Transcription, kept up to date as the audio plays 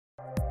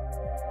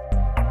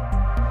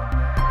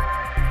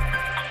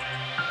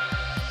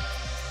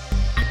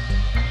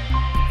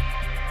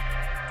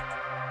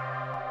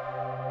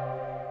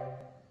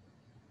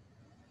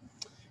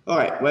All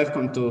right,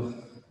 welcome to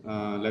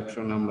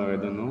lecture number, I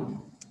don't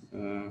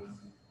know,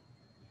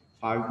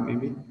 5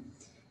 maybe.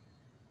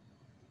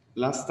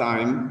 Last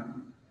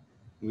time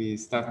we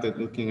started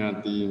looking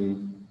at the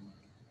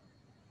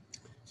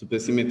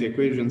supersymmetry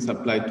equations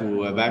applied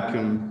to a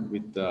vacuum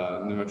with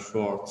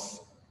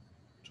Neuer-Schwarz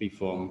tree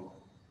form.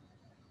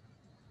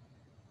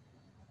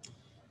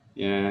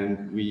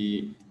 And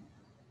we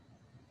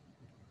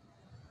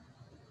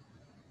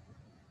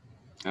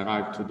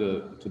arrived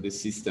to the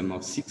system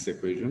of 6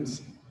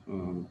 equations.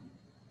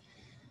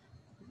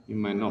 You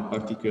might not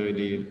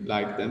particularly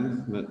like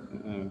them, but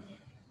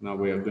now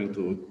we are going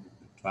to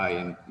try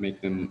and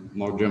make them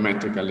more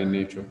geometrical in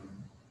nature.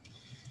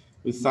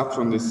 We start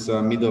from this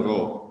middle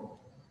row.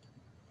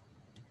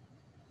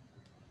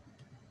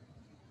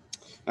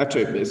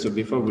 Actually, so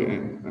before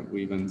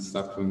we even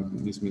start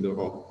from this middle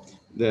row,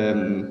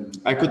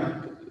 I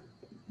could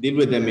deal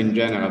with them in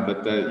general,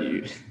 but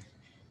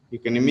you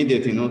can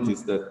immediately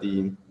notice that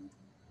the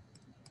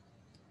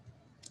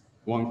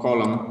one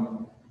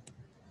column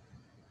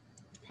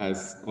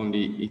has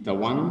only eta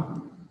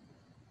 1,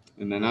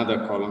 and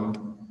another column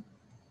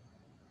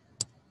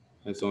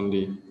has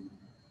only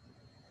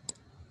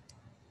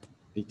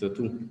eta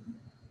 2.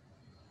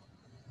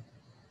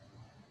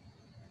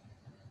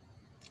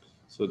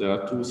 So there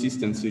are two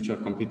systems which are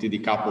completely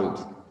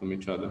decoupled from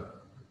each other.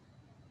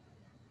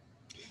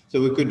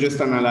 So we could just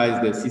analyze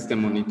the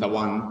system on eta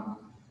 1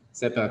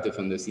 separately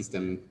from the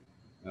system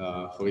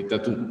for eta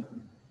 2.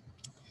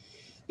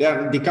 They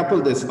are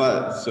decoupled as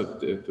far, so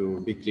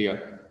to be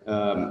clear,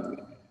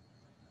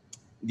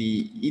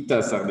 the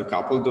etas are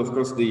decoupled. Of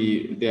course,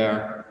 they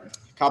are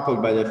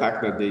coupled by the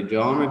fact that the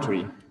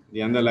geometry,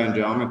 the underlying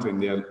geometry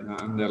and the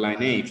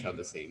underlying H are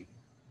the same.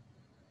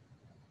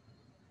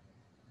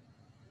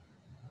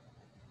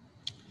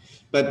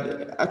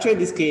 But actually,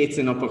 this creates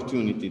an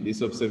opportunity.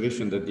 This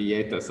observation that the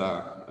etas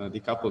are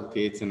decoupled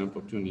creates an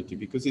opportunity,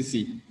 because you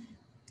see,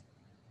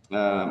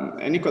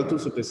 n equal to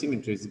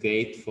supersymmetry is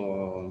great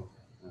for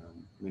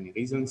many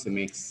reasons. It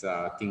makes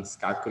things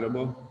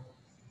calculable.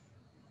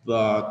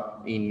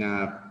 But in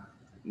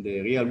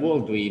the real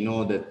world, we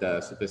know that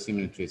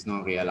supersymmetry is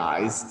not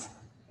realized.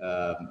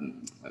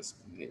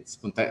 It's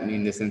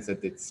in the sense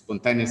that it's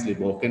spontaneously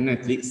broken,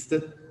 at least.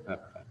 I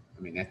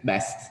mean, at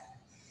best.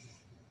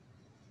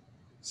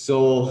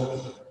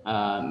 So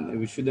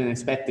we shouldn't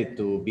expect it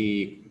to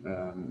be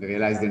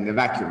realized in the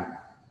vacuum.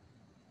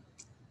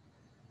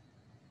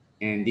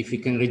 And if we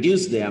can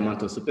reduce the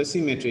amount of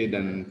supersymmetry,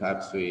 then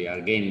perhaps we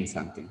are gaining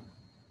something,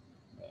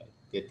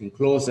 getting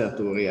closer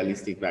to a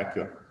realistic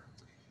vacuum.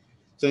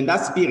 So in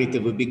that spirit,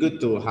 it would be good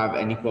to have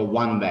n equal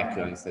 1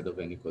 vacuum instead of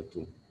n equal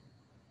 2.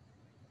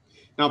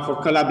 Now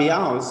for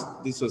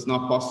Calabi-House, this was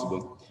not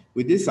possible.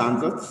 With this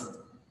ansatz,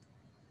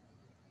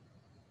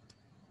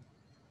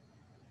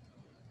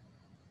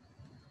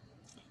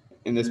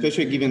 and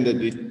especially given that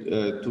we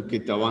took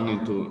eta 1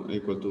 into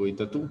equal to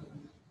eta 2,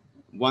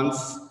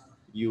 once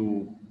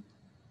you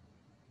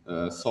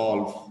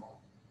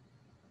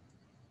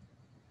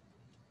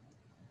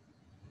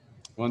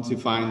once you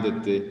find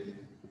that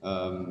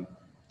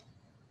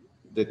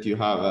that you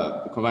have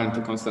a covariant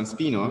to constant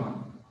spinor,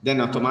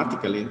 then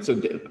automatically, so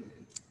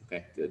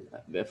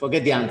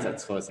forget the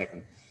ansatz for a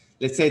second.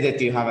 Let's say that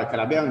you have a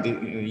Calabi-House,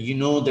 you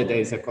know that there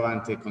is a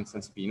covariant to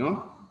constant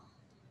spinor.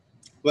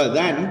 Well,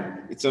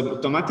 then it's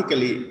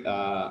automatically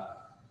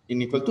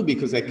n equal 2,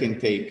 because I can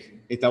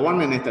take eta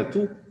 1 and eta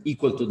 2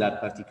 equal to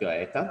that particular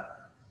eta.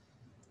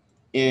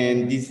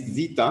 And these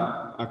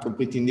zeta are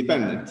completely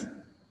independent.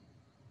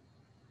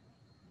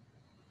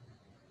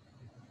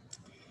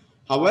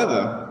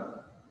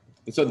 However,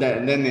 so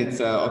then it's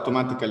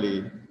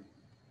automatically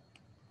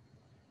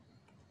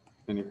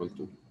n equal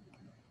 2.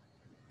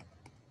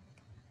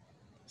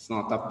 It's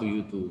not up to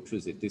you to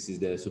choose it. This is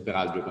the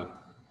superalgebra.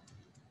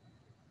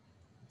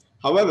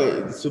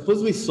 However,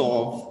 suppose we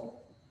solve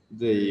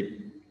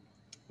the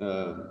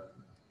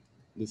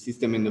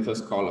system in the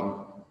first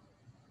column.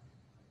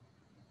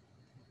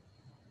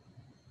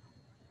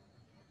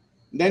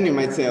 Then you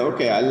might say,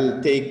 okay,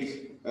 I'll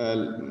take,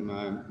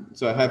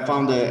 so I have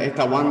found the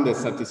eta 1 that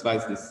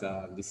satisfies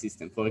this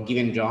system for a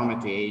given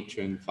geometry H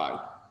and phi.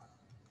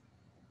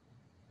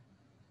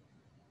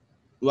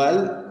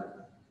 Well,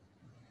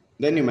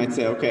 then you might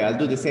say, okay, I'll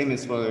do the same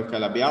as for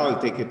Calabi-House.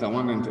 I'll take eta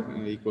 1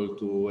 and equal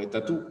to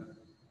eta 2.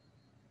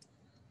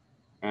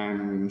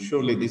 And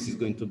surely this is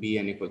going to be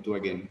n equal 2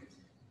 again.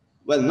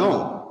 Well,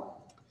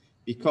 no,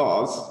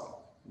 because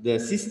the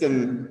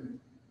system,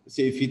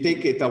 so if you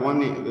take eta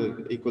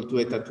 1 equal to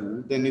eta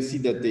 2, then you see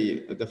that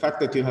the fact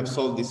that you have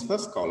solved this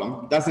first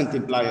column doesn't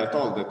imply at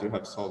all that you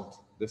have solved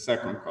the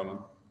second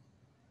column.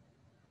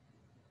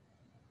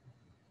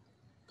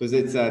 Because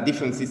it's a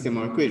different system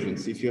of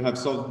equations. If you have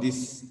solved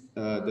this,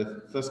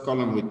 the first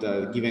column with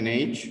a given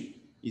H,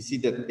 you see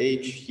that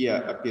H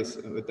here appears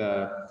with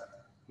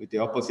the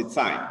opposite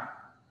sign.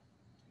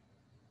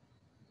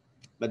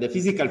 But the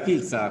physical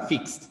fields are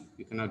fixed.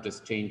 You cannot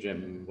just change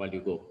them while you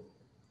go.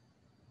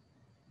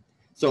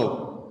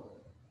 So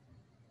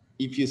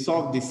if you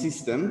solve this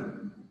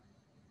system,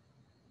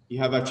 you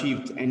have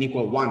achieved n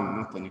equal 1,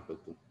 not n equal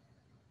 2.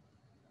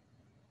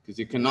 Because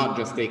you cannot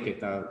just take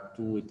eta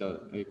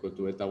 2 equal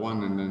to eta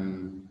 1 and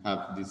then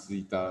have this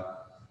zeta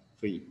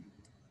free.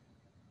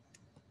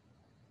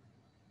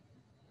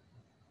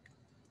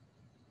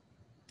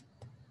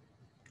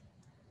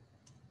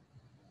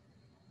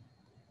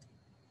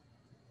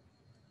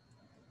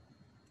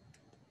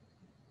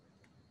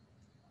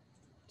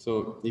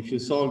 So if you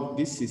solve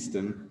this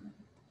system,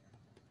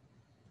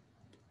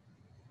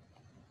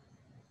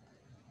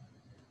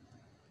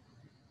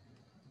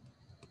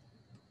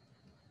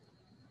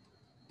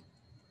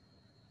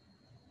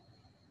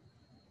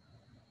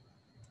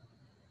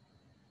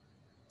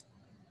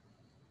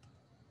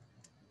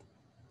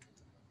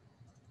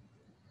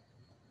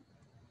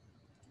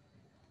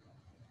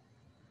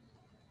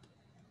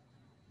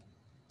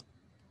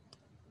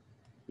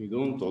 we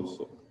don't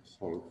also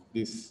solve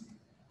this.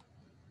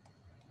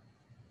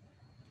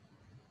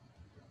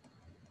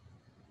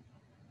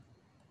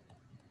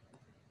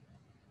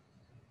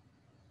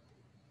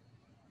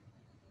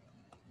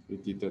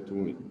 With eta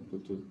 2 equal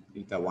to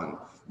eta 1.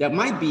 There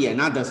might be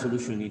another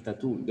solution eta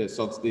 2 that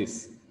solves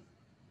this.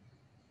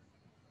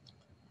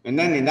 And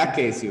then in that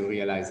case, you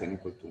realize n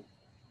equal 2.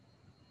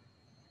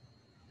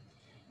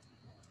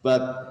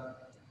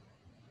 But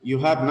you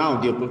have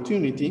now the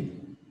opportunity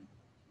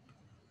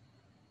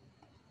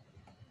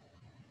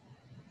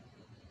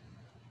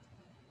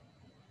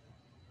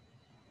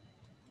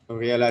of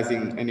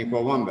realizing n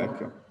equal 1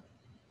 vector.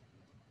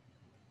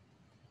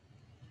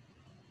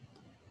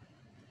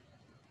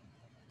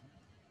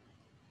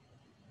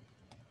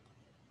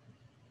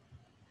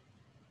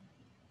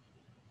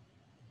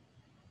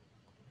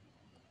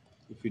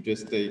 If you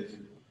just take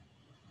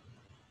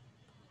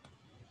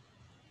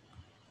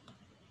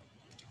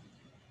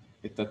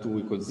eta 2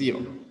 equals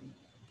 0.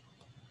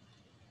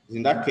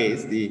 In that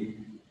case,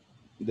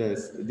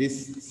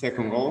 this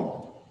second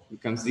row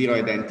becomes 0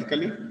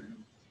 identically,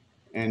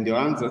 and your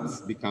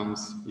ansatz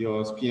becomes,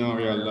 your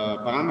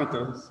spinorial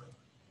parameters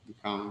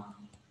become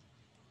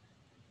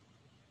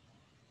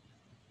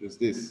just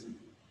this.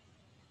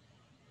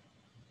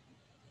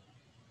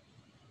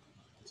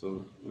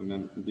 So, and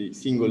then the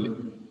single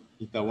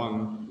eta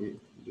 1, we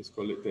just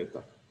call it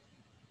theta.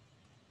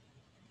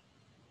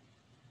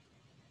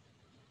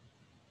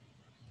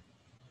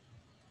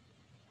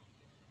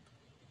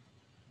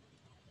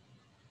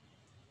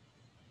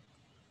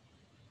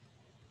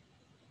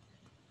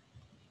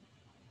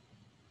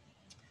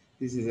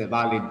 This is a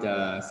valid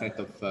set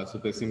of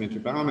supersymmetry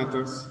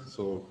parameters.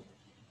 So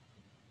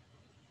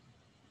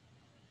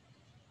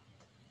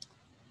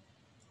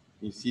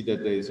you see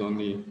that there is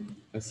only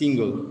a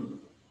single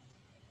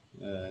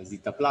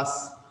zeta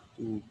plus,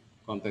 2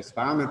 context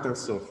parameters,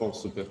 so 4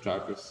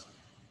 supercharges.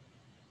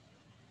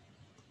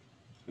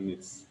 And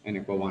it's n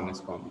equal 1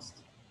 as promised.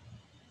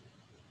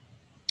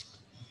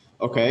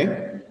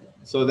 Okay,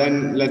 so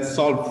then let's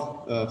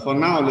solve, for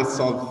now, let's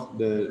solve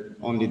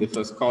only the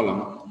first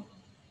column.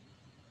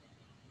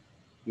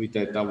 With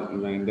theta,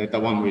 and theta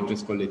 1, we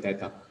just call it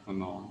theta from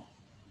now on.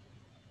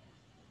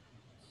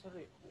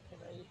 Sorry, can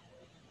I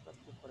ask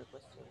you for a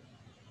question?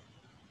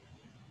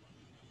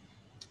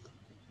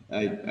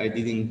 I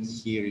didn't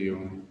hear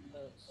you.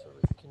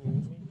 Sorry, can you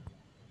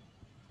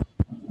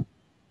hear me?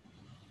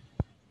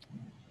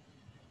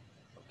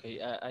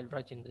 Okay, I'll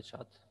write in the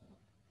chat.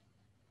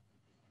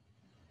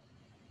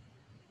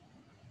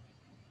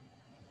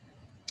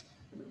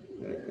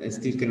 I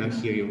still cannot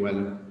hear you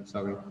well,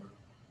 sorry.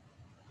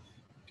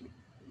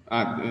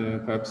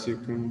 Perhaps you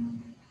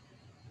can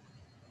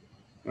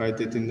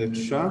write it in the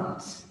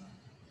chat.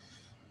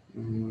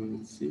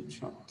 Let's see,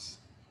 chat.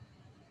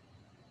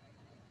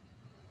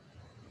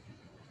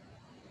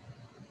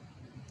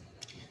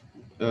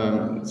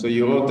 So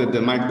you wrote that the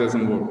mic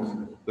doesn't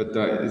work, but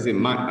is it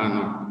mic?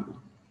 No,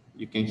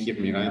 you can hear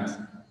me, right?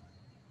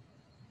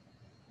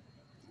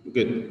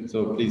 Good,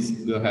 so please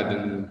go ahead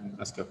and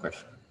ask your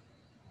question.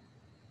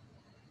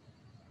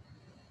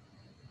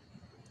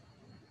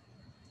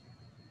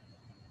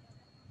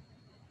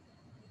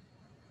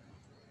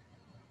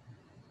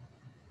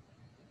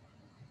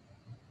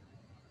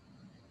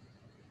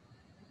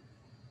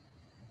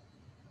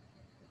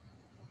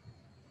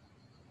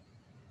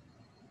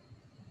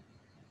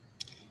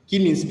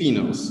 Killing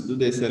spinors, do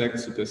they select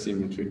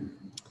supersymmetry?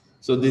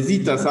 So the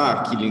zetas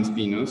are killing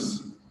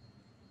spinors.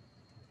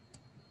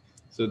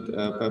 So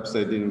perhaps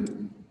I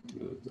didn't,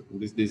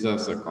 this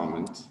deserves a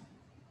comment,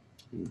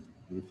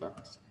 in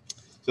fact.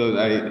 So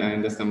I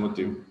understand what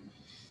you,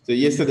 so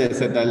yesterday I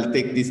said I'll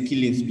take these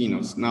killing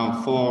spinors.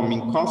 Now for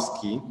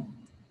Minkowski,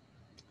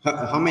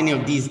 how many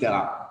of these there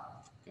are?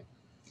 Okay.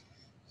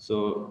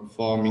 So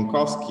for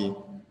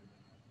Minkowski,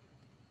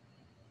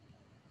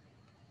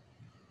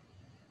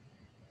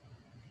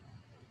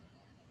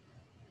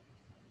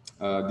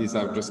 these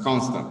are just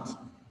constant.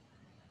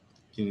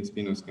 Killing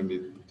spinors can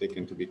be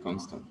taken to be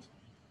constant.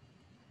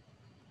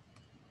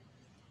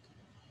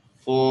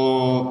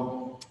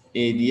 For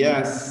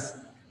ADS,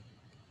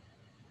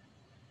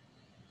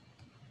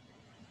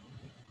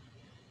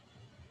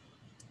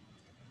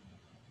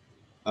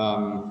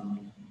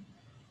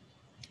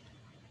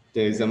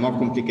 there is a more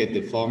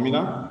complicated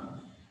formula,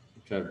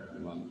 which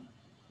well,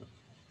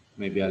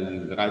 maybe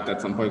I'll write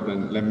at some point,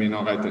 and let me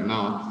not write it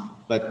now.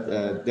 But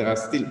there are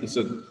still,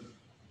 so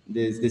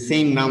there's the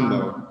same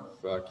number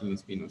for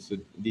Achilles spinos. So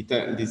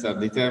these are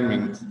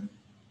determined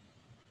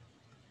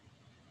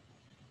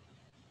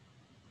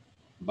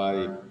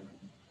by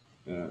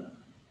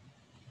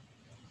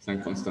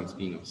some constant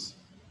spinos.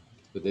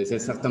 So there's a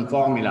certain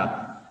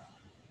formula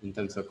in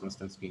terms of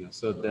constant spinos.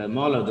 So the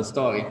moral of the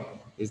story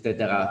is that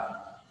there are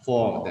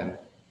 4 of them.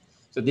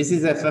 So this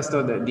is a first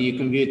order, you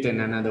can view it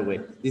in another way.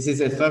 This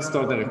is a first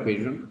order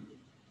equation.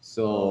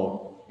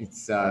 So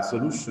its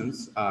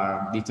solutions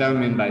are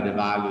determined by the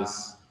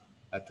values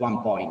at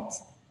one point.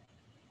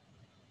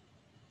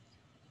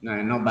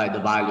 No, not by the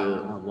value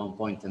at one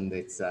point and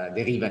its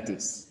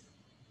derivatives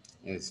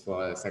is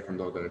for a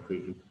second order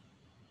equation.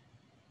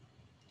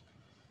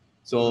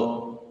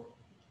 So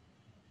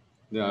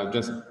there are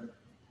just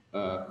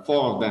 4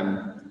 of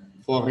them,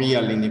 4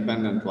 real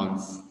independent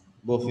ones,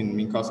 both in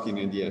Minkowski and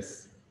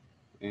ADS.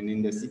 And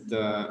in the set,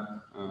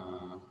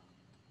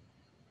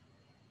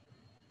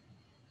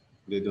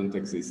 they don't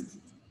exist.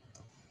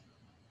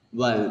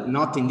 Well,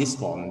 not in this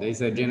form. There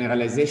is a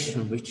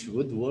generalization which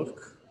would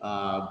work,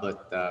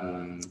 but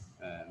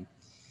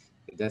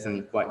it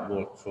doesn't quite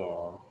work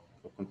for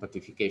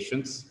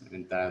compactifications.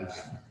 And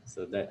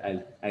so that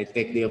I'll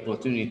take the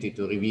opportunity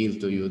to reveal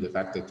to you the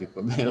fact that you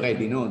probably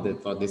already know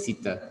that for the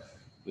theta,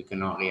 we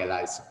cannot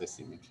realize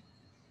supersymmetry.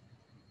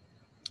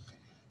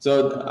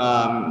 So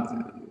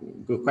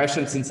good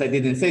question. Since I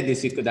didn't say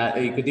this, you could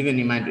even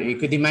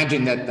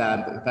imagine that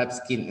perhaps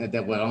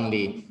there were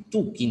only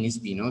 2 Kini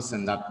spinos,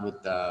 and that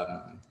would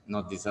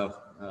not deserve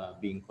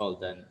being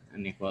called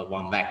an equal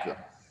 1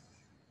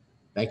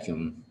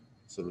 vacuum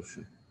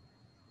solution.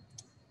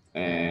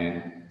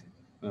 And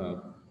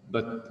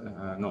but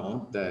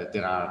no,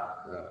 there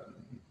are.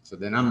 So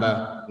the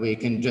number, we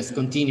can just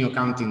continue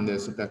counting the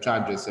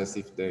supercharges as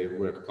if they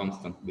were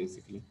constant,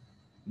 basically,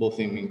 both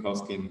in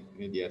Minkowski and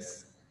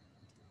ADS.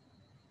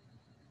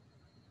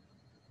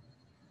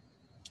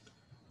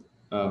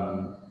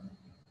 Okay.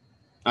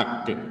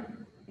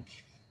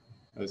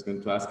 I was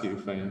going to ask you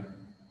if I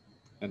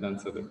had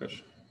answered the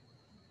question.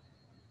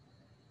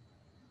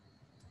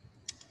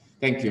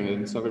 Thank you,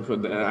 and sorry for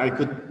that. I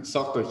could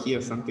sort of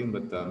hear something,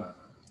 but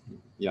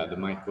yeah, the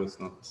mic was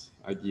not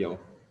ideal.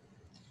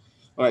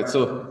 All right,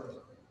 so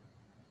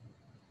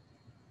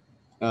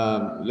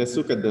let's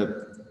look at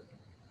the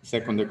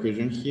second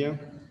equation here.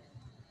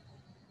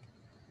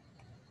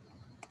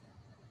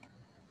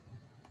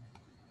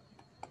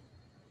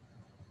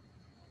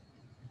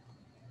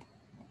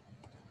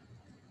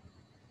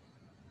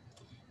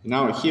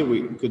 Now here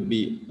we could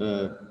be,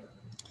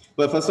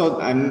 well, first of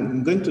all,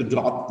 I'm going to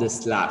drop the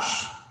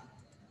slash.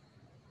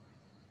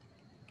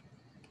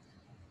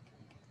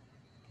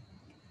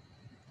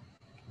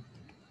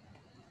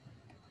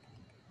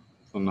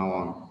 From now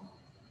on.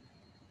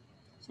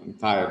 So I'm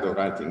tired of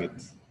writing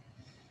it.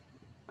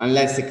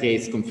 Unless it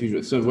creates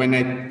confusion. So when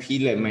I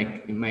feel it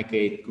might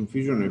create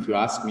confusion, if you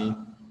ask me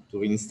to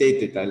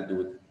reinstate it, I'll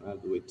do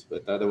it.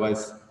 But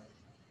otherwise,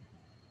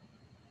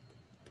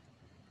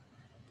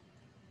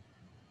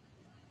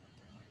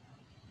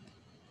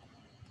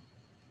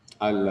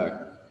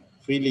 I'll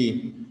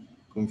freely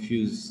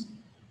confuse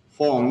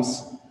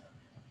forms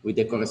with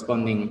the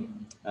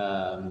corresponding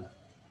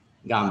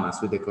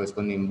gammas, with the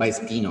corresponding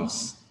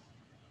bispinos.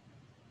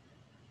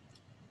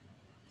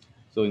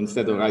 So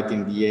instead of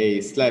writing the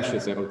A slash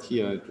as I wrote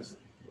here, I just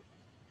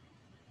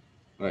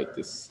write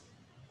this.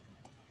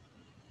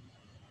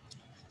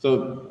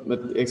 So,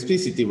 but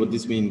explicitly what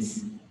this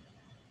means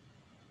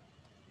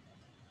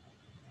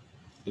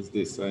is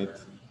this, right?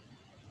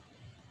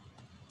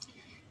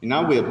 And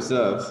now we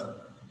observe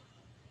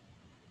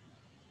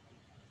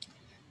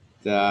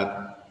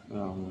that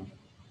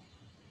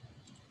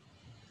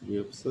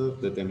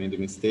I made a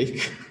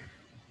mistake.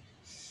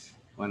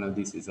 One of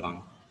these is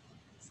wrong.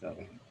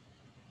 Sorry.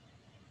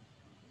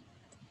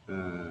 I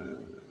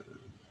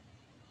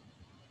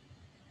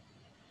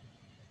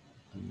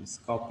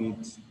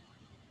miscopied.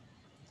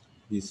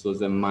 This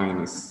was a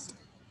minus.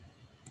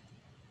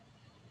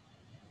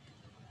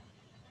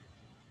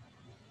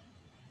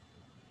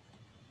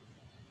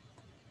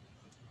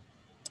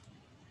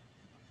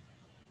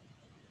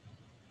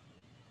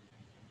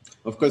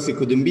 Of course, it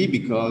couldn't be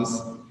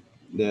because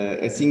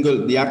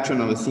the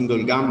action of a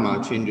single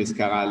gamma changes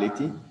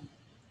chirality.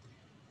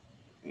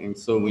 And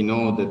so we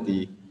know that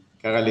the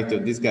chirality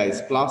of this guy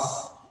is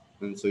plus,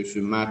 and so you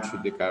should match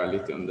with the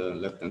chirality on the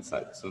left-hand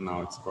side. So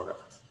now it's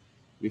correct.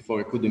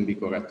 Before it couldn't be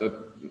correct. I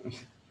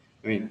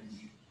mean,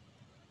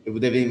 it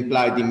would have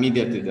implied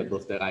immediately that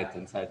both the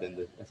right-hand side and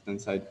the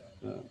left-hand side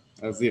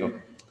are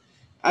 0.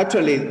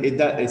 Actually,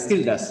 it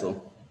still does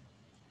so.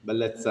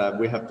 But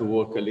we have to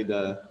work a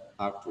little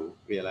hard to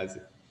realize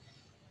it.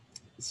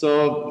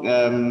 So,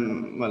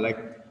 well,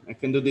 I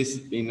can do this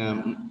in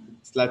a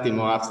slightly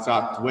more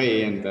abstract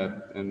way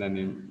and then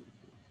in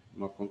a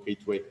more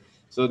concrete way.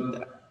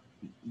 So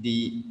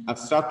the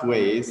abstract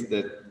way is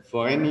that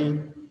for any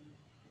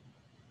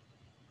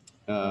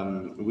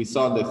we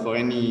saw that for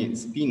any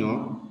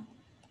spinor,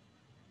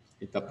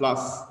 eta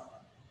plus,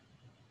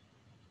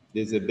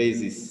 there's a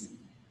basis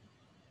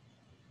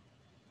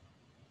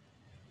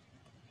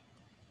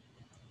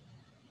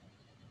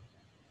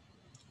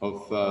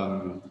of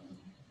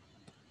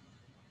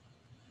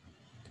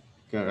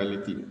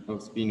chirality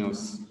of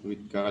spinors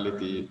with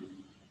chirality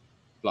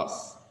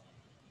plus.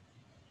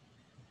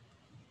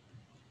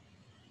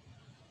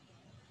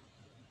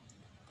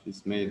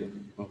 It's made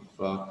of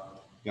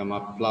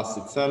gamma plus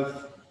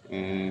itself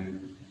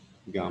and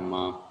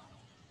gamma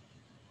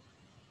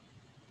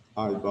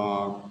I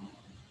bar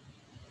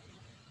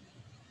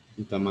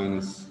eta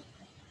minus.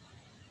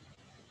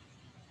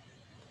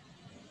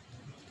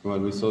 Well,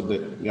 we saw the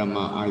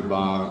gamma I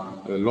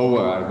bar,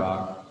 lower I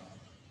bar.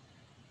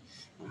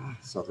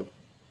 Sorry,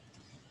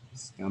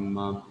 it's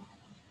gamma.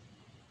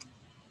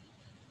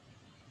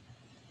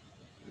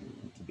 I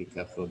need to be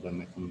careful about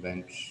my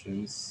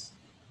conventions.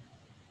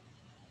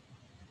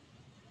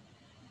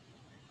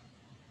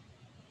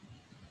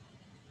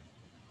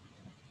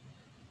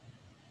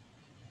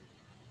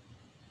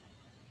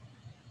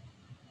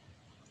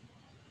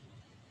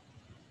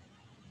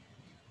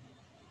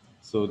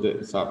 So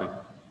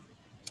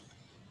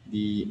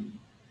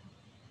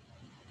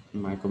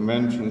my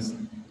conventions,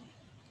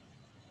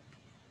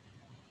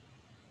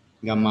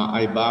 gamma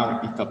I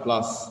bar eta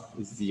plus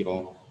is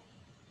 0,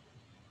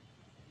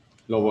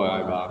 lower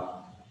I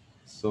bar.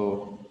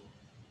 So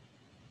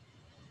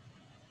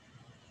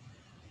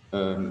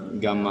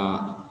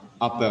gamma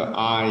upper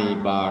I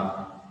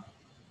bar,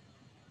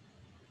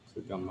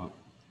 so gamma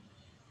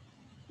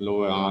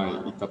lower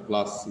I eta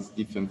plus is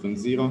different from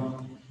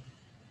 0.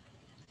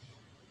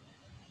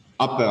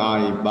 Upper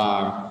I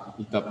bar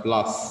eta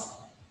plus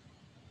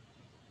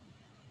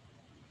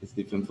is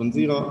different from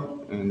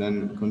 0, and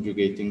then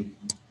conjugating,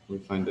 we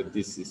find that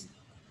this is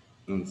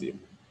non-zero.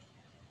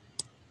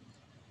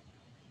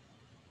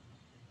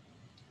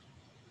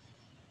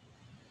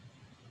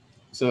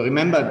 So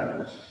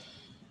remember,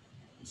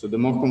 so the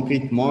more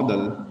concrete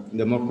model,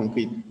 the more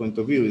concrete point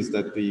of view is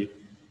that we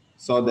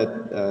saw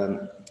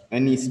that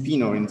any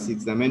spinor in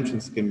 6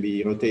 dimensions can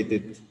be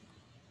rotated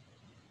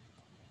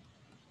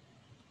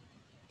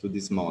to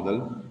this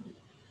model,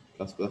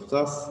 plus, plus,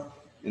 plus,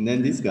 and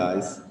then these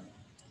guys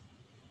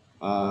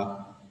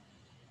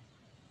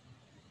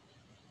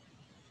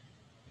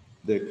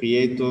the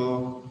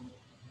creator,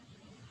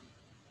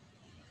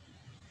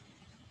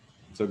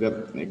 so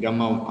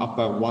gamma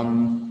upper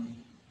 1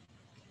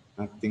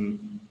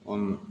 acting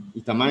on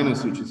eta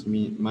minus, which is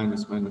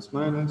minus, minus,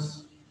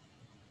 minus.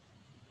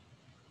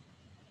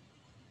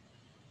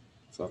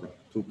 Sorry,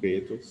 2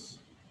 creators.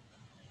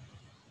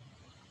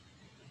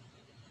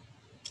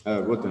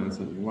 What am I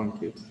saying? 1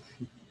 creator.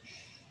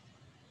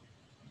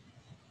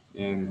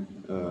 And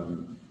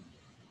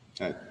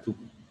 2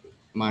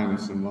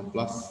 minus and 1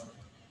 plus.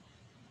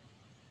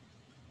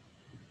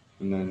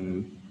 And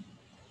then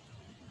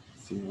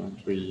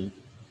symmetry,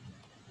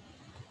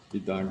 the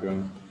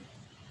diagram,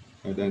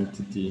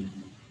 identity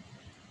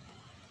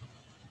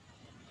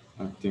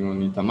acting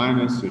on eta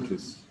minus, which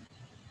is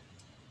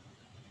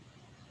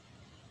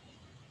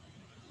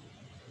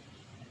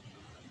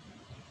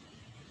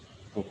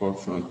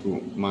proportional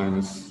to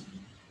minus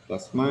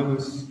plus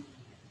minus,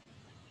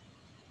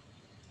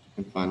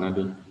 and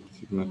finally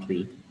sigma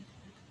 3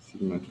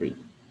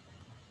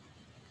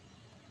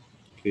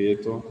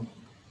 creator,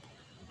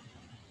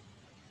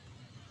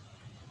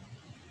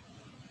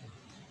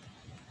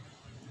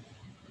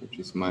 which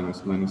is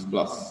minus minus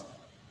plus.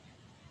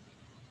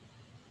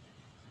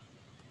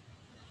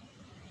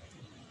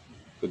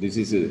 So this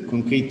is a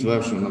concrete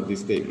version of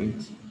this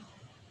statement.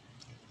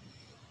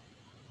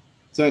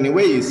 So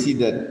anyway, you see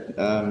that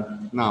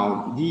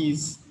now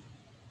these,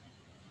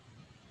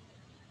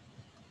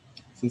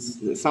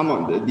 since some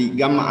of the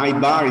gamma I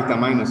bar eta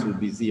minus will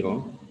be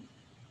 0,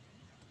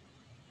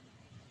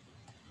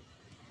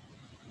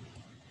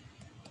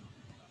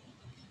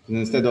 and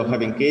instead of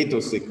having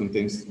creators, it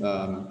contains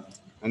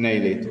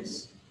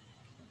annihilators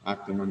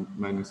acting on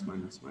minus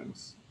minus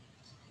minus.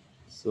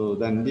 So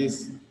then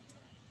this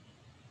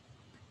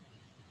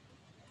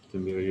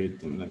can be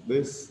rewritten like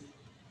this.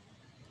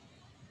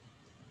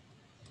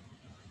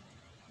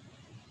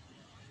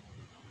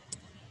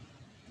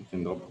 You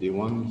can drop the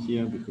 1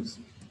 here because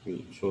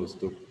we chose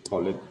to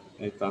call it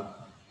eta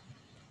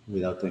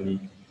without any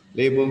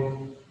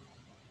label.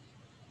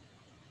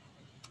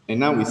 And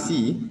now we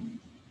see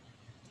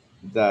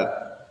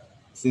that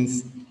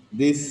since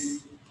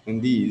this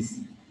and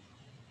these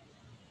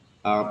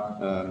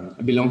are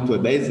belong to a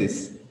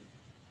basis,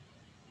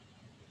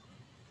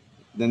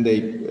 then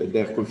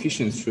their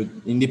coefficients should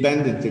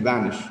independently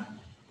vanish.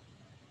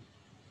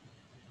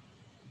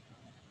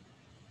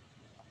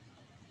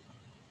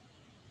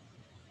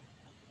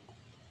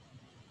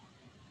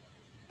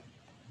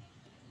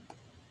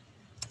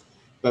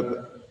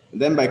 But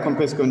then by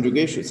complex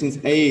conjugation, since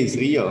A is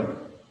real,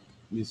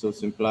 this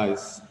also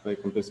implies by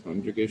complex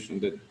conjugation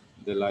that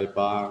del I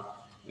bar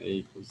A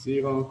equals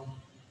 0.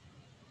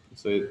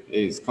 So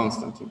A is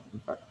constant, in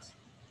fact,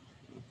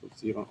 equals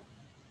 0.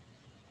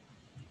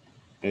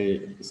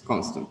 is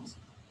constant.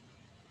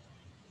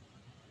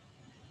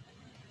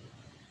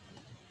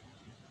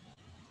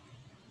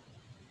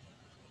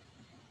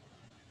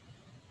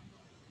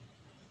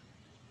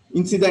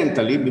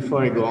 Incidentally,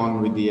 before I go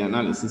on with the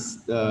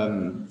analysis,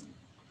 I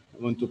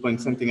want to point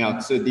something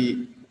out. So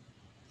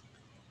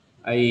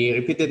I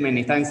repeated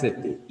many times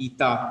that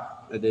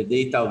the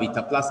data of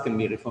eta plus can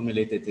be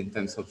reformulated in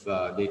terms of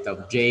data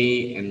of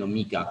j and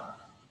omega.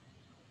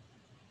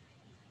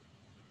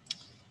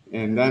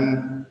 And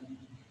then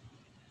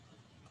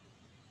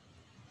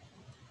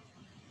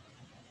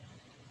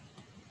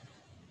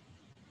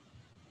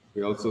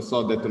we also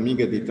saw that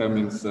omega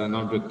determines an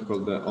object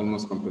called the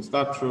almost complex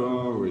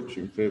structure, which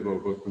in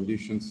favorable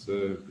conditions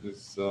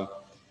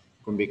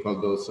can be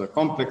called also a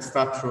complex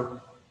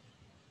structure.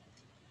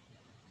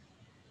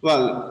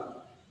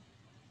 Well,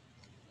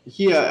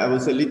 here I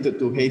was a little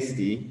too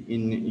hasty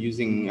in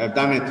using, I've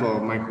done it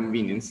for my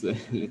convenience,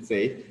 let's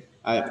say,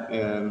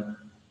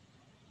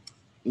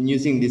 in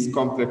using this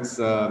complex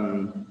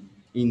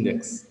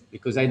index,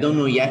 because I don't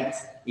know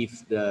yet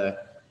if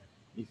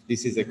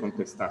this is a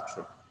complex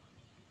structure.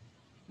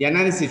 The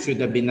analysis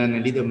should have been done a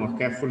little more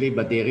carefully,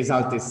 but the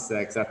result is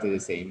exactly the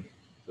same.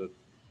 So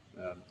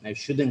I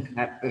shouldn't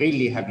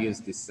really have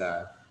used this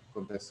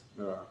complex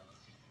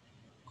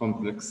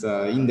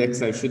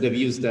index. I should have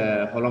used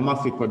a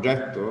holomorphic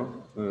projector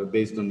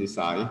based on this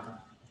I,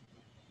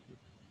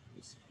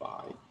 this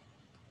phi.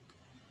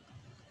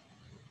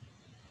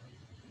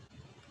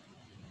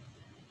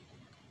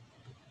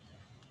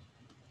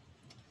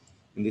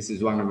 And this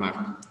is one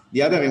remark.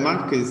 The other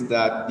remark is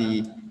that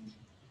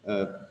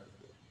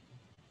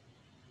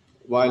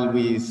while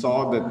we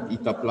saw that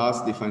eta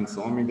plus defines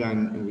omega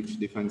and which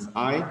defines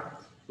I,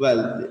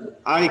 well,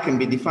 I can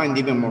be defined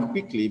even more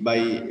quickly by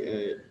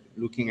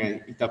looking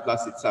at eta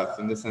plus itself,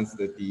 in the sense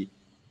that the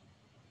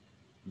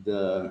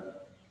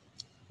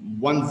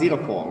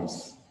 1-0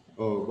 forms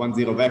or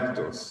 1-0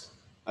 vectors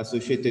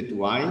associated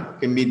to I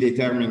can be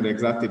determined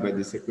exactly by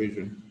this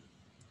equation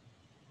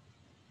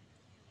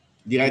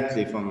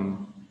directly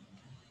from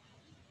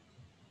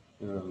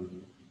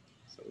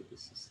sorry,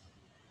 this is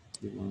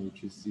the one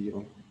which is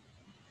 0.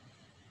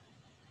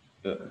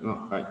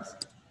 No, right,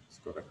 it's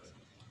correct.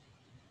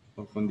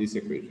 From this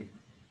equation.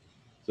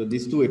 So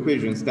these two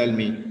equations tell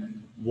me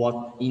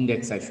what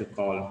index I should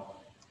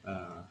call.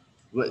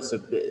 Well, so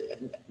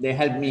they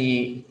help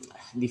me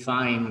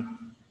define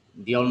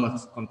the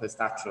almost complex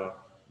structure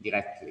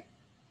directly.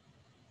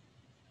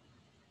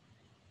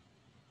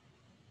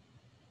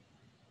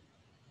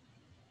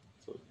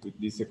 So with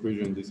this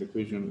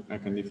equation, I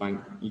can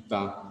define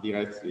eta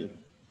directly,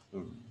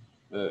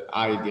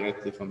 I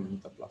directly from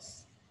eta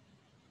plus.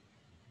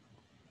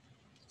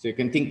 So you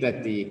can think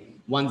that the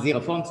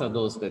 1-0 forms are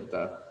those that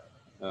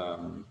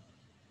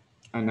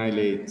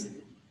annihilate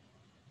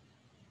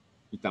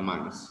eta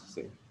minus,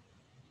 say.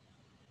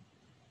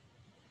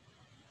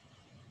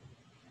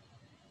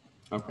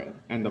 Okay,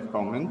 end of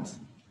comment.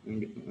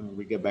 And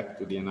we get back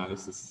to the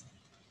analysis.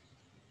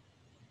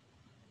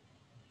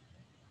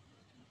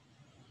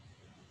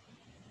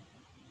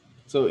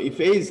 So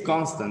if A is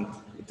constant,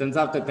 it turns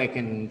out that I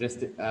can just,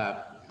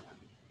 that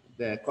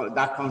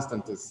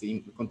constant is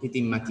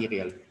completely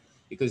immaterial,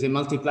 because it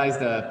multiplies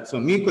so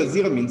mu equals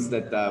 0 means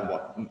that,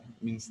 what?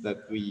 Means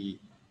that we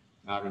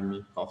are in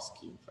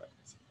Minkowski, in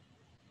fact.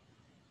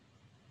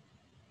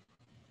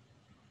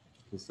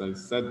 As I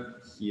said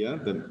here,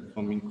 that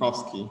for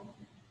Minkowski,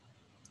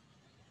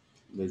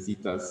 the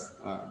zetas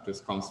are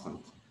just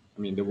constant.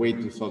 I mean, the way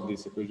to solve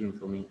this equation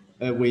for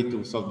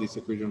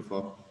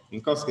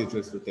Minkowski is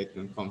just to take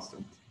them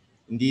constant.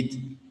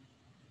 Indeed,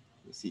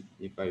 you see,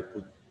 if I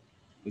put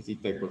the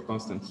zeta equal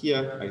constant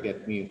here, I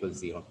get mu equals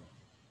 0.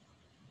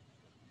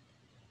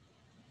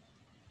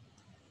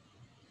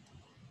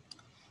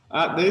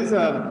 There is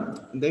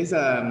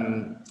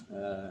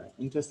a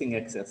interesting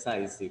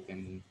exercise you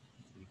can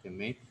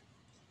make.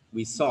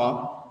 We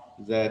saw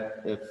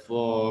that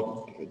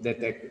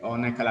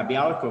on a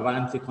Calabi-Yau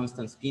equivalently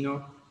constant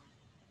spinor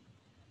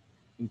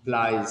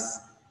implies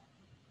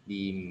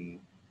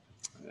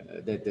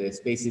that the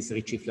space is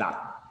Ricci flat.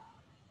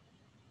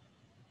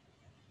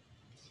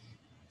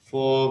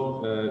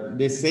 For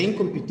the same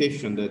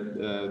computation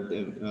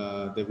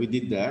that we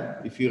did there,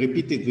 if you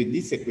repeat it with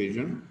this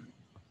equation,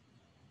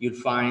 you'll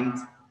find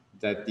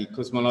that the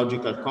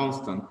cosmological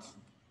constant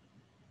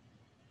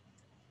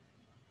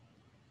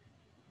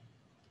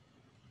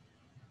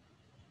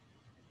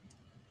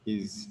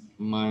is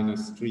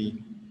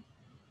 -3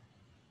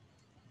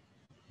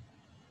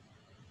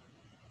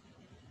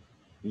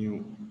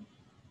 mu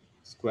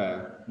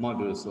square,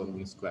 modulus of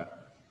mu square,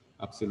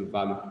 absolute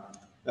value.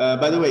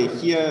 By the way,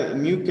 here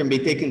mu can be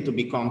taken to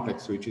be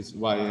complex, which is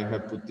why I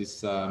have put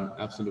this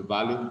absolute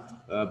value.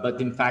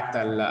 But in fact,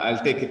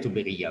 I'll take it to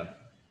be real.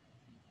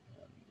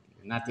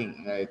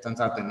 Nothing. It turns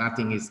out that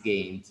nothing is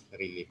gained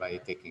really by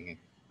taking it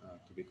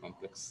to be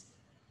complex.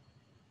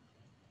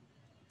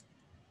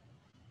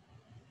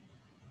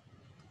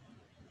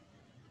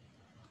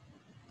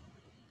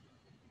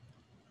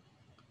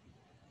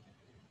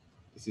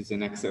 This is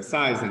an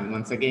exercise, and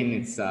once again,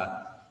 it's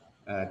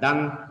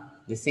done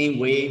the same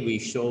way we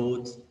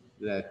showed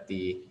that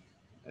the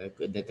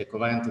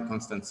covariant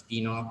constant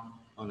spino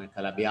on a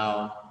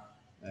Calabi-Yau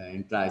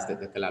implies that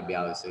the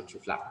Calabi-Yau is Ricci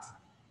flat.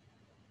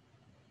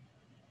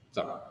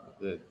 So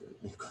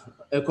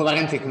a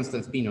covariant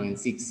constant spino in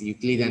 6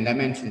 Euclidean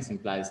dimensions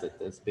implies that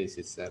the space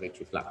is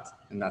Ricci flat,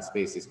 and that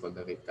space is called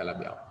the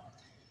Calabi-Yau.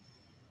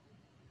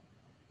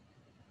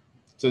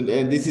 So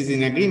this is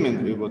in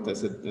agreement with what I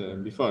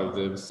said before.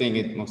 I was saying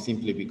it more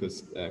simply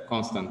because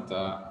constant,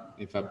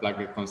 if I plug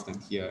a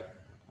constant here,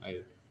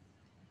 I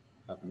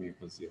have mu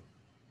equals 0.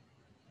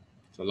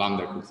 So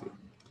lambda equals 0.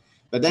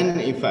 But then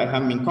if I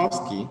have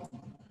Minkowski,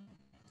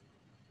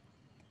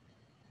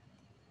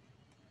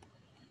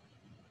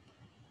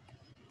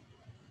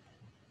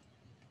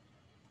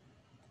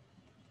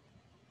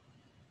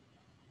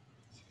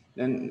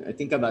 then I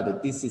think about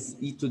it. This is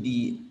e to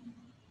the,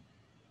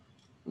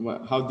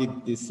 well, how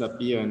did this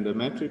appear in the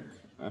metric?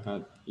 I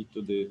had e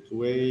to the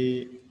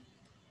 2a.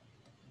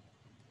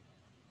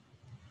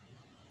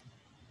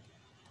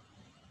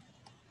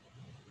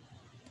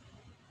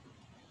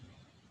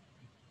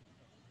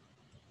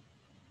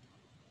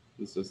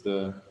 This was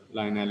the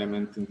line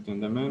element in 10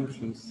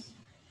 dimensions.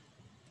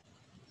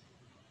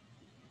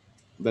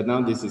 But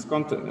now this is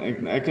content.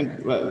 I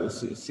can, well,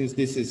 since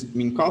this is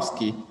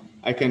Minkowski,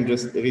 I can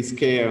just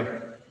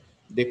rescale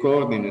the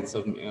coordinates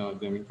of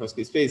the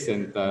Minkowski space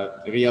and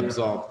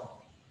reabsorb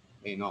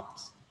a naught.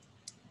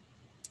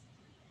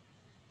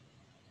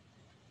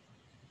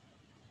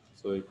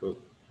 So equal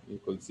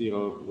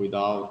 0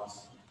 without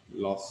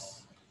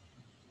loss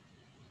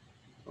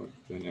of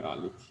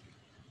generality.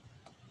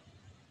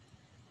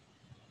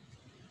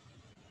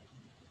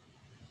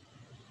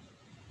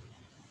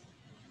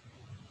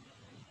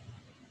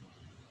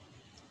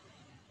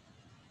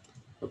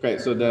 Okay,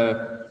 so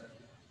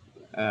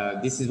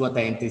this is what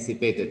I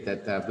anticipated,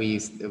 that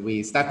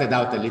we started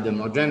out a little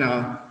more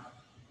general,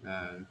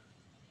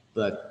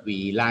 but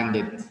we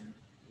landed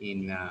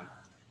in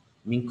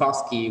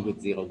Minkowski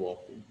with 0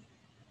 warping.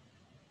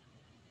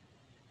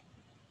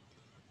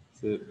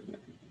 So a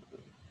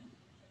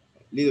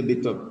little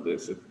bit of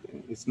this,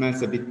 it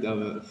smells a bit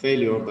of a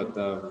failure, but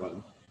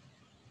well,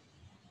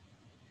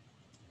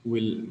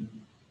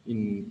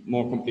 in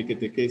more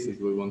complicated cases,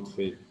 we won't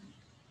fail.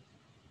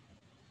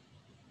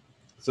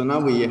 So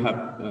now we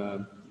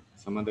have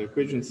some other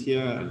equations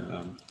here.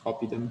 I'll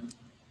copy them.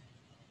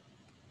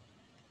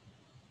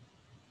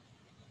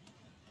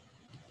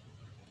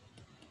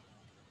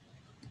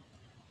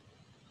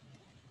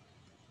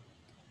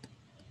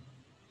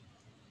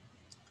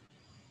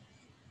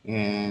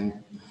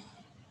 And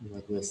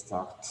where do I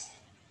start?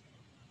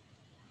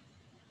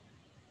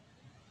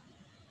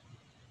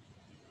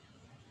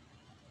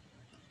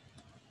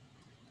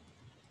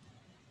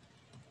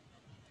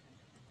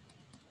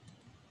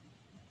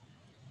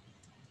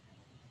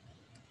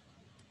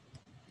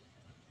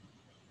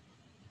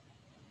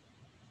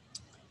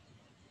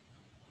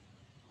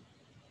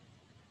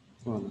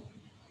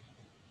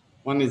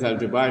 One is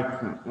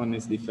algebraic, one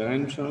is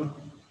differential.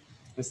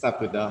 Let's start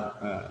with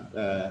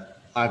the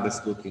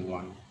hardest looking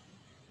one.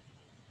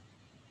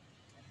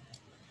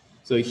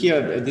 So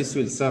here, this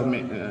will serve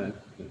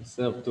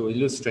to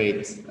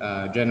illustrate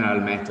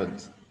general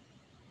method.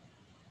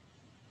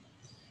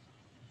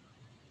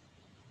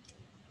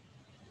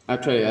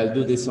 Actually, I'll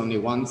do this only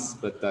once,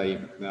 but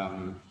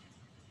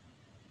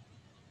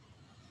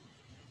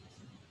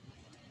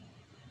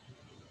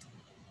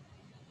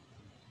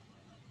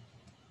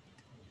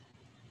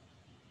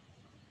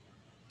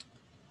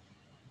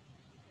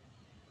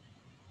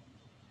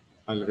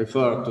I'll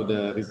refer to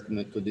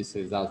this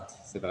result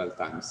several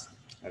times.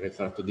 I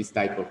refer to this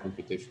type of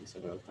computation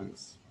several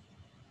times.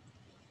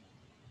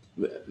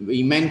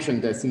 We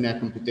mentioned a similar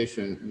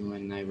computation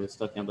when I was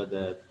talking about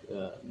the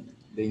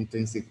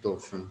intrinsic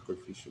torsion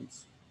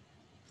coefficients.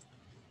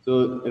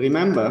 So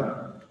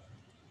remember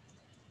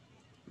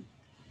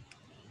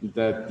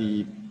that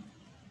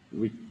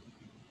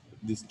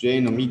this J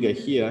and omega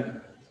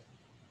here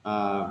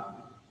are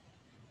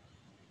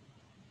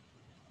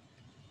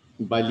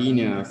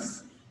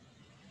bilinears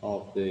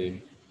of the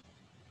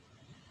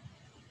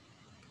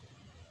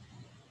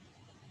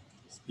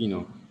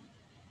spino.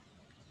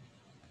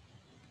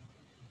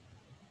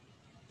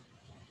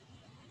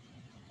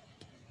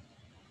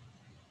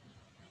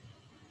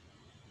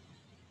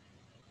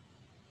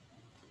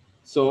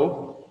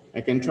 So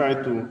I can try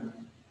to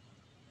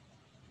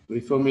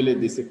reformulate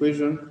this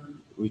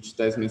equation, which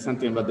tells me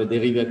something about the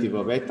derivative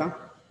of eta,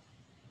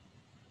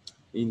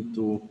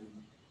 into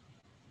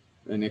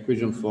an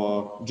equation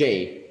for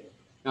J.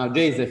 Now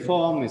J is a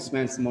form, it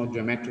smells more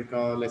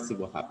geometrical. Let's see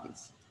what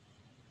happens.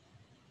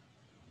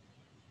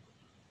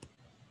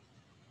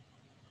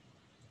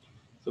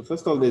 So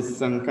first of all, there's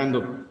some kind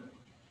of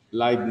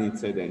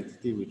Leibniz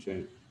identity, which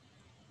I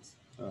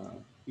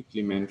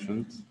quickly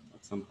mentioned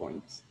at some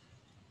point.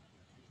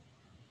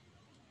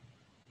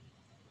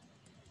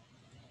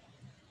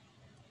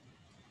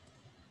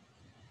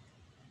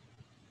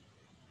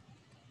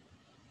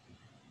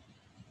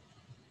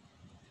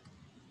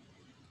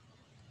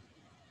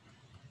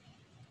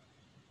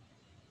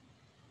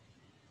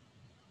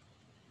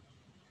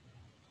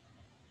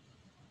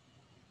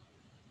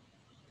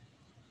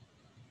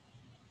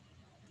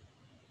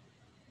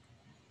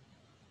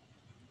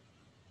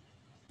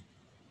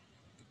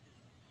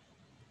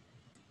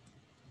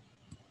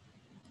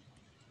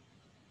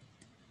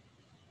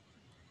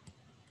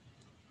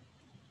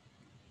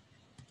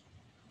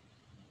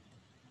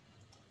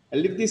 I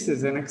leave this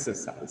as an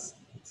exercise.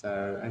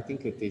 I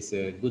think it is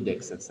a good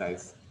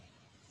exercise.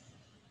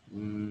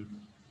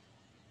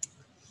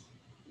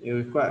 It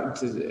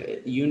requires,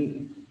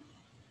 you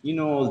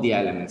know all the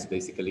elements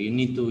basically. You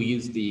need to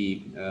use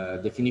the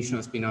definition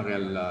of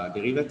spinorial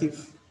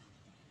derivative,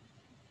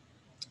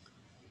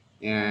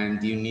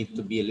 and you need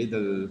to be a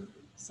little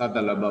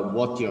subtle about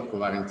what you're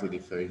covariantly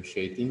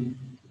differentiating.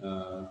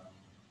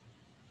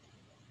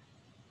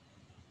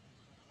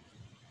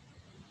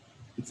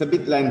 It's a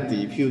bit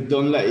lengthy. If you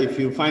don't like, if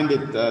you find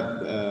it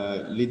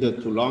little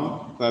too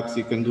long, perhaps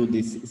you can do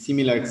this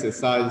similar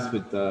exercise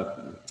with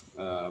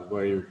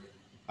where you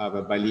have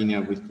a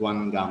bilinear with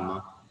one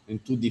gamma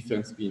and two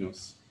different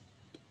spinos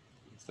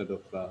instead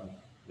of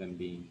them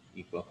being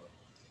equal.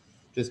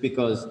 Just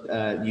because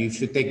you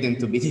should take them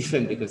to be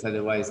different, because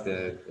otherwise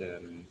the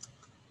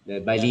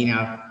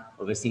bilinear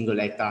of a single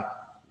eta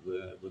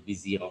would be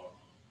zero.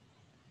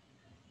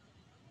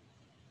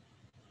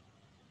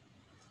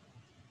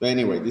 But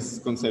anyway, this is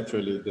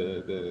conceptually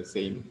the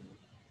same.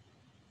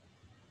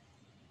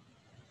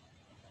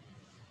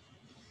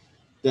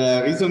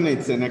 The reason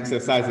it's an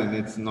exercise and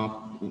it's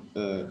not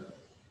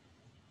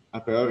a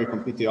priori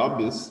completely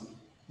obvious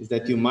is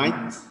that you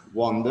might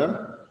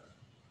wonder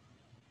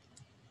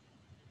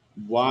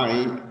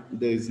why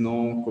there is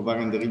no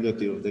covariant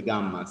derivative of the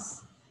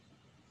gammas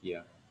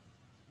here.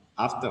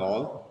 After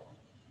all,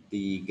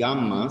 the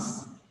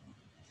gammas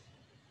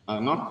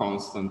are not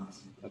constant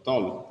at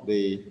all.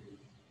 They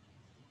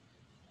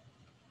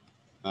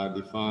are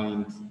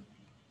defined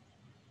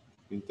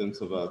in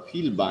terms of a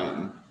field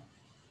binding.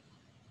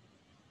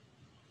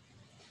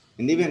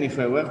 And even if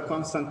I were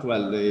constant,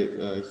 well,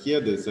 here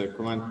there's a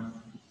covariant,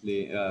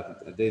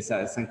 there's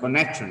some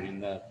connection in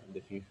the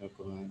definition of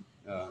covariant.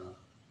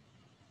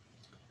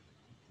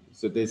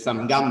 So there's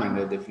some gamma in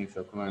the definition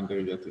of covariant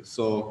derivative.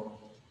 So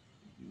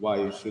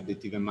why should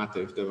it even matter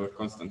if they were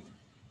constant?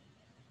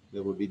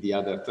 There would be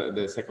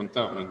the second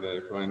term in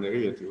the covariant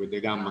derivative with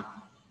the gamma.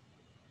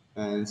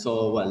 And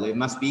so, well, it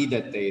must be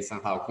that they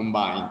somehow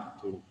combine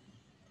to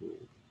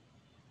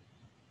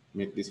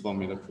make this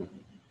formula true.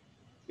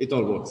 It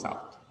all works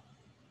out.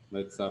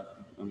 But it's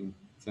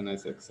a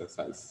nice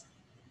exercise.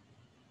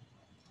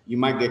 You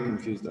might get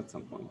confused at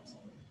some point.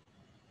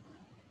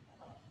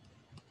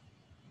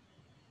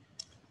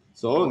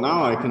 So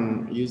now I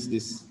can use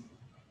this.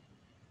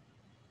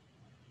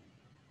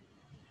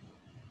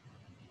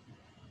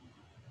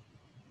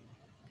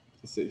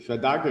 So if I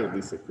dagger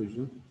this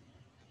equation,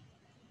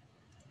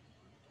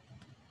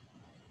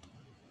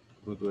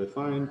 what do I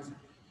find?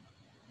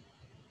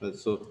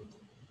 So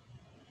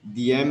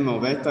dm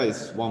of eta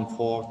is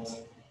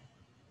 1/4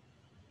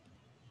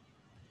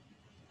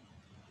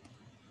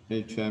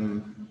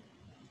 hm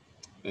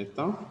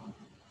eta.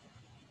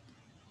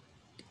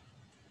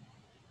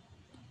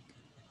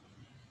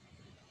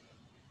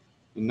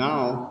 And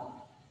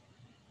now,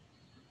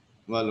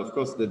 well, of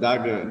course, the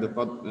dagger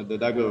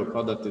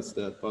product is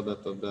the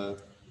product of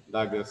the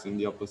daggers in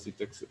the opposite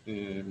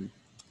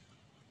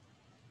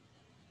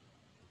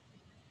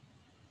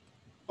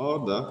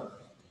order,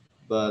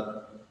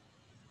 but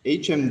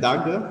hm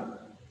dagger,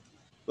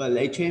 well,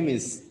 hm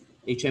is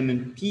hm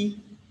and p,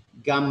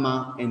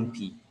 gamma and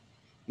p.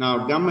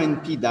 Now, gamma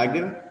and p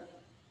dagger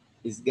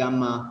is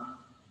gamma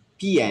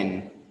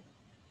pn,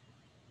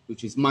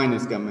 which is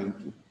minus gamma and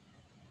p.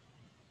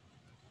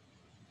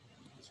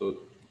 So in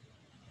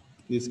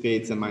this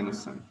case, it's a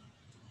minus sign.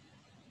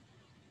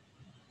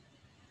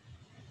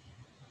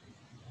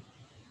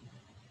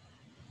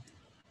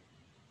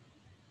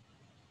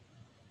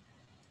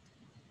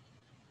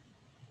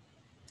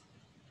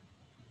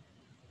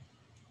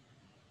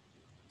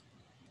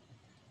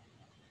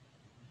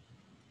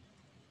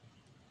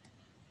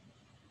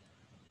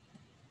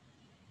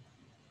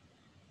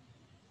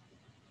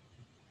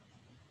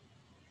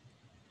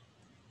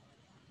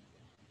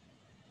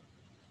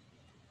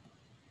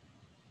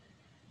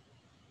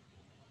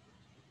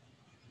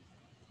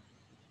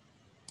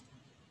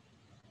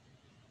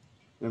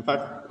 In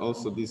fact,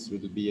 also this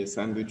will be a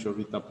sandwich of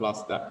eta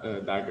plus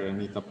dagger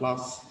and eta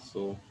plus.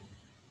 So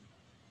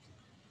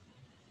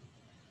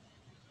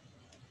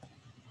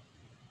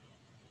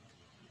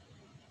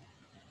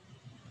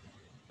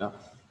yeah.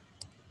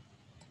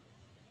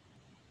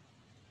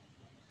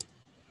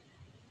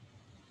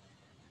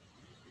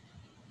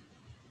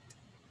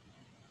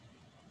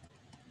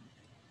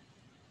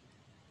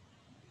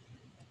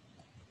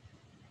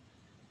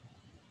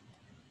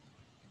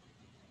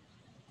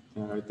 I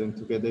write them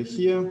together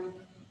here.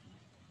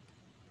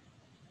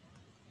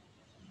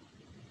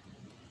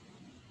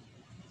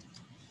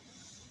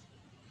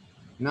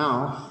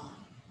 Now,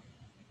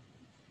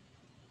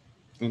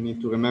 I need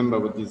to remember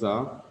what these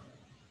are.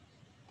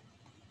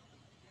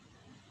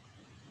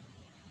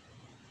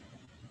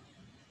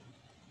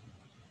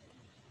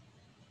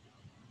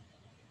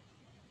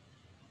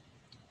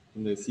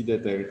 And I see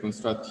that I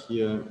reconstruct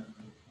here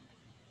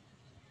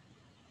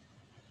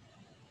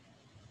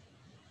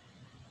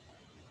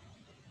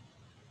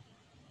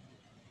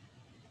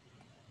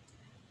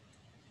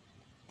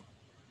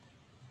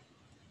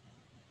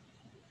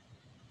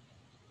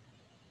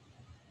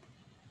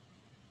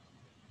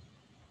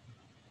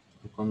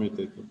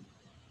commutator.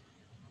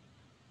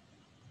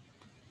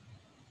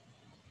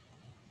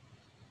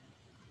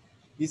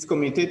 This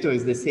commutator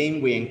is the same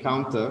we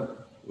encounter.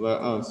 Well,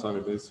 oh, sorry,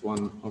 there's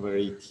 1 over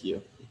 8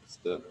 here. It's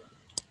the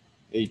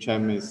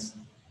HM is,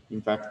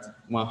 in fact,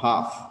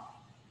 1/2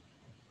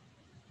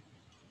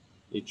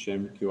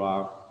 HM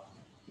QR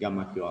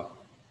gamma QR.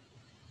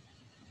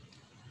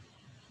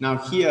 Now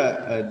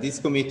here, this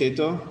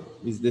commutator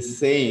is the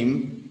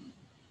same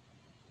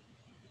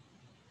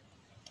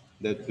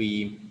that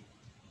we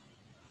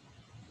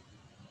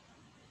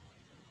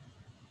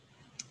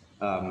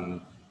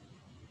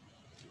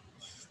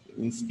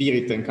in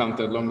spirit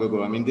encountered long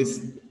ago. I mean, this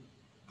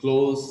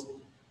close,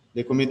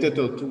 the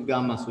commutator of 2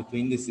 gammas with 2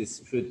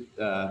 indices should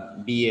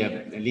be a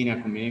linear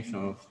combination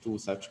of 2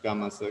 such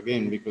gammas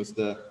again, because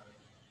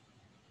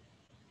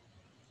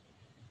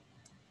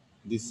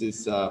this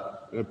is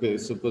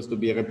supposed to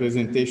be a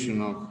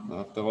representation of,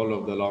 after all,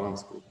 of the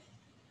Lorentz group.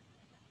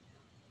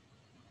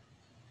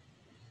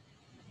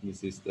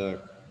 This is the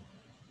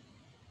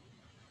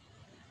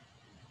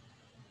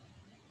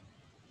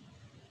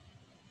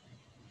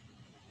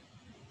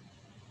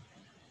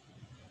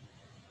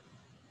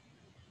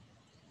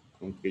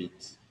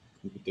concrete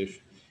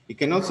computation. It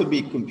can also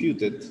be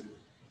computed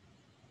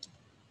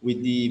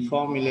with the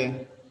formula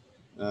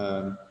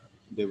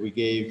that we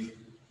gave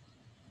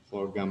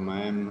for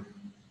gamma m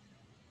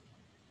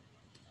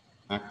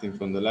acting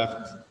from the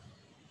left.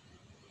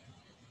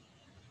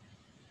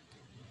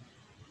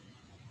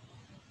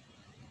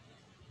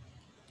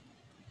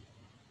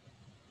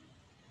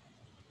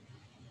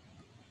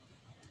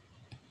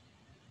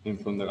 And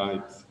from the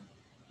right.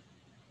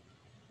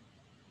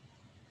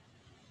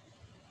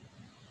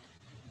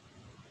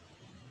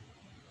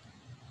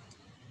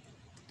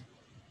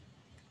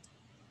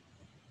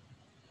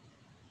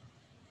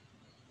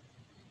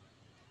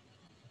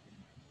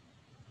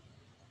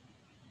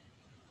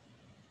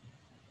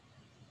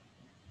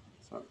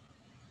 Sorry.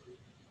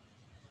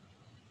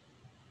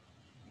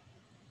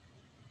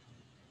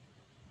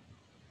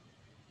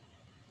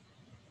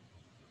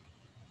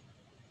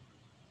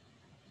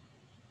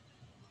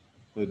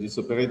 So this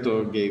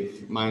operator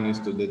gave minus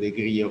to the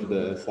degree of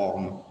the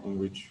form on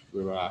which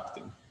we were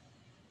acting.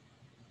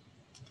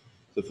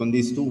 So from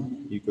these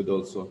two, you could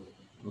also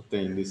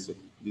obtain this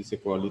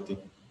equality.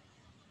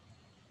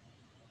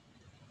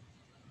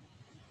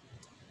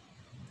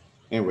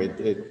 Anyway,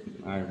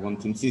 I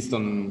want to insist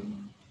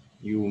on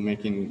you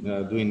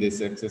doing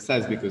this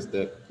exercise because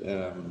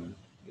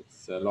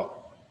it's a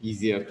lot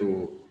easier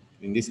to,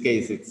 in this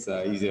case, it's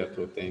easier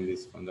to obtain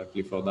this from the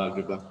Clifford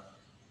algebra.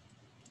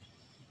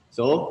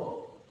 So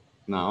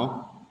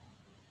now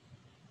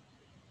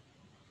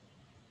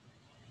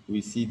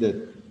we see that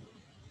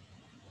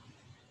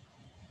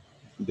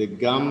the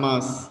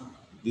gammas,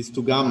 these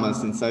 2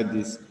 gammas inside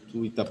these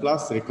 2 eta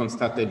plus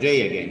reconstruct a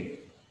J again.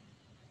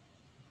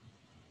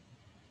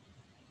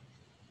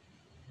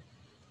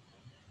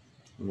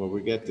 And what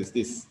we get is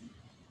this.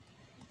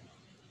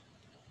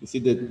 You see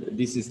that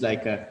this is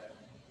like a,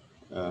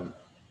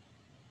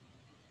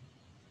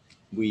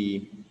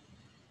 we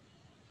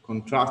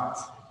contract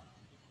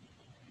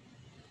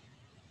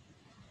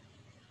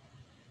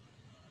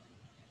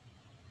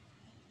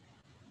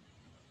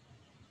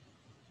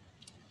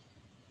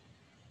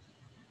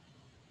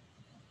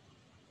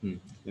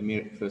Let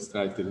me first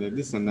write it like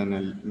this and then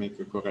I'll make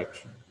a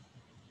correction.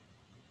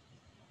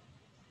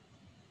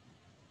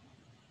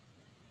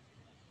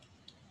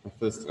 I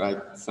first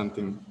write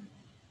something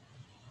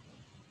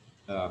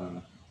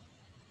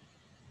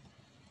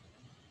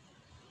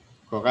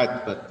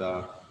correct,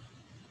 but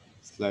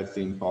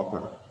slightly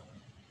improper.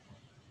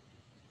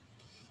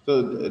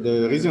 So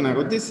the reason I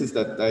wrote this is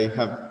that I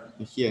have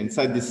here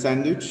inside this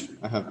sandwich,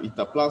 I have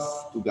eta plus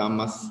 2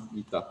 gammas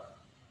eta.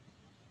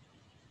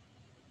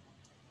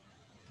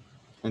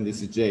 And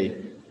this is J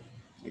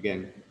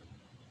again.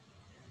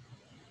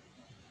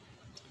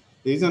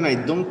 The reason I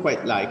don't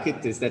quite like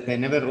it is that I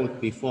never wrote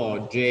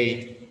before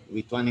J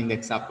with 1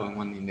 index up and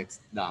 1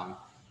 index down.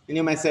 And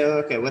you might say,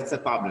 okay, what's the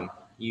problem?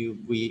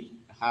 We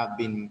have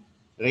been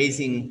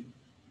raising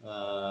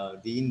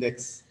the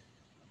index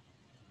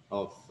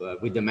of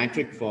with the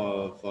metric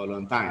for a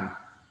long time.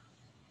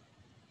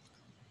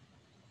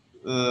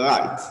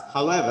 Right.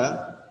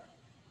 However,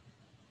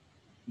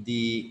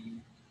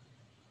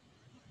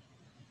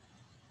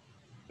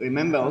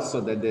 remember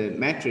also that the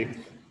metric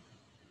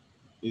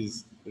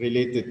is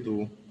related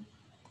to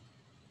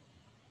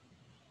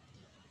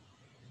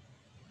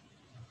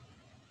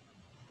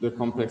the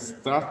complex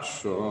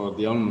structure or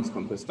the almost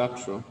complex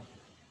structure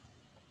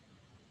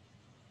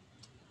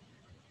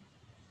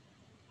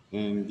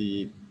and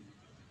the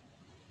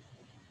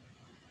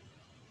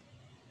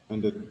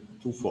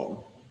two form.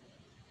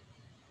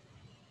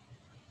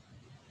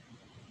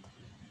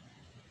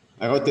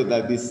 I wrote it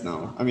like this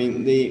now. I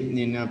mean,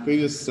 in a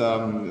previous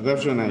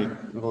version, I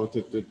wrote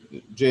it with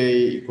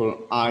J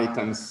equal I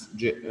times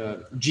J,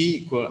 G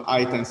equal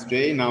I times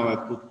J. Now I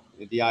put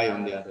the I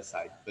on the other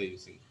side by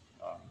using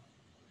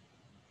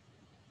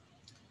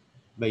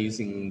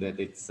that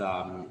it's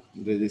that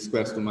it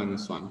squares to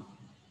 -1.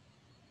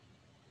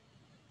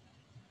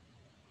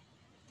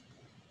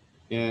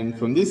 And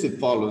from this, it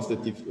follows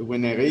that if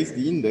when I raise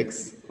the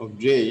index of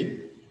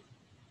J,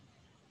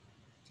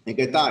 I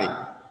get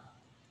I.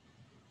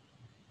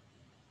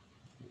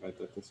 Write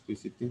that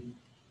explicitly.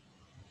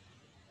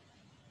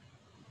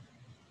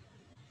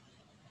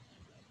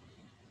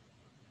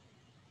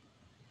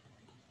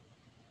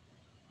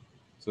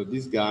 So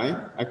this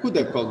guy, I could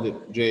have called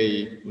it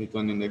J with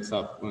one index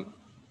up,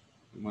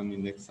 one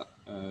index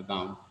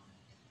down.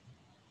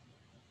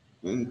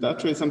 And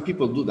actually some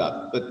people do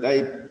that, but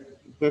I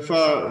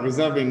prefer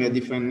reserving a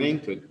different name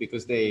to it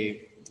because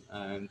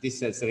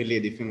this has really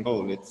a different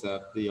role. It's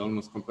the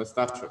almost compressed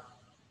structure.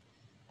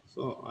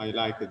 So I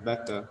like it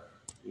better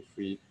if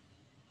we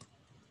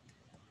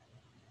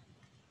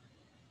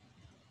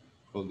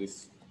call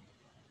this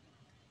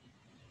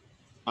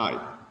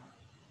I.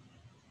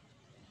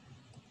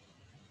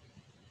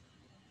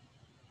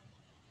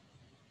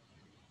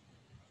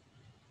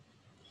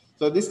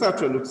 So this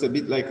structure looks a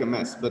bit like a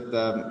mess, but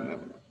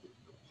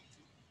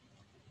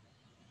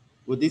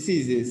what this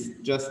is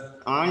just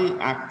I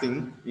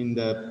acting in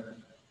the,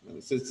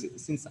 so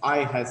since I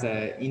has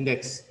a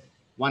index,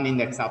 one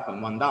index up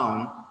and one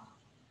down,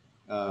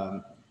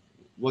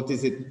 what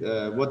is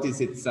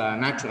its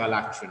natural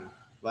action?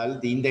 Well,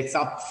 the index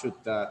up should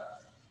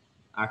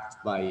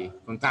act by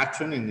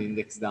contraction and the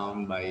index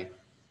down by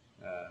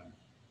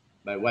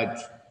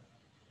wedge.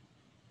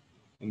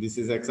 And this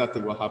is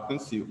exactly what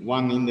happens.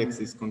 One index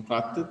is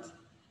contracted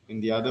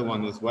and the other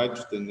one is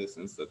wedged in the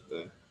sense that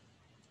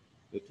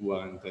the two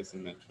are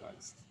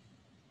anti-symmetrized.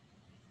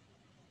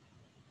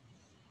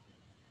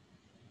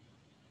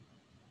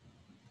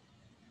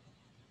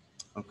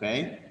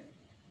 Okay.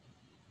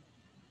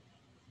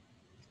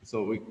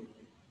 So we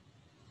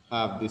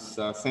have this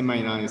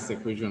semi-nice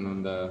equation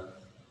on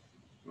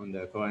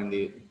the current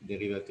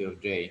derivative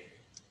of J.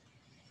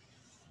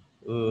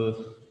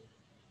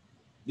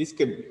 This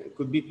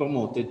could be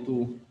promoted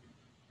to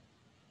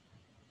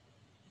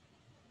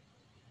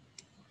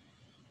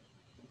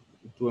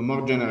a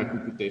more general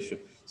computation.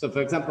 So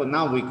for example,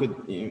 now we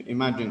could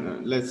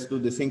imagine, let's do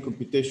the same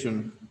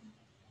computation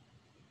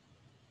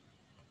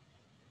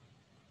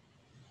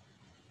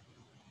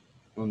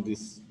on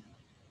this.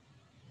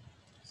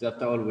 So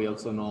after all, we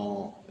also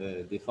know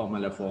the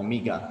formula for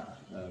omega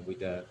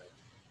with a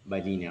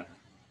bilinear.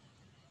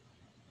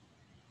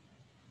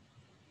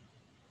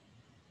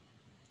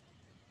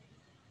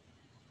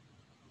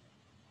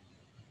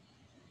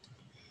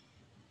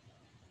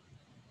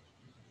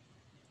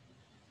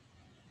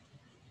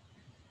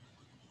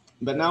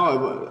 But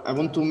now I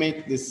want to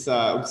make this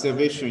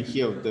observation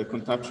here of the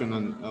contraction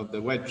of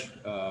the wedge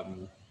a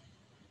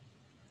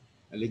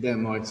little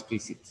more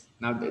explicit.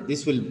 Now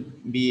this will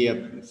be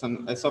a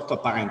sort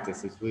of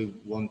parenthesis. We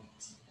won't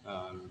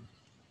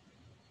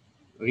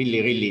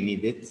really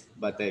need it,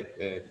 but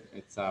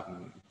it's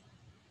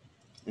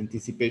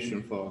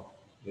anticipation for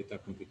later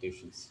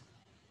computations.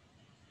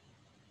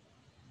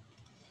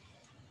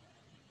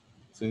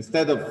 So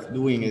instead of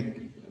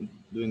doing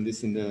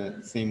this in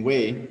the same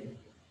way,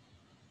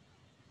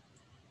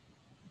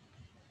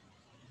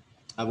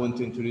 I want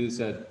to introduce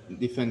a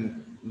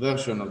different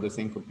version of the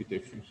same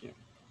computation here.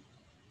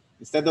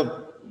 Instead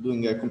of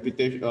doing a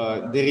computation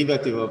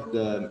derivative of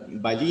the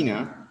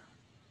bilinear,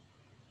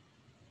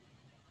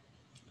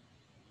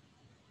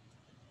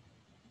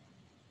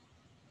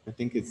 I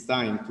think it's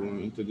time to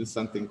introduce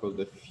something called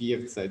the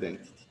Firth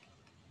identity.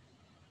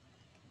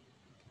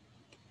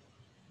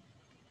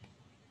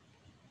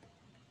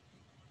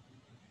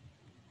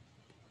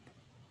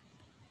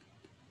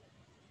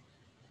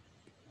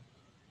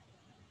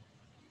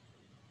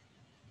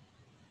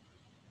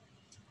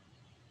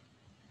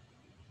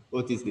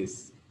 What is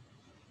this?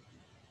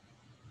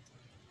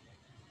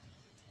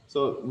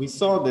 So we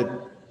saw that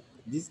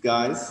these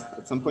guys,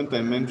 at some point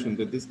I mentioned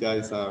that these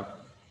guys are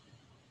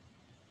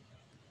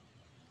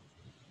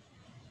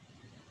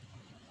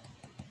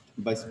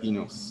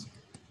bispinos.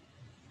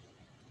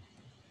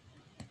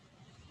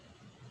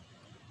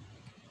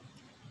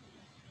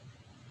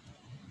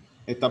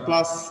 Eta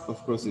plus,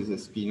 of course, is a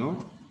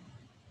spino,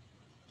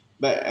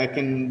 but I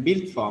can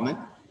build from it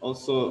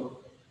also.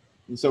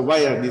 So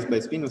why are these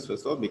bispinos,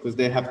 first of all? Because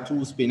they have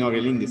two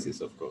spinorial indices,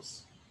 of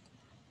course.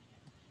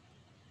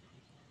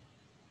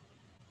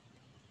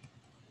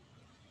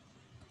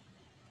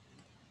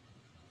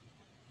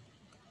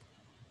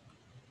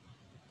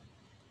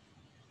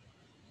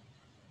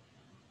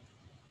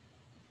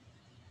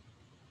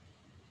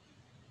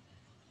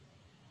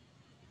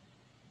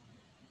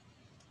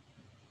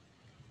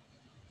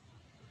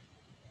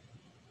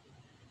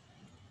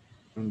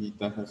 And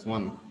eta has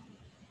one.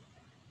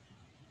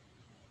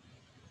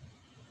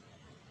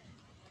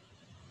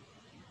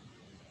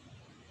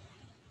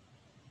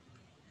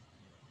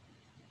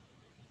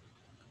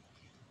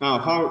 Now,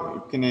 how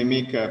can I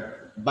make a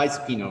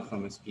bispino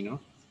from a spino?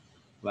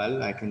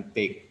 Well, I can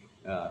take,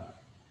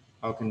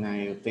 how can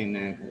I obtain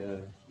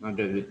an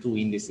order with two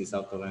indices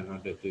out of an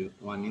order with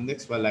one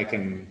index? Well, I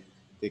can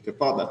take a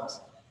product.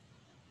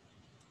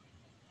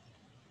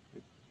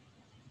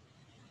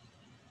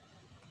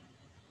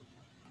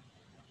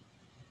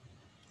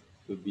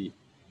 Could be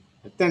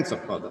a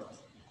tensor product.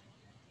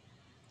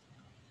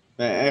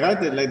 I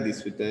write it like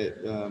this with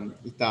a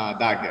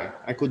dagger.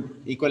 I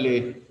could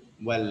equally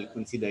well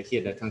consider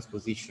here the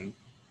transposition,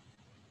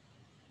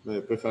 but I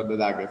prefer the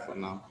dagger for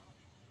now.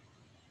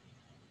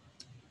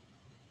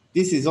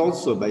 This is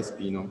also by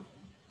Spino.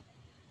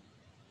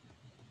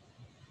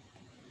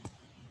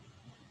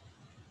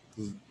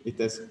 It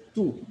has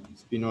two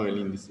spinorial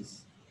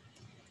indices.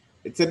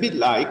 It's a bit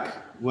like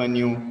when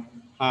you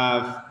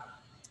have,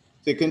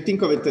 so you can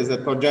think of it as a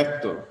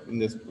projector in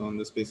this, on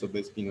the space of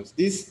bispinos.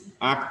 This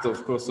acts,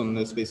 of course, on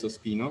the space of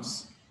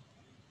spinos.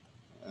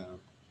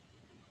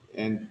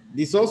 And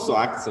this also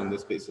acts on the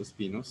space of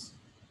spinos.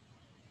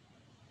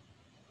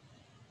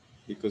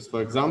 Because,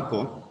 for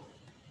example,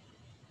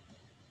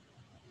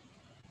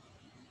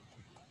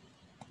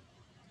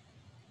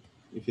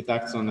 if it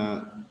acts on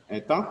a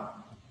eta,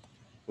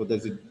 what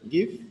does it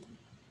give? It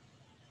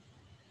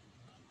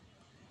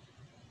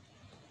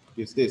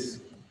gives this.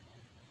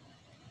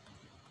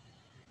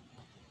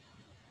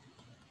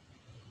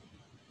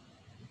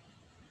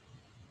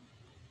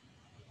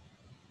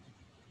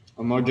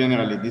 Or more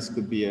generally, this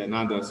could be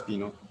another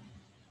spino.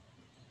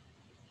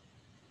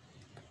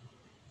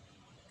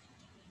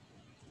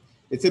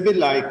 It's a bit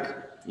like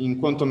in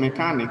quantum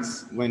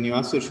mechanics when you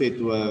associate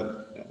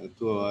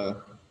to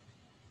a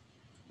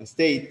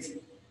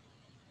state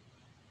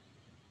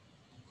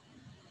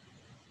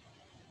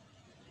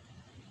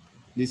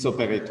this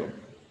operator.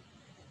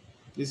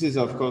 This is,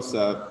 of course,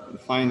 a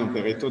fine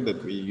operator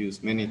that we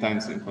use many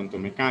times in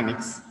quantum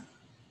mechanics,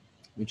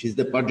 which is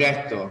the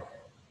projector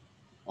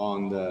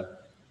on the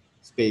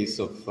space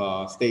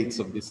of states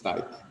of this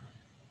type.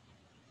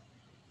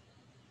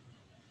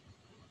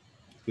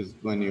 Because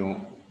when you,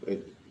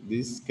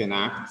 this can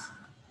act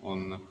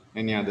on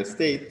any other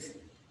state,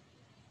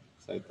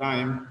 psi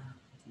prime,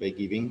 by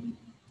giving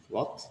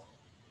what?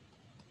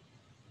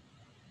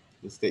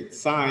 The state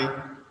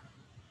psi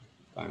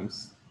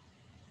times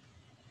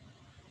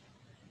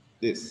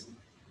this.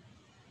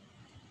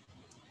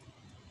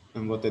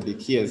 And what I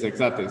did here is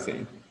exactly the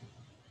same.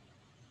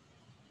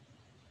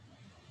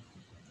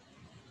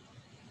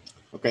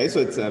 Okay, so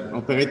it's an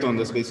operator on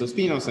the space of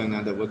spinos, and in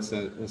other words,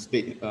 a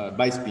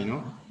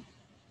bispino.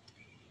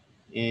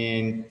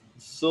 And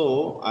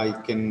so I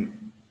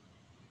can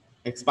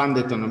expand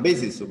it on a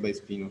basis of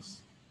bispinos.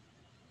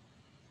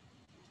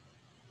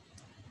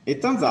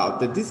 It turns out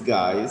that these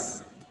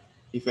guys,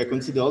 if I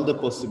consider all the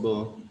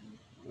possible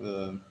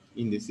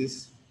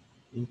indices,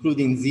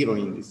 including zero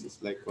indices,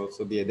 like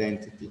also the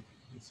identity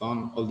and so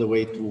on, all the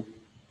way to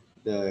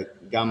the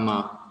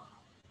gamma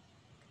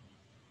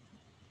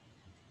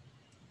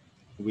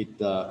with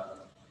the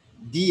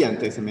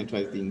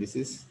de-antisymmetrized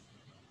indices,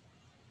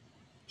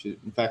 which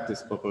in fact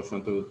is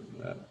proportional to,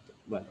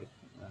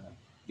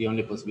 the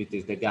only possibility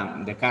is the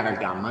chiral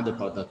gamma, the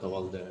product of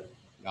all the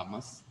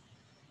gammas.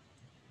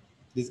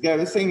 This guy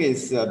was saying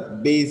is a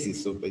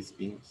basis of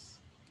bispinos.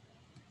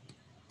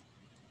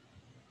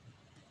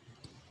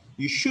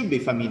 You should be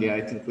familiar,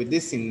 I think, with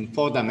this in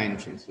 4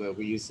 dimensions, where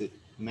we use it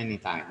many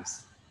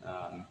times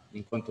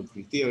in quantum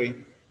field theory,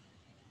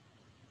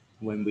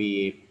 when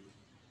we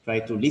try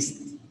to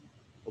list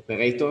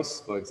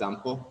operators, for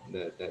example,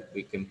 that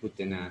we can put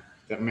in a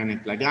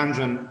Fermionic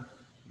Lagrangian.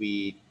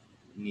 We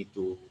need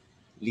to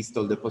list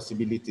all the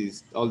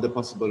possibilities, all the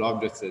possible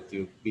objects that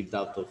you build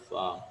out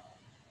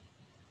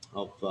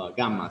of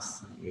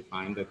gammas. We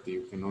find that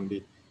you can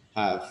only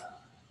have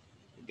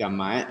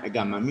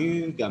gamma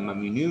mu, gamma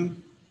mu nu,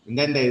 and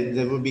then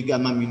there will be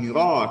gamma mu nu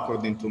rho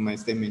according to my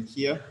statement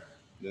here.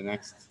 The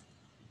next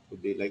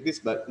would be like this,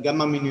 but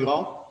gamma mu nu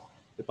rho,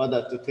 the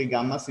product of 3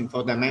 gammas in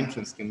 4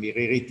 dimensions, can be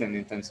rewritten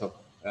in terms of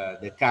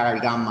the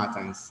chiral gamma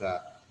times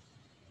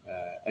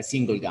a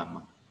single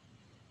gamma.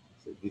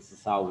 So this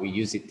is how we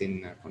use it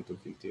in quantum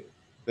field theory.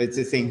 But it's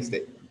the same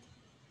statement.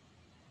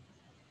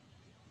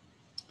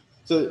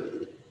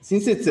 So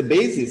since it's a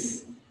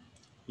basis,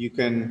 you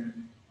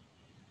can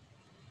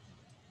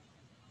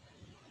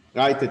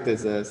write it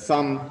as a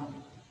sum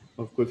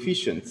of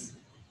coefficients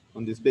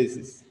on this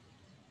basis.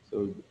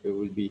 So it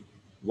will be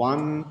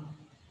 1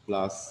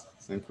 plus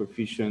some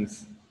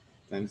coefficients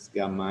times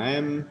gamma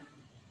m.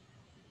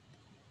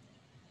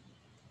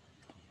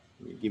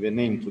 We give a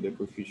name to the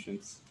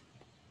coefficients.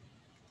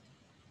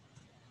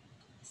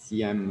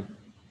 Cm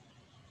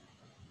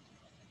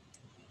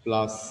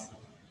plus,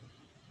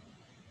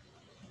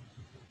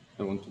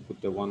 I want to put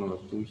the 1 over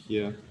 2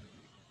 here,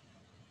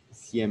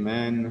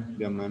 Cmn,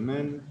 gamma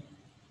mn,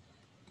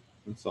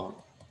 and so on.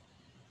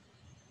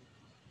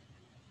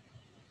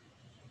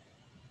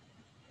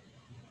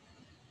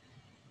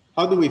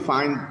 How do we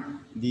find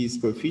these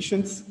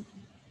coefficients?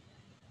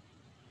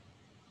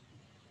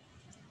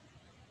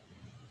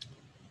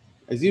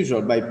 As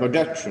usual, by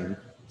projection.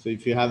 So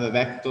if you have a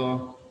vector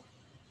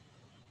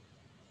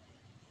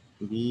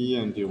V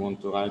and you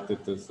want to write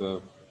it as a,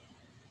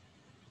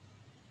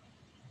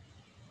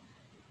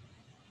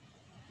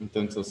 in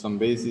terms of some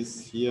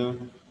basis here,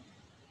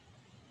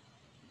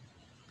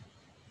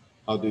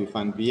 how do you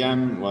find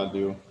Vm? Well,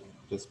 you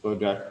just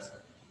project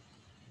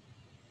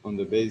on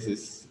the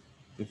basis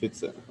if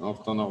it's an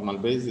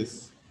orthonormal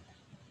basis,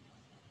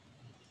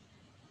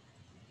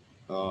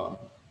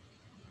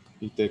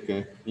 you take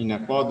an inner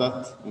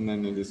product and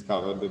then you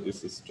discover that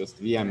this is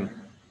just Vm.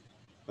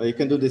 But you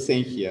can do the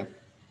same here.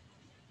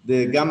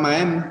 The gamma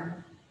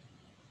m,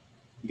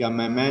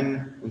 gamma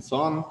mn, and so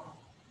on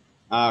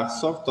are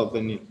sort of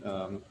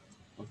an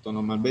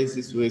orthonormal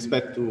basis with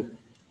respect to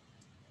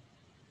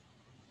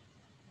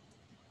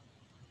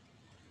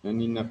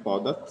an inner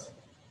product.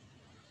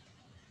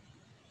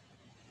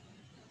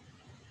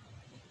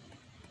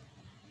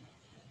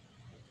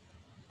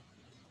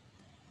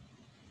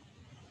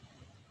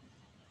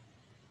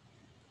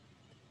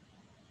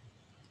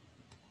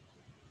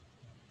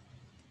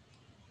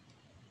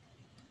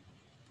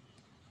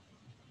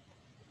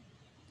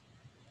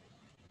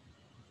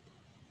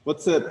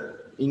 What's the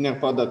inner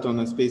product on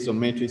a space of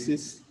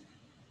matrices?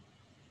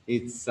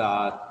 It's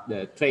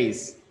the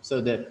trace. So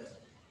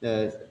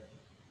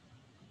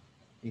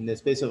in the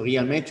space of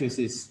real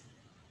matrices,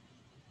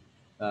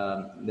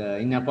 the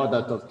inner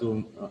product of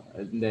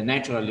the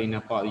natural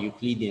inner product,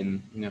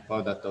 Euclidean inner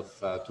product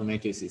of two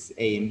matrices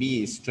A and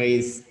B is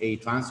trace A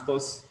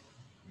transpose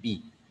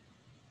B.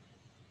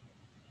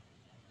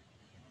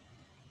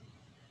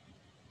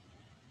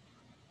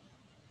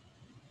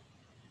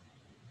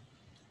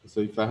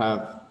 So if I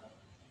have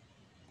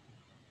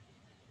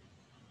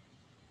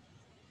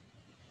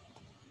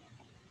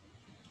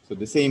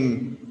the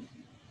same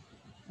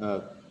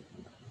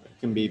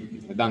can be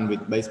done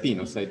by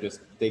spinos. I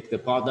just take the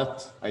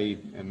product, I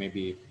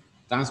maybe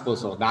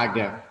transpose or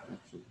dagger,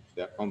 if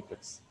they're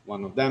complex,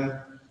 one of them,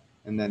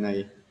 and then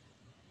I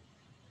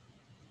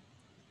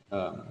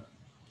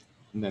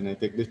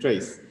take the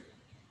trace.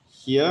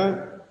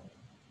 Here,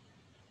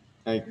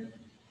 I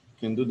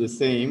can do the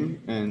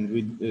same, and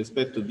with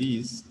respect to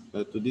these,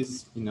 to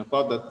this inner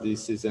product,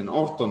 this is an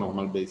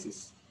orthonormal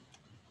basis.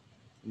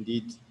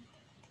 Indeed,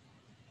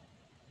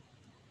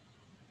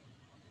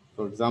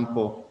 for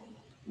example,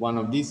 one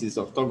of these is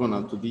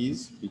orthogonal to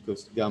these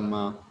because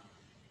gamma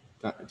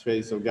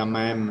trace of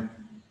gamma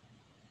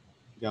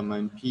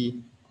m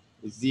p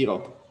is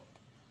 0.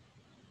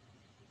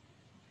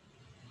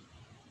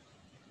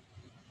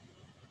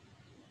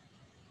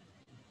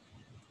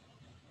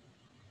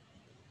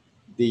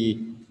 The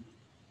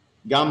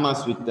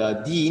gammas with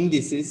d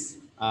indices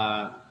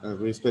with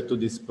respect to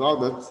this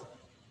product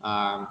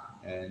are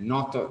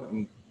not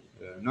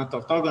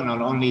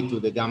orthogonal only to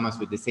the gammas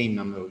with the same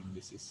number of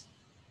indices.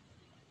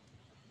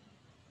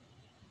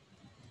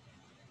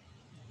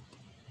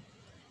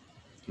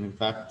 In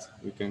fact,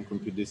 we can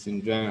compute this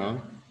in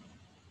general.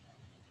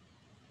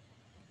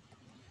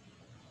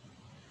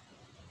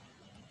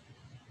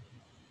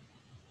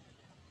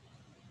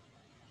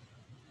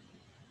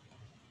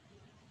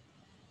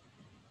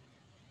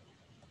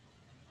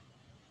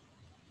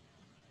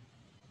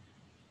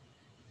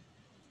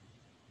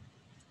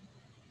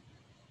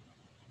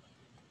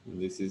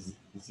 And this is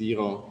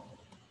 0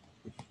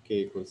 if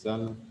k equals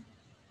L,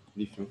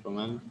 different from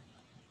L.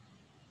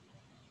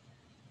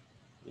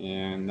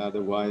 And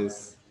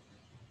otherwise,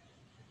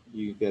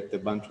 you get a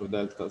bunch of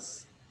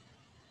deltas.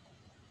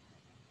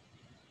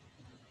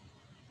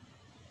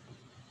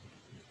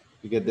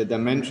 You get the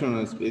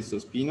dimensional space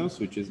of spinos,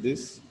 which is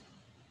this.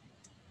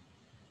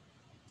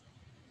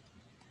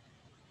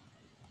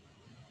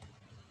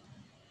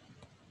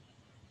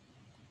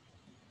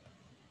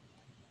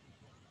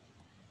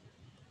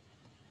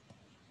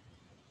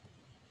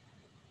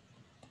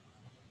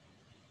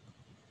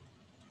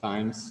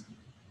 Times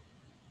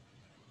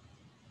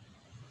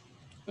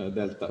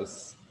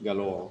deltas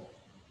galore.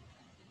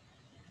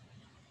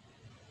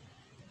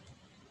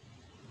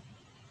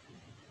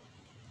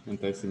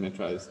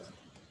 Anti-symmetrized.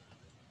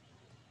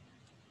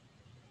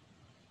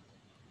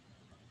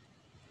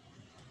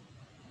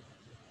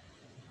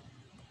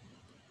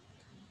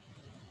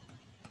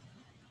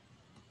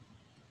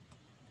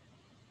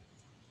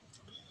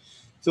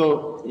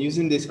 So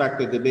using this fact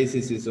that the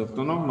basis is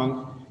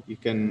orthonormal, you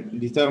can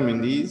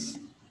determine these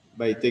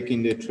by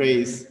taking the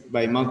trace,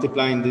 by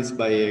multiplying this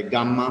by a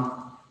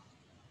gamma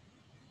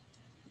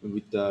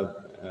with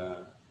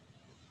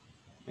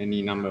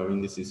any number of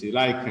indices you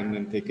like, and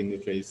then taking the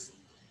trace.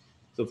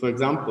 So for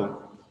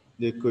example,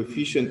 the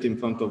coefficient in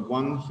front of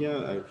 1 here,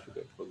 I should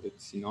have called it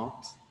C0,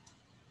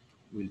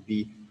 will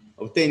be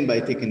obtained by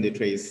taking the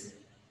trace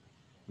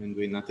and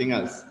doing nothing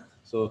else.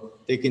 So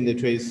taking the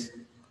trace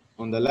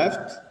on the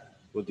left,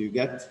 what do you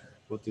get?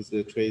 What is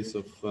the trace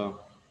of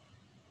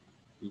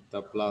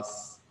eta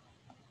plus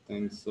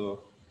tensor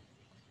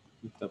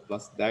eta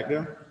plus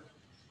dagger?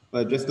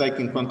 Well, just like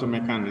in quantum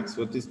mechanics,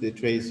 what is the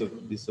trace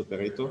of this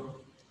operator?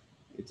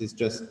 It is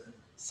just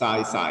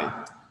psi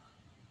psi.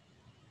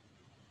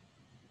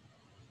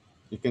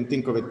 You can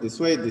think of it this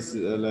way. This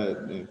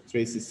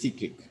trace is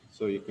cyclic,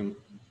 so you can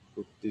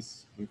put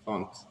this in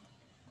front.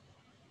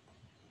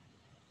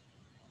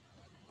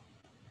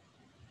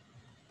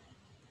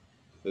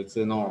 It's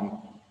a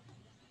norm.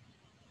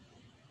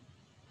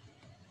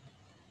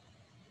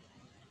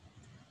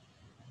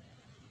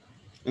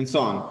 And so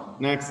on.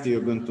 Next,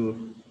 you're going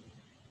to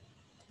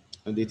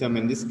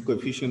determine this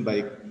coefficient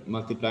by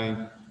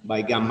multiplying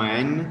by gamma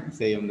n,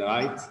 say on the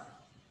right,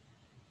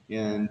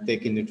 and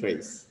taking the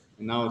trace.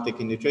 And now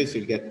taking the trace,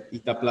 you'll get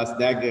eta plus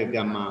dagger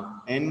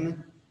gamma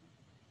n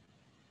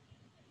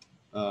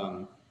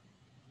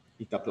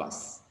eta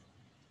plus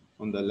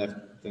on the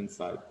left-hand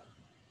side.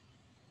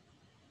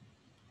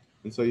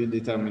 And so you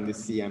determine the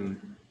Cm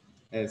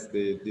as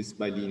this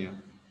bilinear.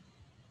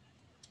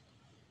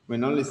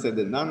 When all is said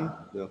and done,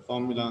 the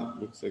formula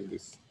looks like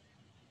this.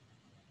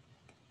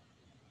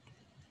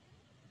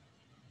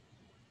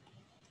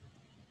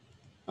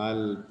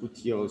 I'll put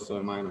here also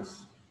a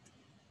minus.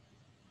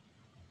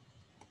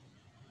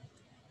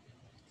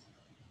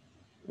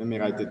 Let me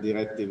write it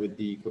directly with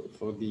d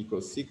for d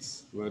equals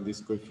 6, where this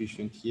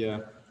coefficient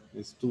here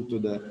is 2 to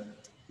the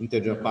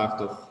integer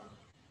part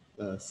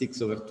of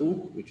 6 over 2,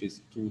 which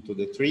is 2 to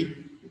the 3,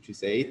 which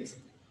is 8.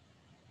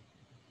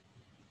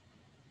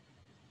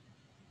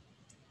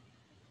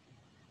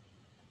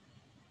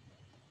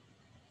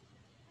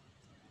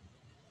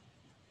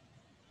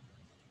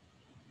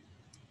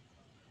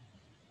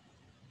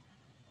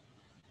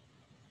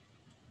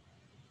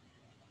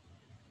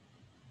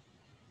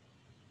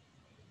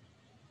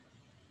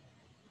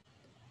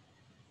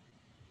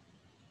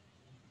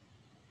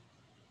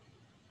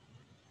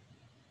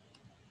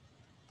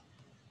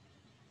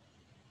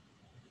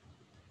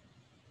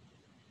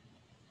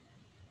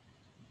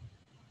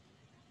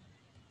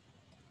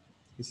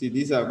 You see,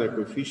 these are the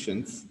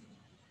coefficients,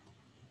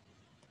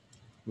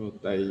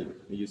 what I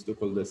used to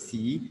call the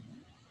C,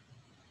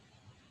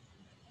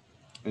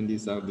 and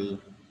these are the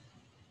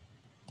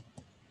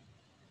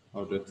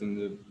objects in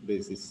the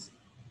basis.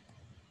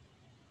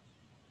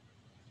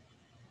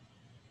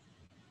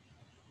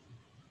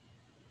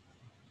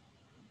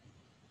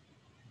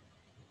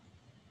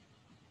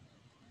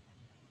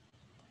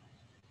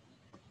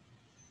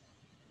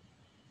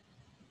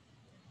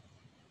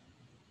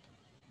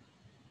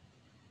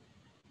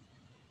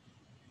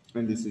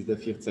 And this is the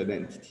Firth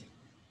identity.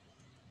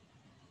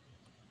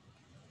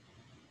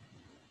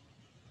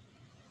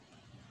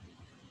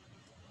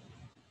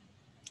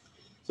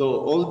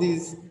 So all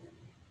these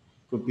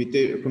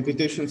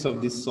computations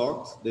of this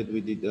sort that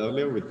we did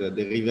earlier with the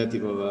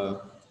derivative of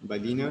a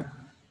bilinear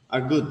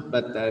are good,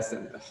 but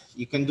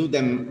you can do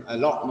them a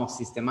lot more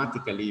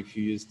systematically if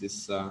you use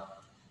this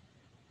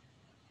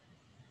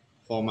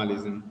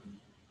formalism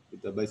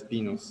with the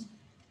bispinos.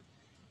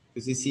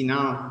 Because you see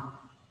now,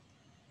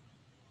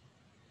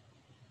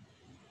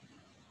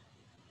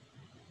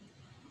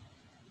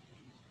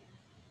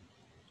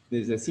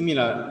 there's a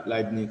similar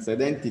Leibniz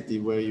identity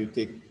where you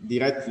take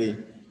directly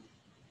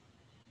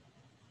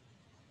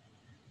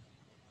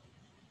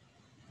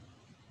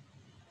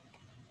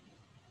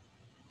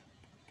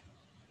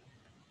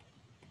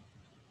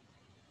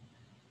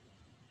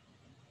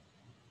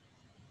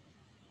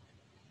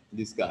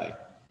this guy.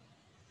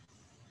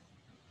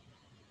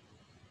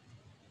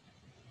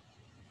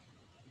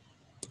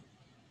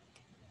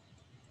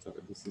 So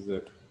this is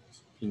a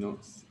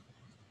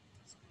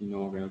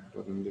spinorial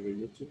problem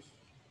derivative.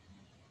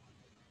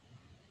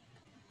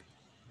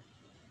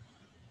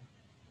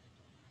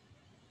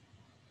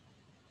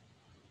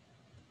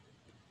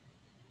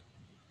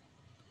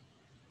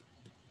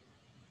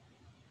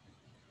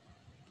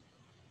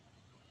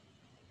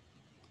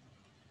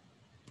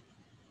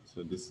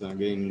 So this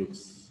again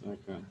looks like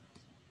a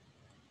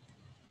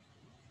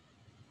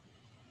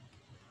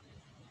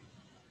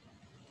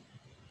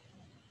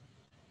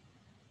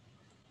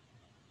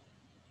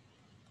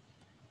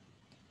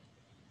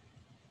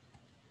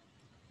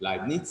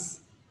Leibniz.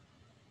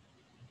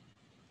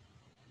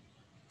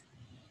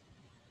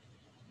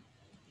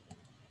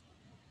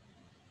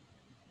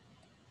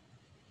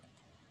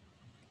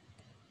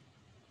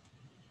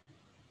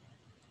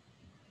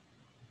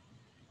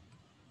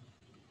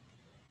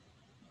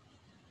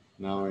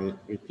 Now I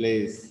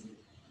replace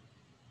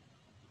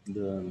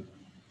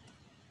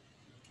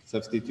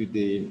substitute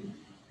the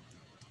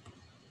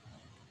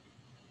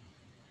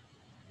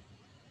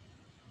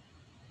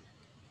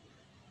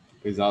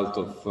result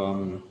of,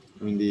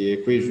 the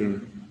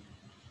equation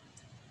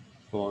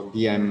for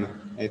dm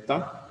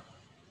eta.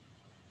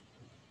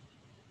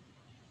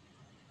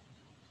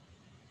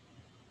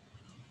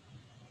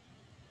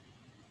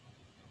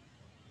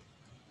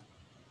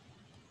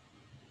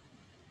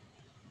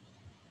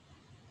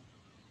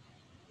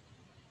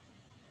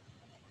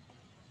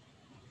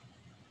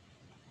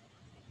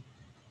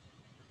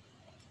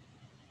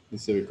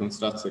 This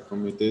reconstructs a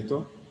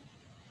commutator.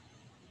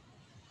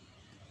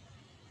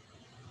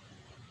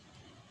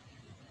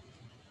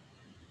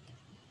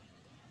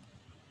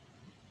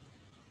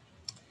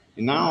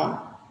 And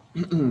now,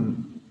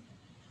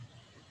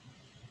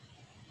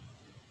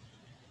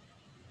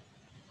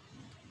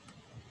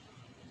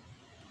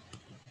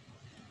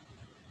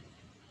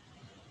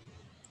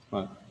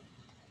 well,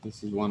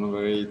 this is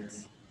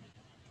 1/8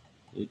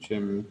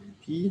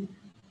 HMP,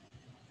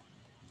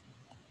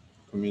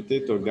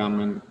 commutator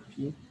gamma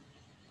P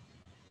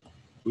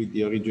with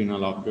the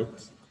original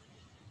object.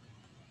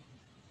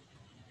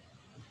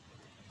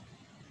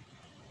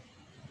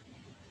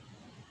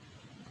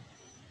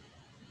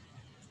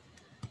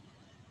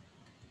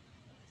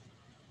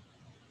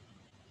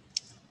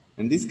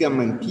 And this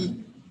gamma n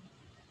p,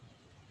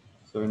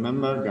 so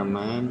remember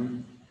gamma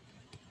n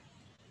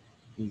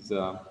is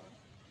a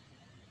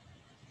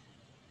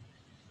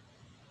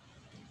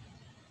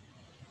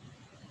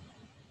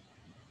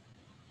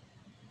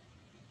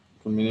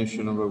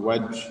combination of a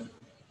wedge.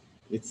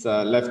 Its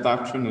left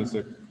action is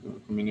a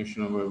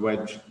combination of a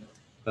wedge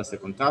plus a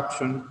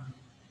contraction.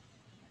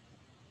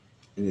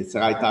 And its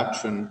right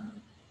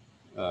action,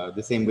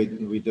 the same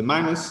with the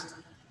minus.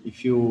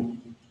 If you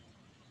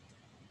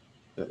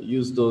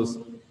use those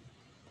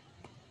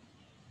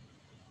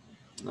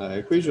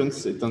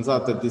equations, it turns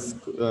out that this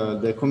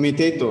the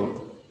commutator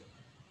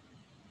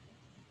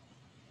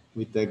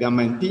with the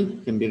gamma n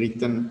p can be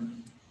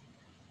written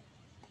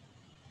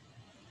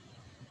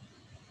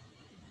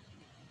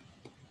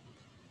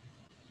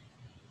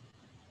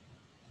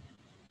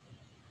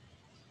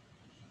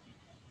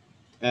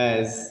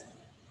as,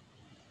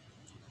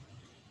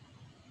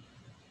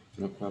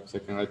 no, perhaps I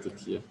can write it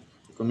here.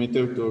 The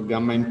commutator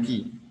gamma n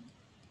p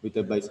with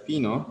a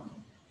bispino,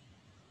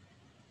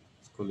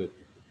 let's call it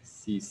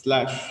C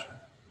slash,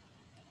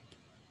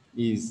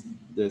 is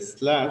the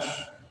slash,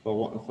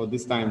 for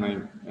this time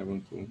I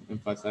want to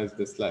emphasize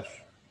the slash.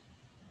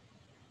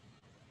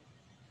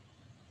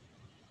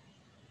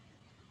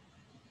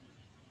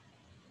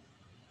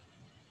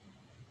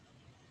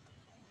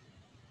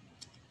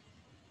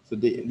 So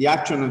the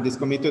action of this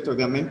commutator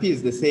gamma n p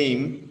is the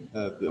same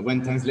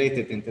when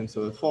translated in terms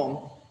of a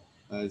form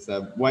as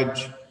a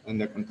wedge and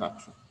a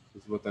contraction.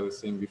 This is what I was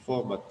saying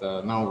before,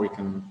 but now we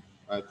can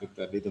write it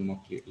a little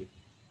more clearly.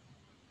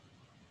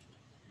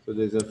 So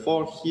there's a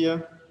 4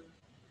 here.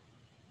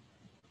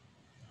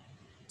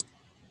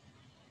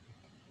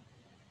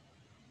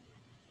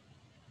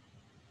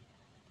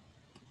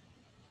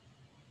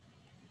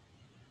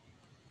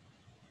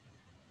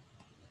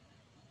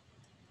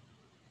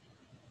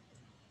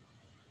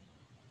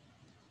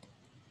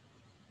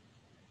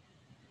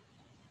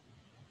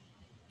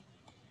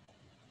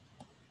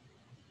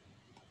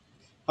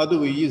 How do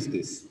we use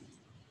this?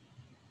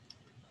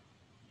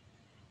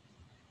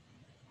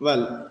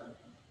 Well,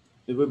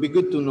 it would be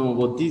good to know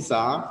what these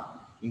are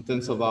in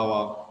terms of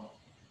our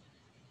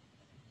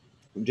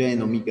J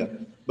and omega.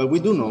 But we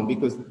do know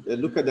because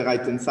look at the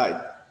right-hand side.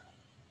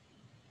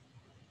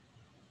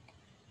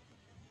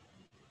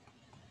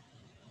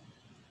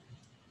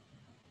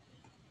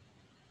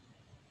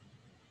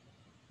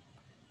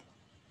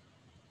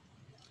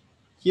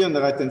 Here on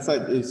the right-hand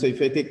side, so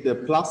if I take the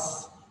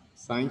plus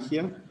sign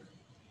here,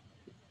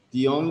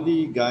 the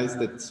only guys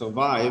that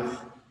survive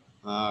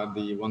are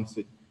the ones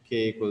with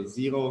k equals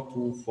 0,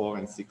 2, 4,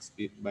 and 6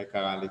 by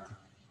chirality.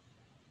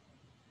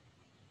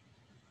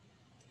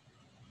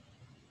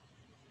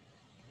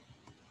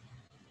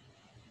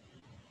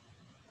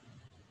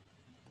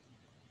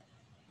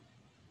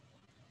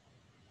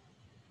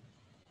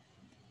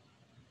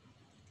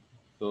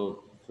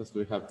 So first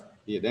we have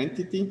the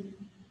identity,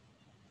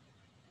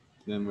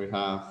 then we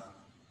have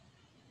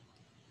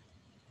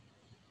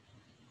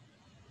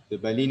the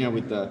bilinear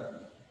with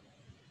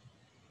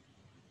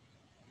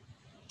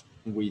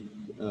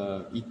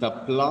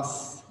eta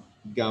plus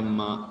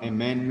gamma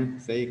mn,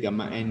 say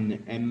gamma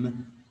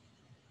nm,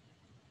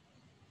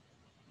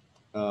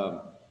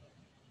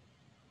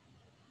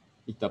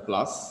 eta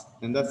plus,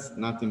 and that's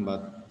nothing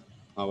but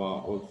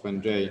our old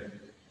friend J.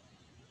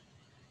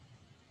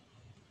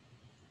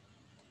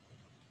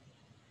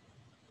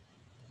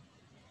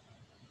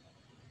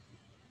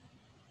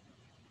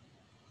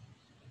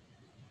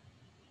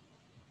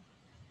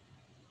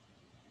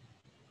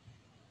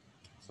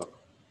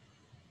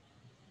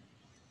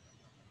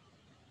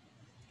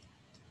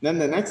 Then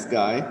the next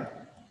guy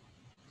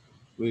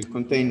will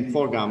contain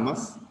 4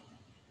 gammas,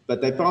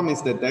 but I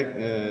promise that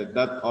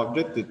that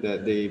object,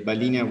 the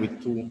bilinear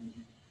with 2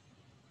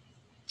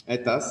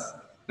 etas.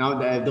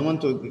 Now I don't want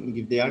to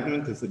give the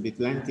argument; it's a bit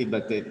lengthy,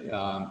 but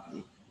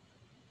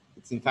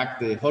it's in fact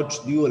the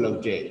Hodge dual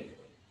of J.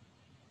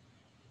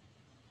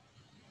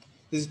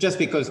 This is just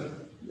because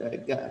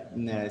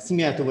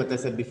similar to what I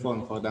said before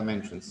in 4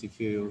 dimensions. If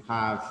you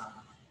have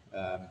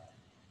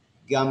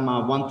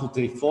gamma 1, 2,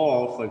 3,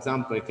 4, for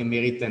example, it can be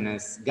written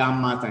as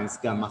gamma times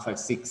gamma 5,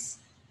 6.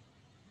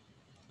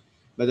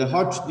 But the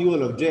Hodge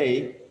dual of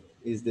J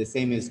is the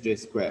same as J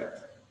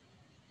squared.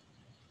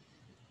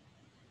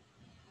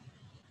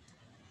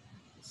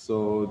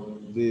 So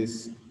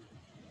this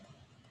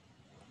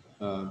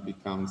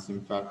becomes,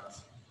 in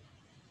fact,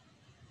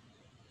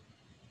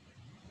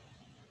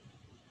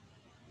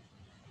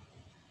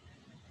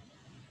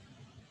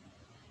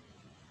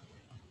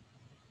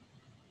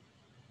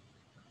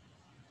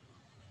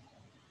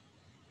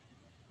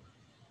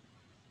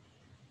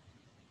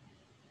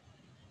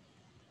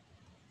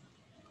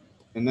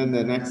 and then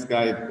the next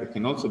guy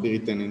can also be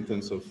written in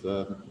terms of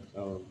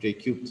J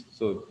cubed.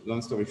 So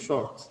long story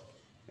short,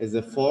 as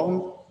a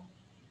form,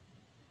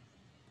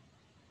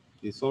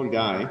 this whole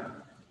guy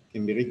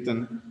can be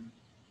written,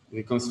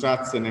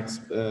 reconstructs the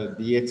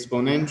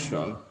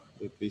exponential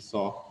that we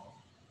saw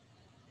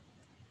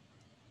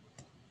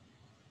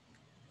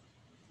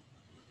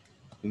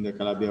in the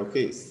Calabi-Yau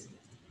case.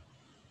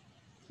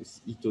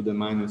 is e to the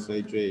minus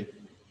ij,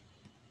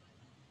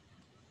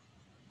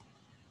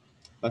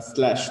 but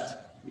slashed,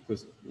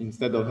 because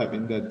instead of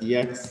having the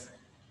dx,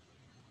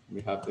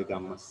 we have the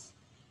gammas.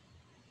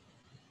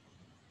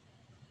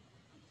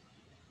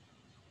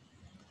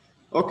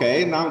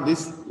 Okay, now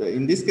this,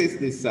 in this case,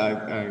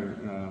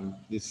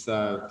 this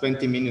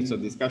 20 minutes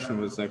of discussion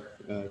was a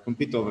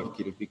complete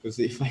overkill, because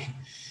if I,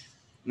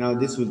 now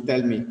this will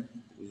tell me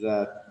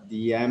that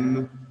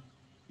dm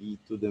e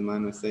to the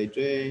minus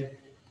aj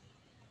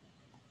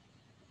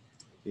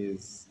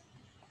is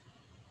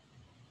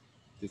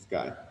this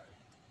guy.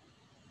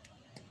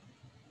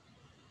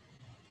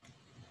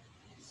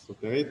 This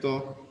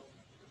operator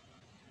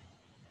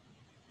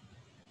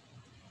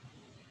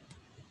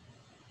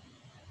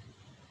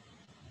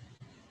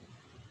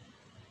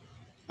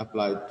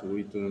applied to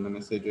e to the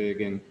minus aj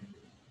again.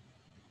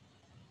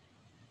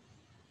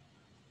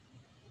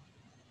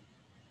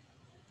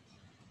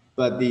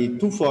 But the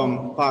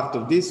two-form part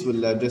of this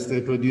will just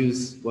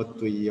reproduce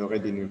what we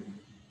already knew.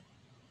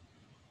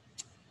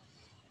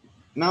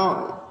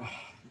 Now,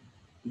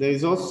 there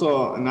is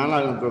also an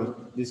analog of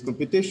this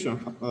computation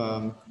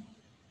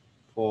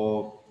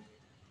for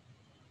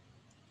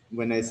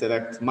when I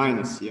select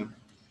minus here.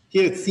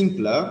 Here it's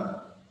simpler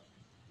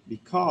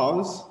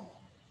because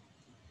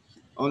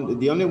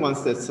the only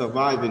ones that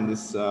survive in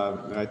this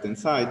right-hand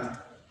side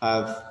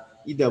have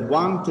either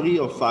 1, 3,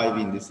 or 5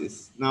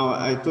 indices. Now,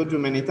 I told you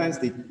many times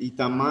the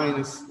eta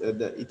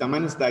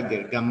minus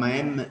dagger gamma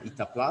m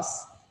eta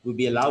plus will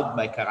be allowed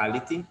by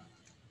chirality,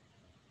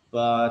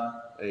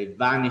 but it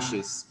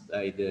vanishes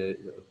by the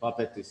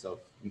properties of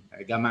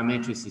gamma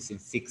matrices in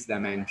 6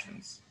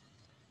 dimensions.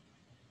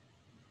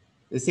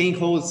 The same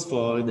holds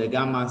for the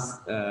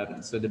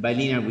gammas, so the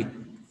bilinear with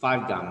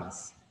 5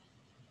 gammas.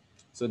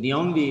 So the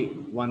only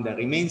one that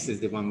remains is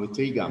the one with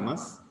 3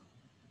 gammas.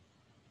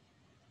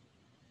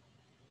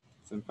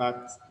 So in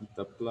fact,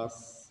 eta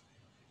plus,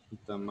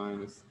 eta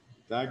minus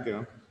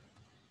dagger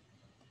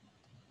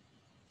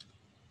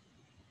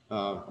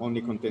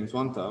only contains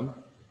one term,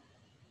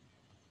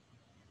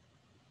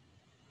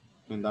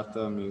 and that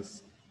term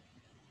is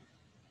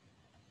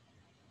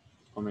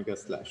omega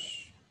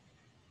slash.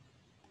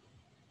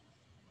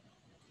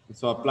 And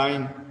so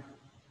applying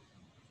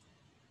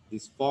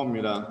this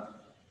formula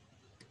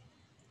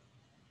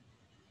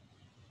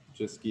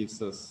just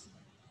gives us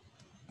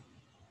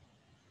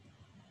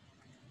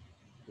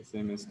the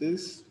same as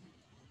this.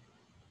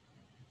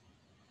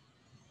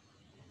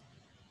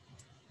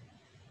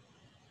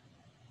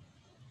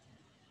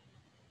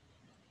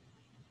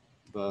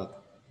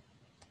 But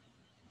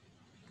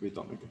with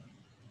omega.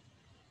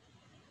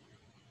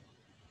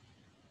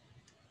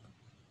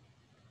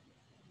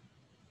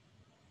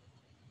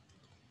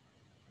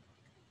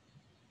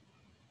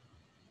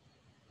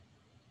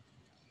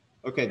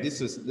 Okay, this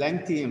is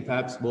lengthy and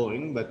perhaps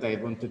boring, but I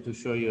wanted to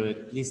show you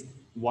at least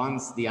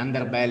once the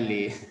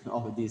underbelly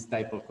of this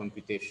type of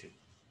computation.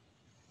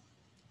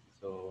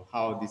 So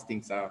how these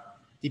things are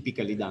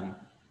typically done.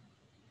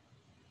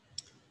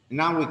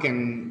 Now we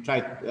can try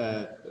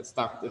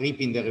start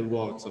reaping the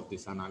rewards of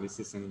this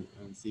analysis and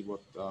see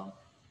what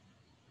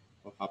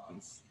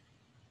happens.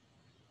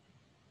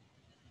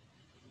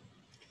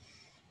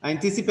 I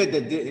anticipate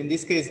that in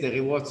this case the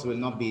rewards will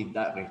not be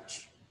that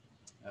rich.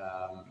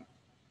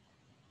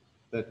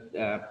 But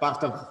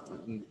part of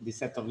the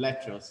set of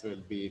lectures will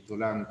be to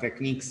learn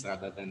techniques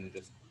rather than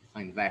just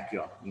find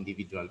vector,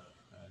 individual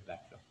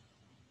vector.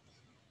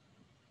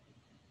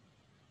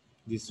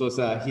 This was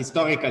a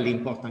historically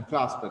important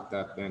class, but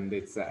and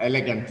it's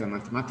elegant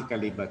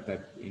mathematically,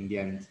 but in the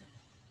end,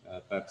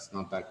 perhaps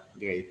not that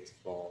great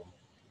for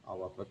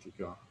our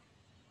particular,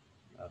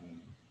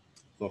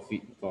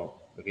 for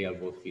real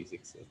world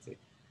physics, let's say.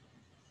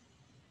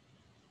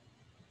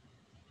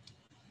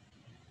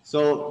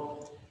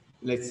 So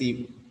let's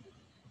see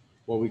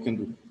what we can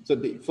do.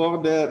 So for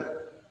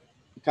the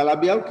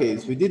Calabi-Yau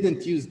case, we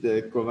didn't use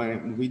the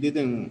covariant,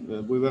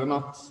 we were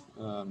not,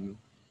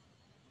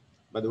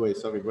 by the way,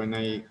 sorry, when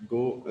I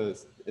go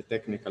a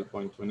technical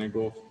point, when I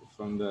go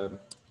from the,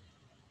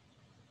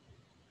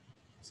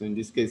 so in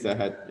this case I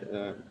had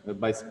a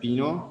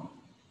bispino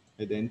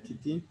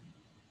identity.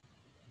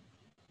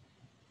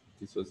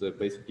 This was a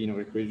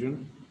bispino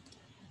equation.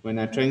 When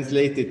I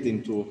translate it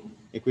into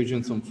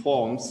equations on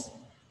forms,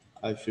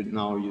 I should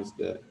now use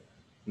the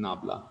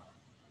nabla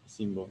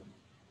symbol.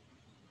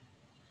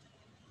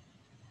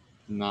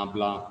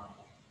 Nabla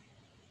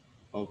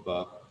of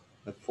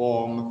a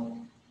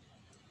form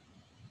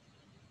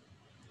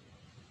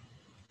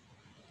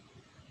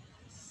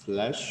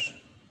slash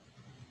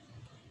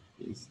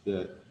is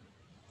the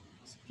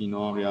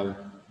spinorial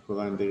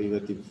covariant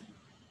derivative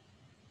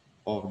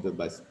of the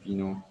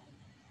bispino,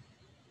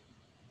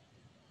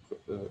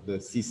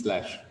 the C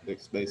slash, the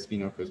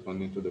bispino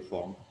corresponding to the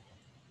form.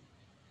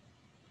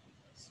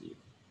 C.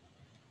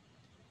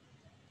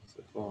 It's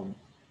a form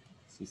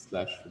C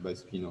slash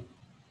bispino.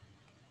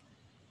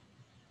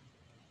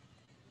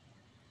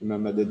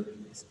 Remember that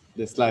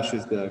the slash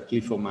is the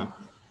Clifford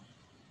map.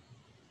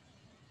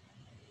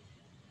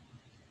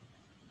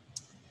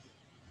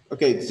 Okay.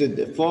 Okay, so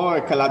for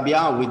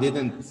Calabi-Yau, we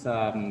didn't,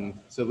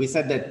 so we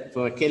said that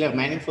for a Kähler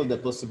manifold, the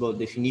possible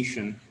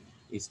definition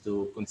is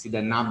to consider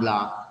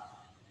nabla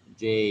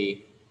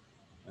J,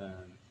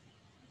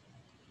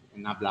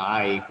 nabla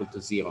I equal to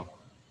 0.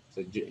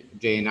 So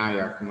J and I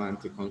are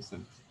cumulative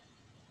constants.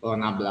 Or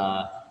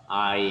nabla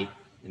I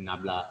and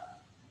nabla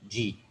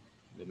G,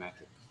 the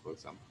metric, for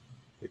example,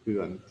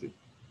 equivalent to.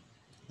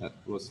 That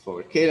was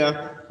for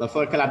Kähler, but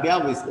for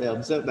Calabi-Yau, we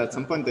observed at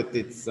some point that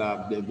it's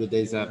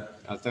there's an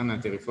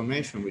alternative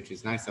reformation which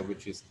is nicer,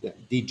 which is the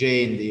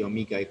dj and the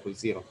omega equals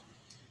 0.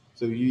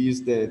 So you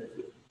use the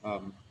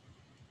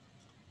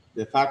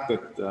fact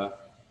that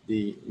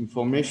the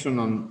information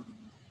on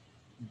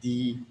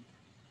d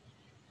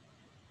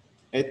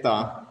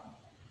eta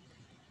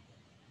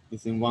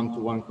is in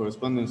one-to-one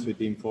correspondence with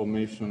the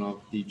information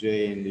of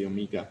dj and the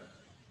omega.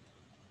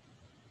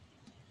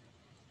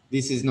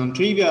 This is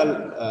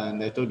non-trivial,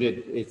 and I told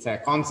you it's a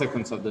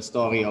consequence of the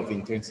story of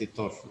intrinsic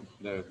torsion.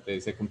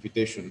 There's a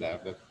computation there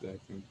that I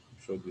can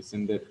show this,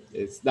 and that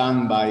it's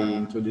done by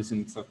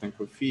introducing certain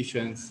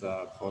coefficients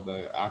for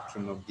the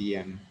action of d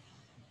and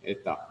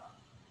eta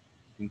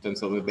in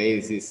terms of a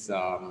basis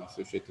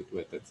associated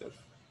with itself.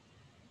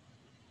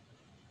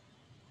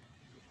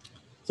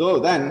 So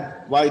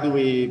then, why do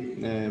we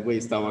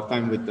waste our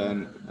time with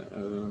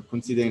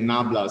considering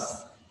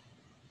nablas?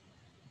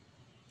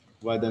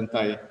 Why don't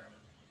I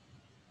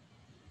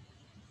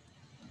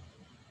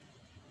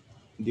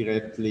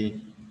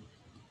directly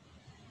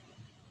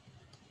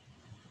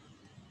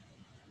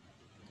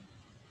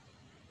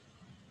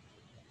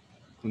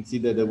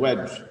consider the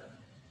wedge?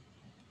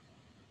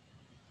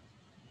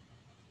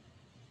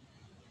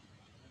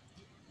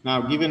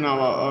 Now, given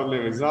our early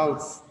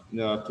results,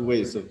 there are two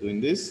ways of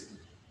doing this.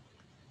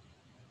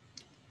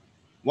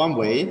 One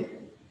way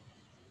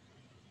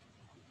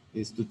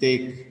is to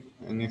take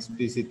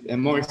a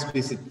more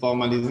explicit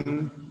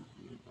formalism.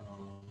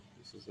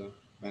 This is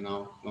by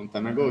now a long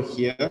time ago.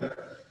 Here,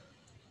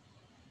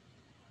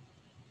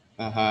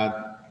 I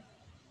had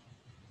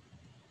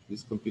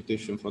this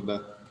computation for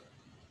the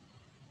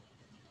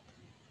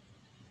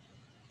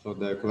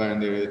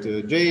covariant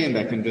derivative of J, and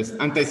I can just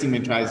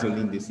anti-symmetrize all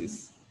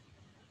indices.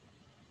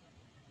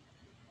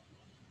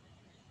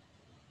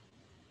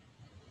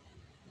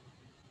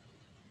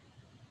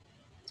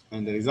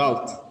 And the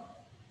result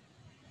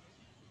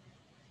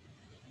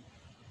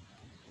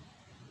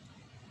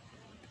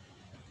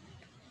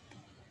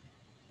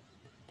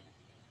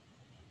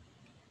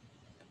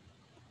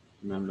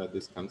remember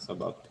this comes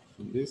about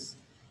from this.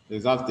 The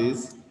result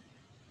is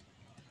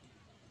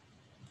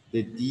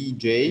the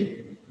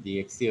dj, the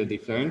exterior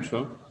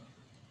differential.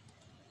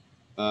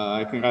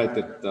 I can write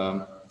it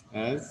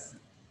as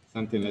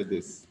something like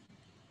this.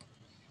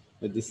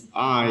 That this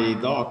I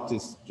dot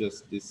is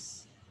just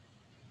this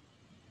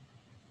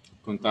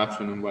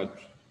contraction and wedge.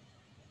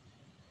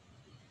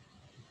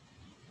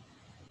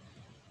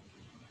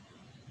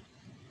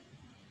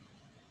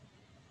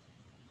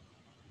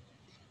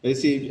 You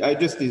see, I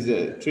just use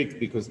a trick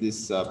because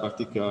this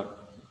particular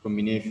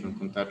combination,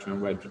 contraction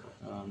and wedge,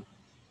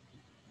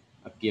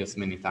 appears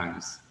many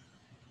times.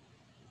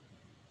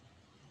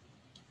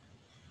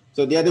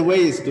 So the other way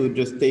is to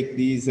just take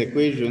these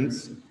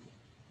equations,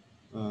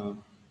 for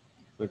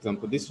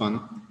example, this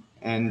one,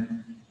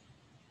 and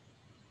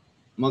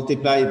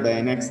multiply it by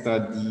an extra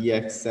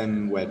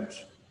dxm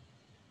wedge.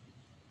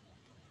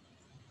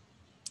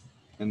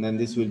 And then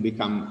this will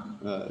become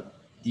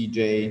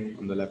dj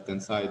on the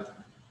left-hand side.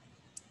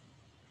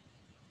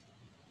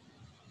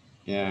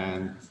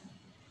 And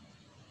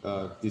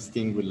this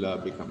thing will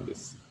become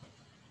this.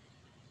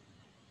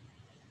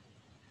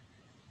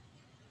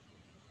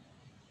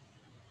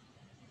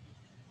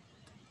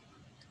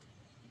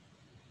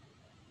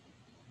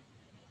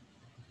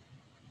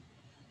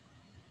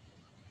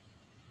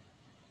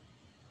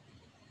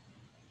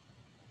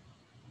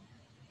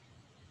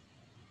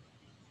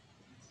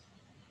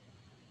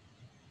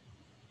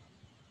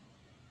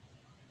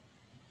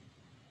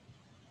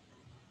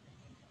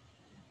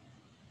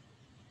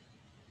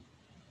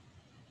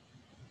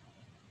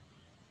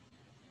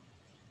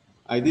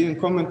 I didn't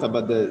comment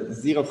about the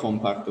zero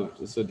form part of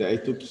this, so I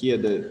took here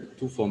the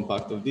two form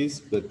part of this,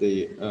 but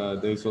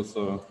there is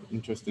also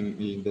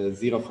interestingly the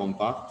zero form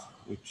part,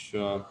 which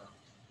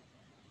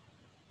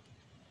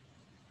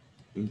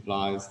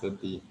implies that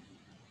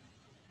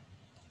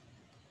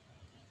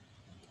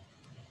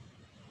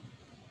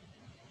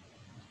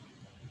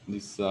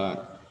this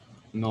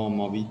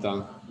norm of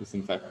eta is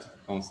in fact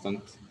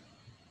constant.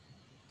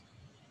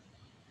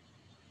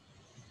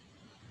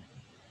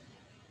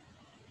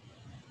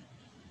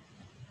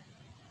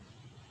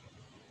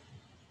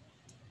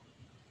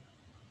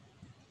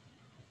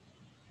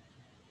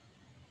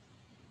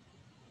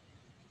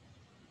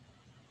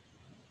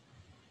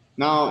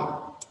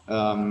 Now,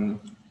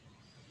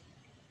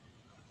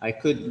 I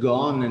could go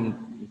on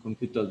and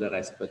compute all the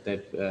rest, but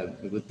it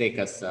would take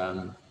us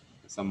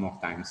some more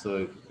time.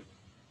 So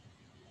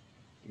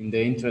in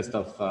the interest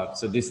of,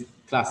 so this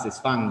class is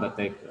fun, but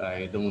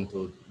I don't want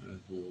to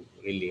do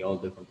really all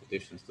the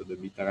computations to the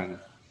bitter end.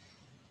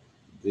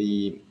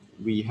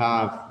 we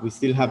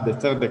still have the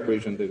third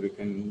equation that we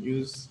can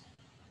use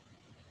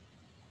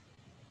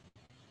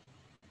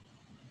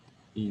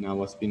in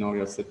our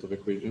spinorial set of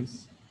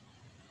equations.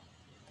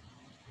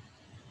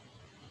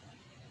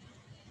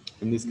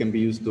 And this can be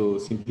used to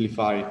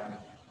simplify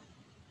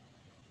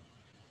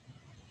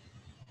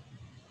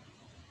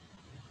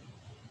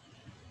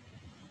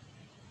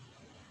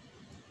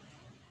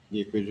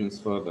the equations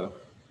further.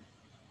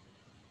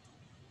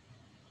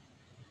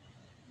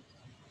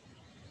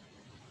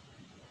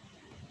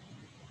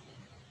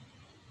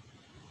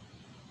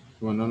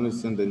 When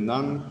understand and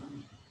done,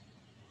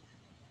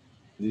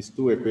 these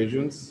two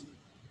equations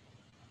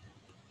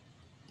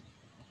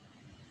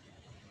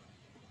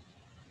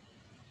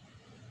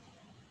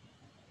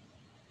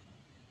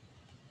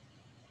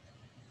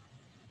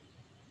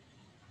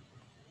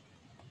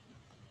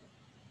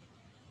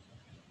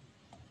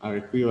are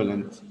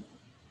equivalent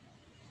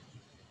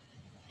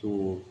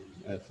to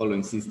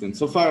following system.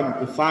 So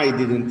far, phi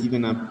didn't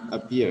even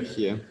appear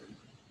here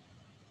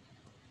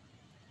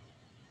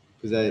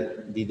because I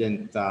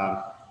didn't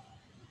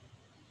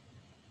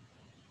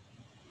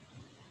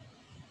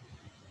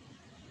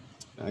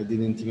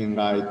even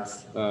write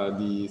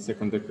the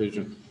second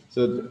equation.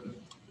 So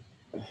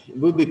it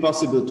would be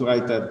possible to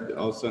write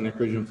also an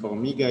equation for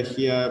omega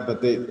here,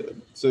 but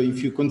so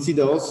if you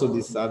consider also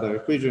this other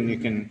equation, you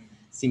can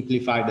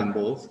simplify them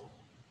both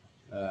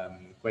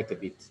quite a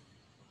bit.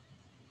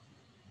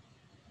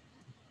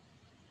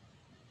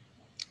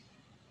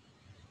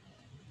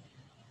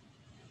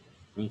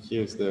 And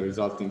here's the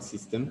resulting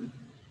system.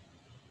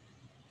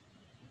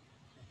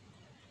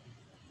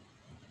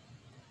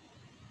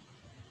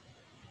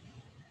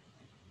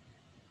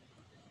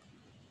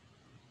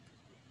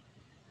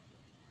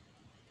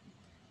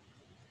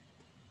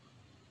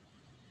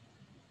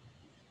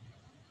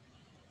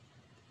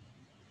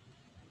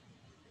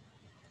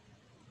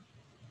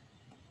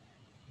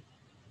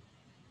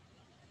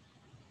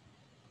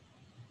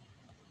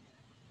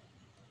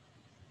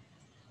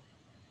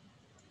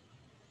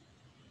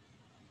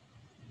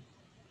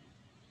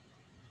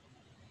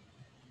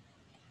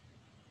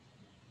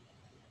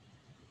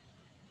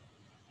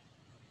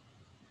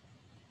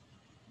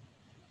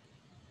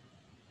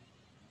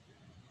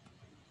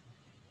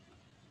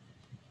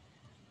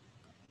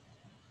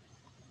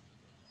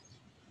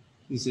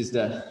 This is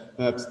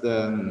perhaps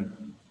there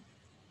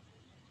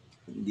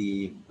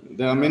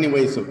are many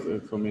ways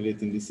of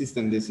formulating the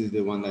system. This is the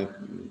one I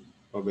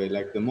probably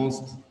like the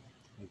most.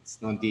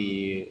 It's not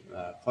the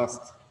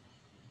first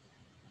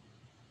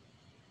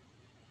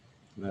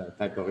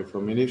type of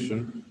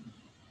reformulation.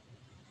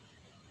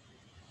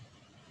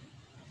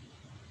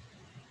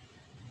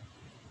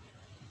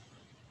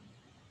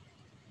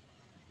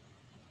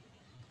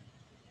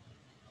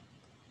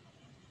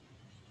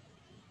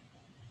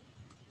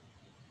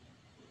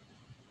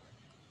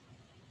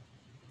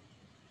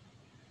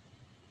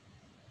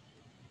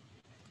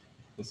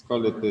 Let's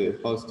call it the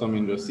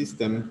Holz-Sturminger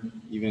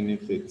system, even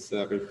if it's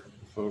a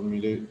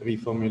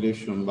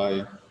reformulation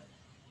by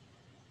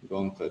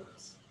Gauntlet,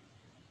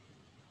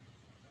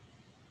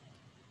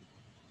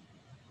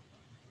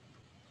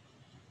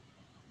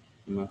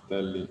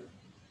 Martelli,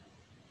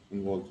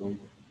 and Waldron.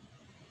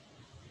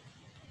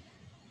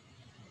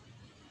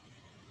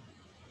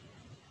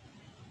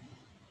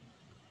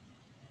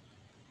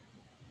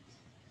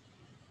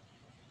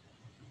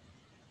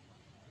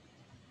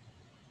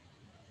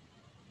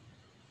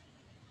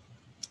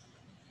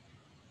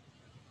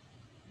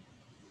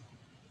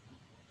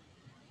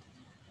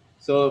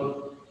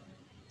 So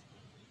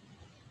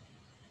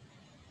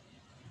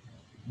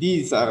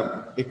these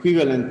are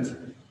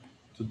equivalent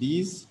to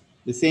these,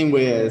 the same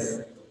way as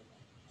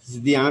this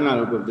is the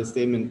analog of the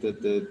statement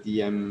that the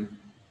dm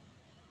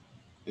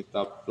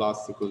eta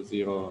plus equals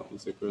 0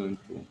 is equivalent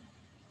to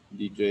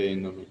dj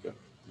in omega,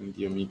 and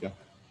d omega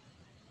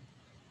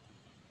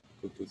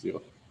equal to 0.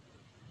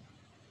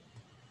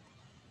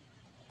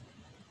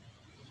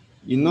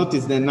 You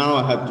notice that now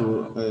I have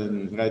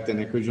to write an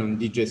equation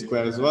dj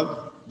square as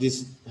well.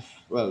 This,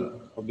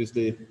 well,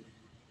 obviously,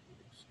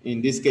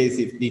 in this case,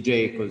 if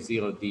dj equals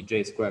 0,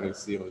 dj square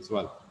is 0 as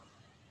well.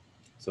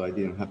 So I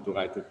didn't have to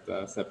write it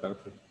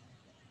separately.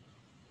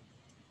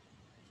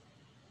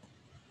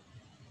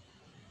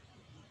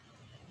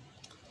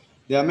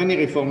 There are many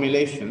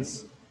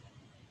reformulations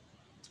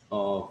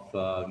of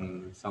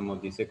some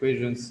of these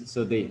equations,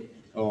 so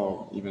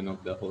or even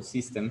of the whole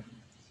system.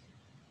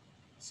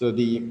 So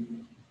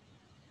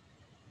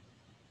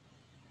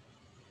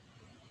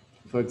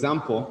for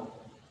example,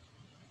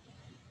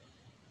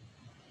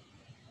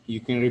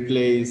 you can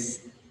replace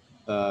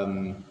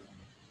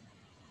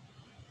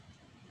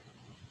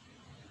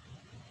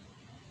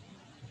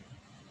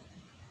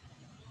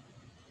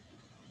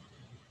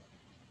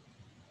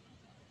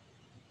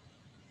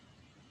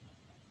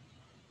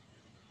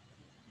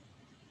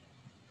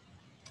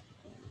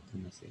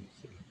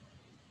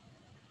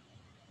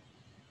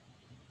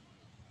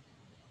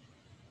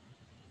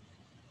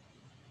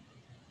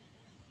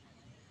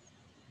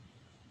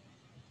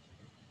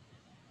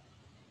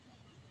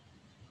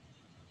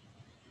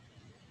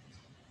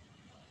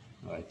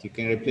right? You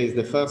can replace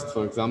the first,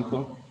 for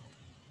example,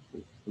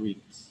 with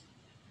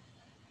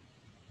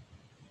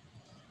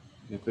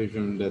an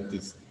equation that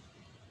is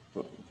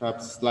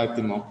perhaps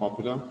slightly more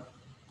popular.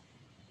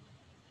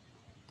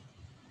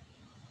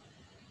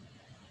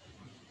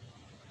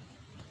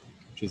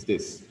 Which is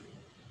this.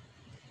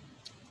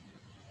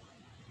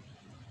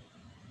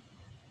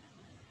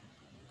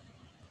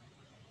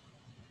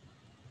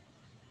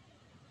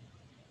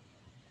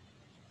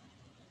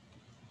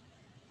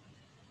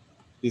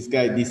 This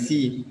guy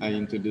DC, I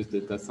introduced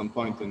it at some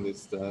point, and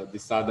this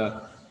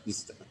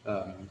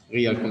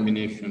real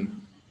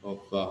combination of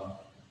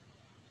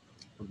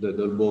the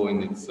Dolbeau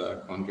and its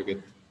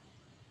conjugate,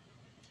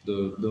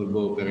 the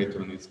Dolbeau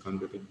operator and its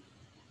conjugate.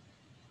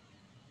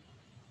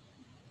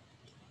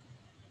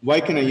 Why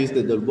can I use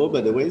the Dolbeau,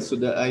 by the way?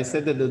 So I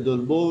said that the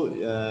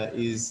Dolbeau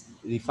is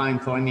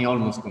defined for any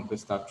almost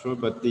complex structure,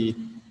 but the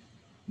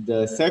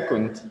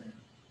second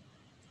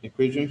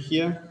equation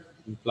here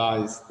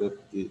implies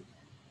that the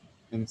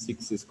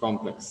M6 is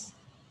complex.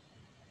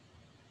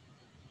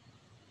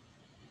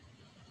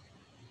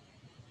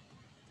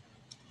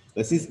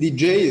 But since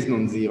dj is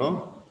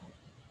non-zero,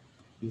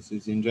 this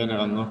is in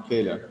general not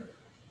clear.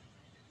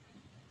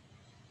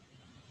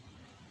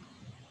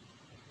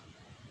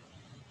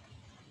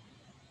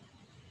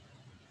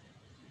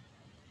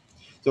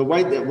 So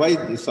why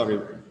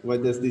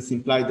does this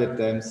imply that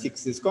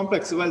M6 is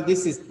complex? Well,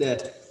 this is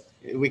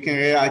we can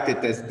rewrite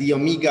it as d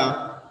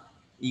omega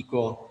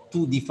equal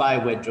 2d phi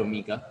wedge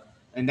omega.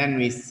 And then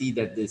we see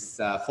that this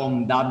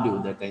form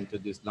W that I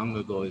introduced long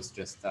ago is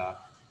just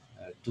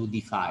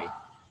 2d phi.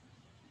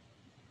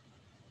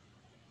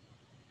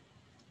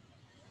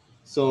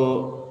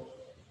 So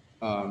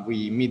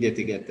we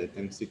immediately get that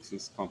M6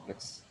 is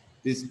complex.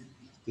 This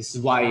is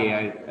why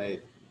I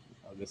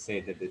always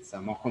say that it's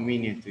more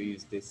convenient to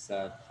use this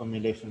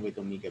formulation with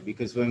omega,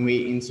 because when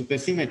in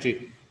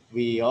supersymmetry,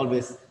 we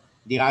always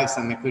derive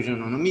some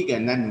equation on omega,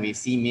 and then we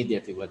see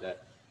immediately whether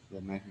the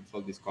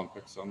manifold is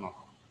complex or not.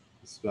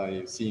 This is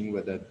by seeing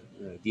whether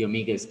the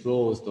omega is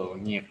closed or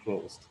near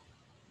closed.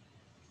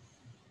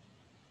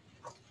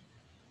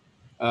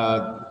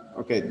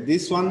 Okay,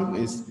 this one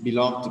is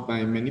beloved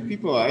by many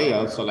people. I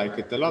also like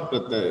it a lot,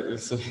 but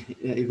so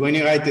when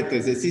you write it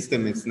as a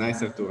system, it's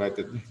nicer to write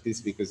it like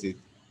this because it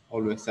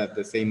always has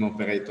the same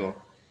operator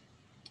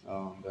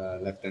on the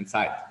left-hand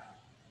side.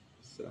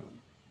 So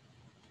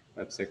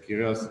that's a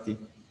curiosity.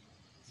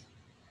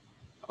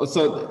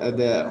 Also,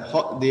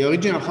 the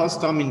original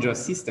Hausdorff-Strominger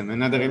system,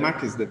 another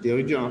remark is that the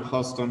original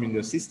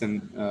Hausdorff-Strominger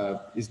system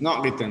is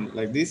not written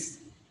like this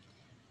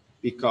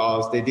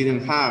because they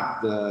didn't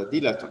have the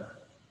dilaton.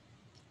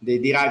 They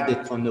derived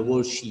it from the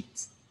whole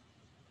sheet.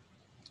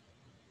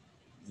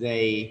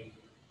 They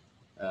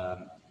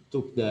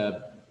took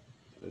the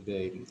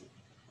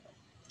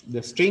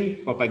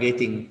string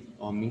propagating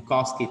on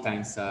Minkowski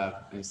times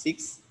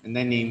 6, and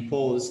then they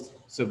imposed,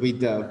 so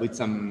with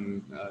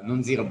some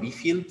non-zero B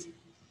field,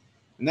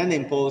 and then they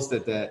imposed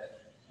that the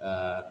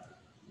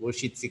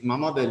worldsheet sigma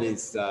model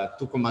is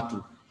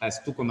 2,2, has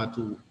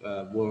 2,2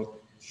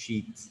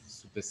 worldsheet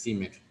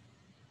supersymmetry.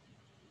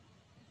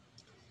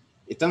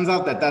 It turns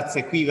out that that's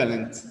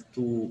equivalent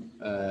to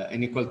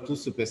n equal 2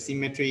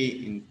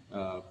 supersymmetry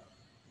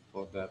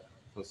for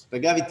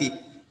supergravity,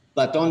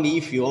 but only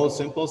if you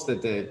also impose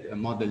that the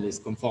model is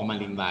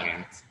conformally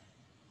invariant.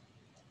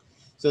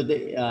 So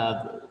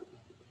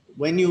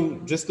when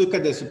you just look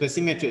at the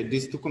supersymmetry,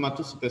 this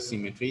 2,2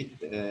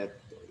 supersymmetry,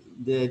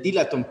 the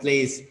dilaton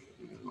plays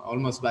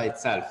almost by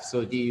itself.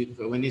 So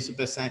when you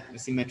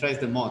supersymmetrize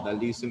the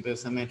model, you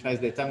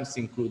supersymmetrize the terms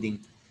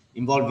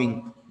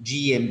involving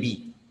G and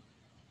B.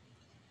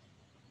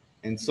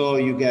 And so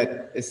you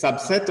get a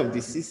subset of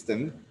this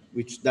system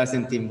which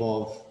doesn't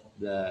involve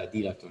the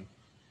dilaton.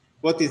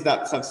 What is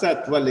that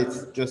subset? Well,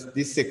 it's just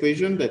this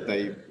equation that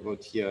I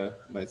wrote here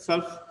by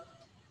itself,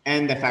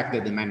 and the fact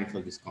that the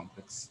manifold is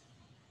complex.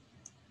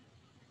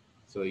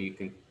 So you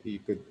could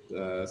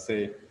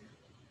say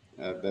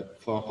that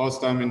for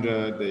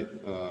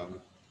Hausdorff-Strominger,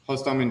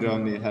 Hausdorff-Strominger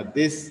only had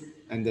this,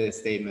 and the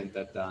statement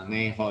that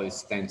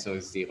Neyhoy's tensor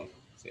is 0.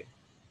 Say.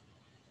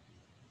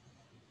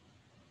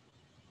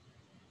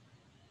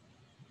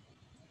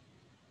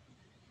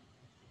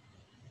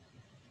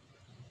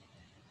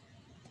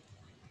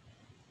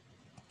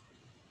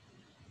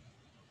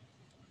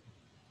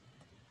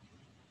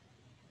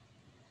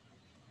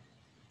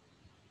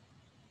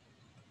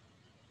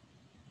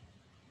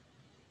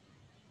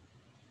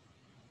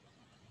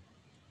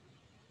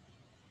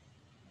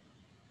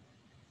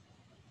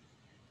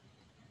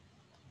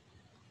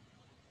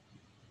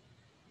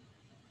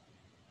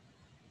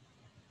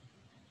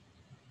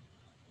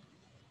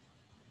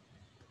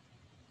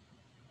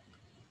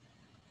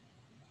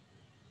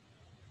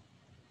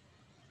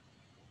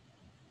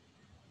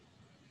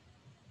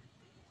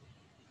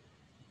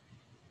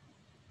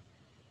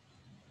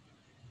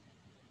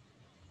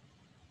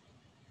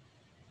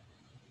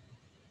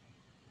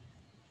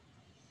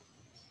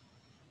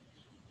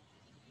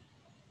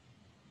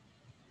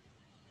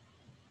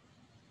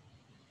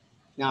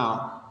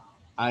 Now,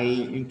 I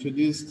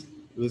introduced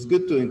it was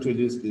good to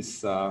introduce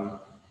this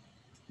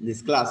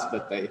this class,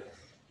 but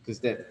because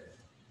it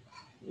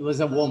was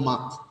a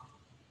warm-up.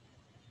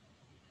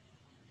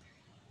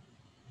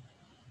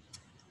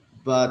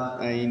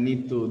 But I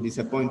need to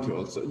disappoint you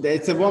also.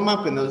 It's a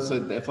warm-up, and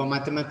also for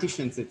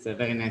mathematicians, it's a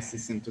very nice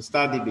system to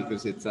study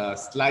because it's a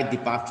slight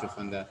departure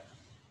from the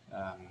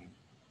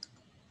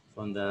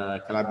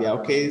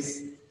Calabiao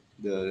case.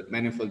 The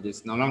manifold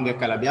is no longer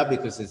Calabiao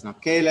because it's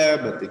not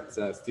Kähler, but it's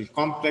still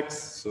complex.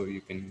 So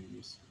you can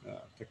use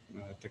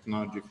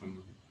technology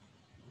from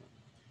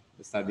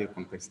the study of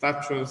complex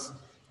structures.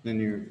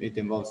 Then it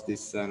involves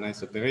this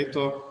nice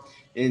operator.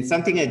 And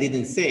something I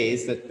didn't say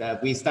is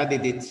that we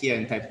studied it here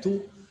in type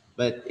 2,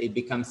 but it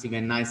becomes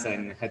even nicer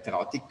in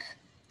heterotic.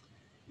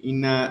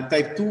 In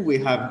type 2, we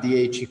have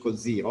dH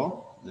equals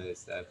 0,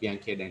 there's a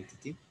Bianchi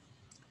identity.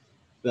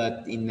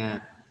 But in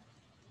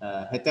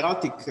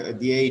heterotic,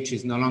 dH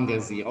is no longer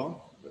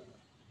 0.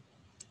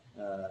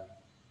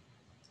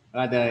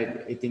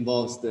 Rather, it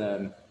involves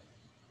the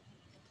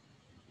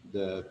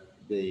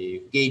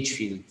gauge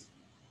field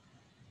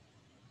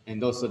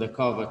and also the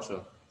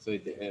curvature. So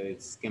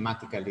it's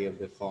schematically of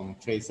the form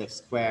trace F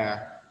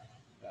square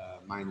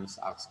minus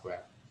R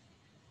square.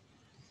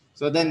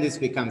 So then this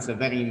becomes a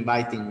very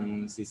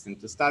inviting system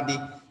to study.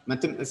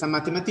 Some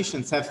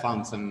mathematicians have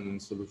found some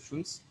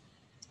solutions.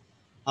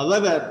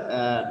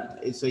 However,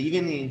 so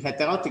even in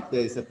heterotic,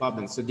 there is a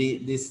problem. So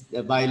this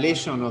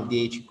violation of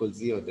the H equals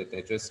 0 that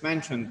I just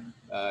mentioned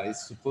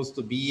is supposed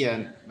to be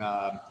a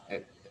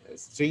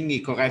stringy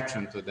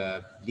correction to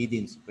the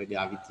leading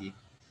supergravity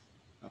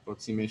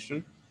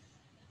approximation.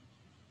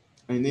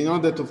 And in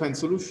order to find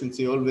solutions,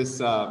 you always,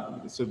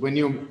 so when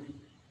you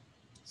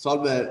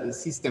solve a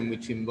system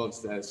which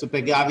involves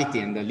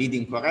supergravity and the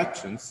leading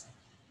corrections,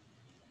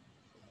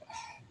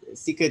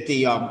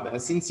 secretly,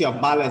 since you're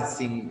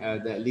balancing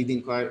the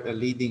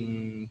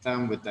leading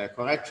term with the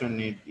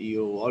correction,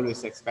 you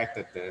always expect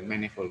that the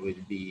manifold will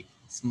be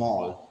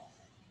small,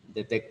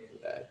 that the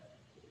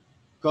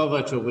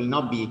curvature will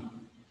not be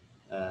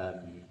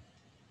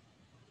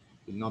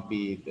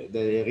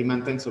the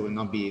Riemann tensor will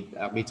not be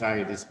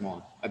arbitrarily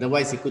small.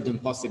 Otherwise, you couldn't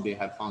possibly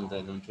have found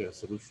a non-trivial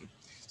solution.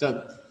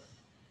 So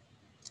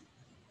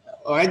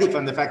already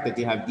from the fact that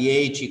you have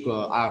dH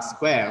equal R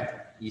squared,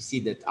 you see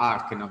that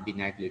R cannot be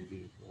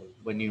negligible.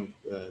 When you,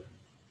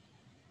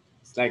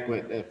 it's like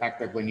with the fact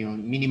that when you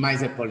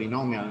minimize a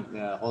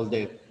polynomial, all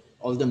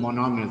the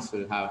monomials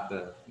will have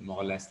more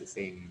or less the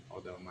same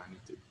order of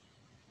magnitude.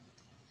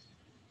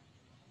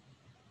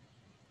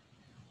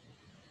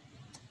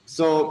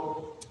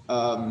 So,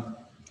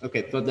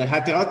 okay, for the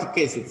heterotic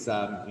case, it's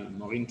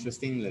more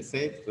interesting, let's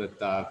say,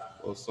 but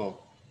also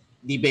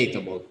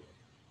debatable.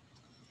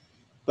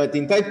 But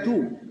in type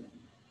 2,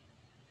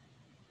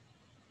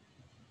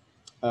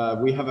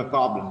 we have a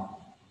problem.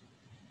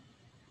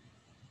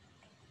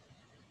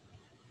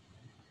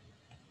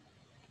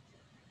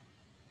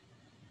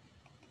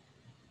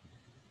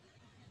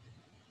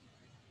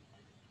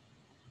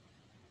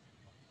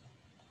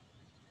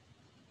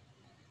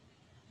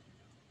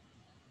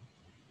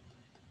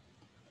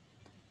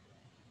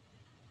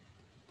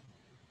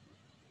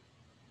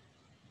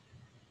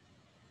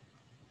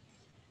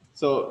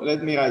 So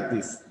let me write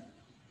this.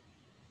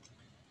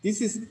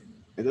 This is,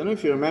 I don't know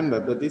if you remember,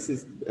 but this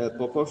is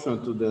proportional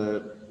to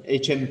the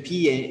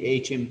HMP and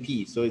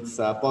HMP, so it's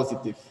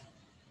positive.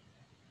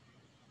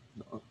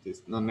 No,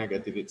 it's not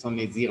negative, it's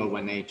only 0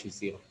 when H is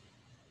 0.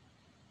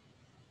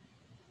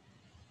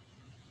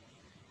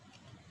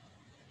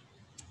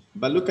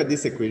 But look at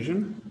this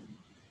equation.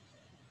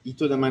 E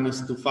to the minus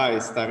 2 phi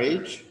star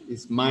H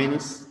is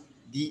minus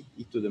D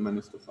e to the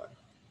minus 2 phi.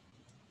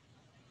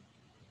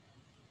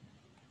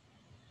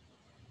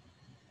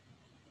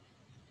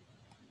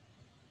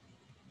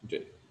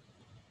 J.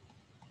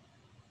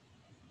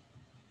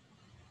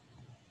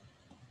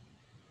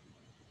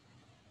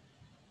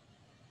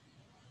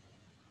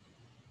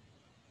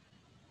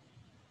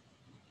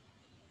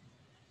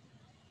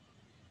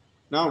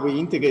 Now we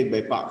integrate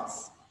by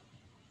parts.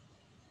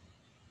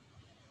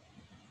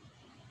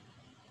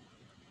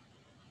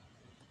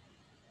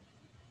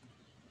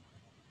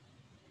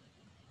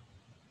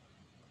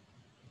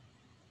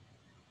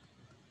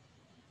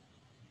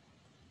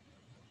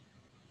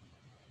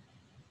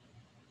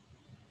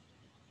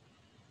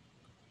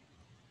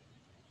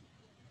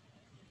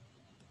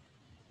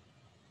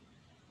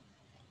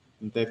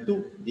 In type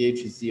 2,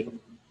 dH is 0.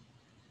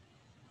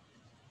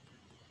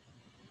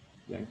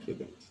 Bianchi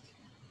identity.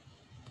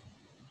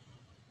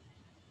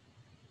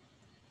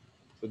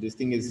 So this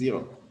thing is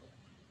 0.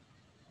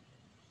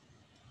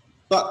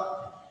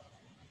 But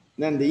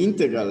then the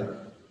integral,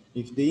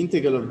 if the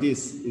integral of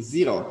this is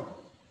 0,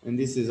 and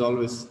this is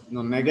always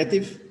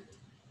non-negative,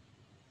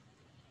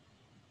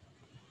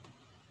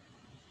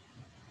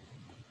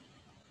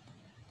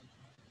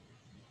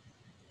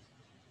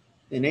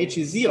 then H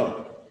is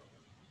 0.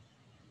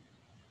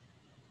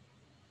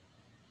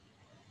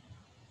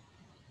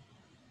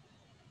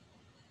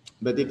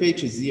 But if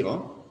H is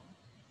 0,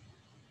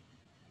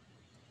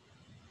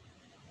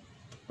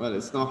 well,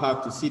 it's not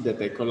hard to see that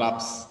they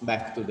collapse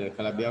back to the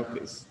Calabi-Yau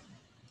case.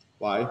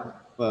 Why?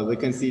 Well, we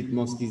can see it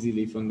most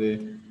easily from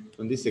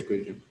this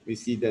equation. We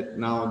see that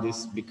now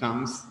this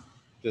becomes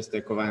just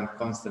a covariant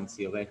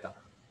constancy of eta.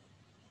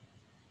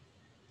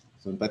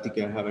 So in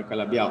particular, I have a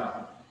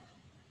Calabi-Yau.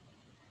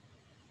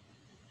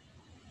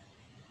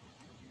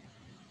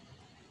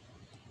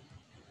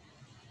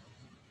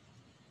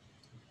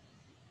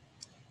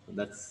 So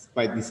that's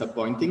quite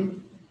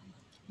disappointing.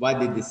 Why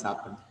did this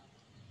happen?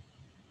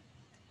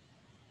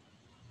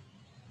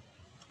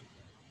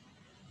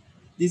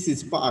 This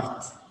is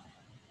part.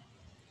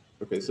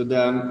 Okay, so there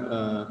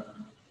are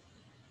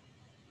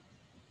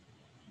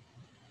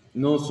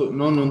no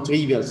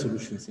non-trivial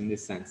solutions in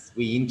this sense.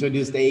 We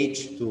introduced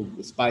H to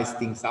spice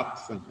things up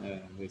from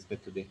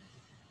respect to the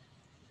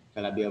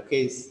Calabi-Yau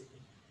case,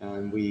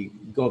 and we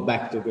go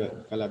back to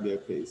the Calabi-Yau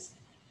case.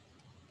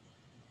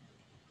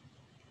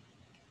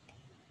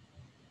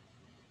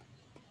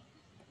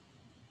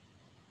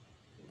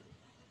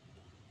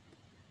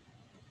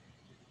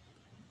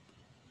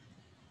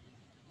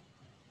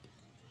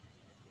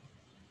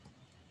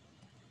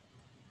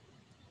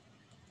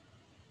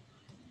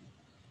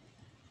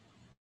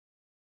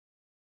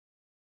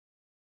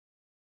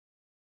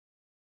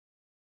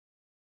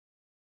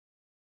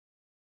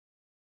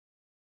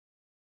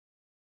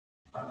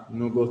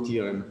 No-go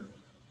theorem.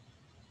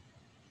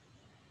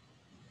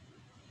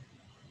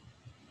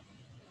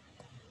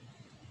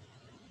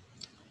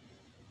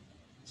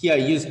 Here I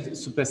used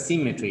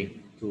supersymmetry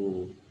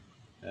to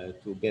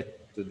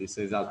get to this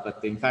result,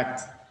 but in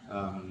fact,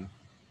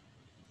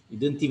 you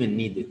don't even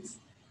need it.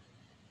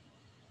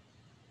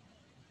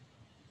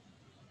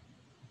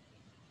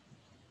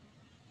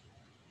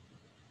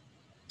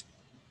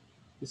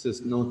 This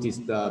was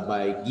noticed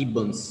by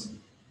Gibbons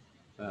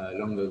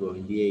long ago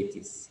in the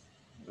 80s,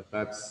 but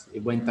perhaps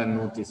it went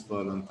unnoticed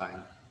for a long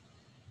time.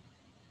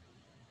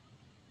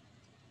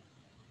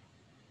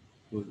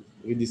 We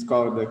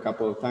rediscovered a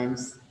couple of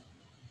times.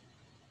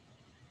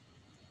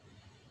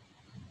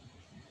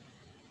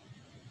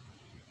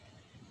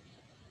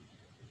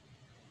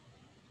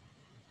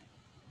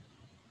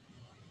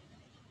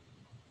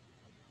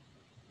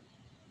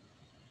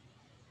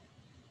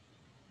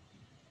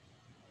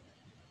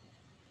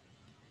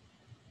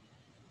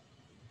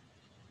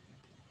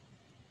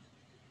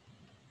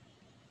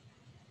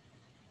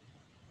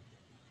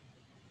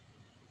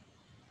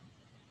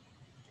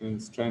 And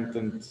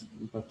strengthened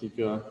in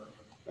particular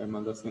by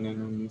Manderson and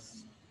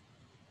Nunes.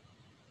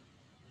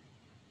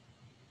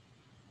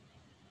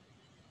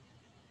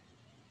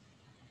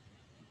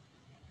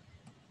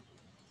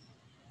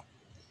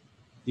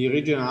 The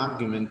original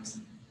argument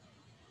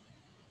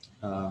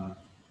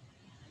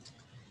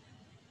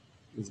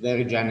is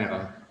very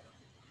general.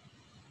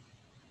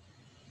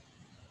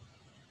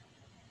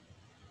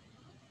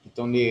 It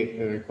only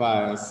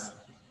requires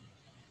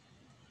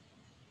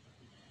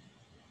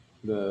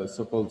the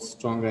so-called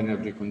strong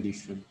energy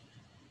condition.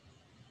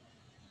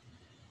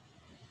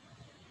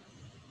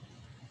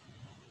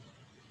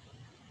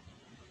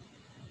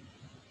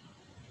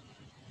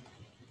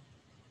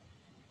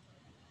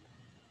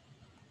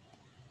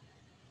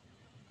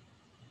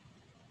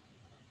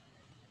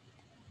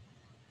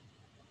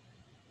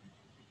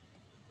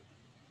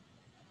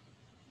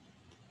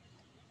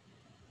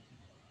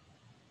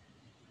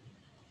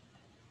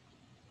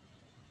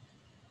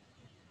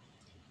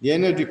 The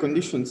energy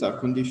conditions are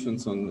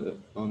conditions on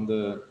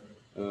the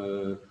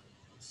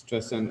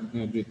stress and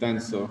energy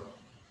tensor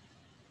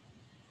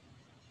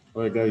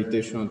or a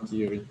gravitational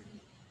theory.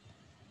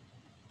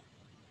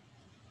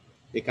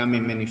 They come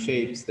in many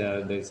shapes.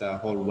 There's a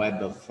whole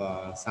web of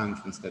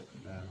assumptions that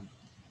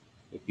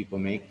people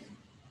make.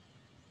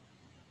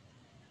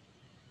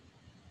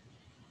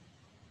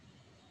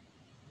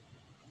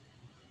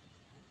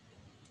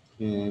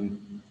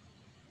 And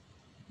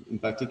in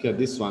particular,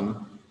 this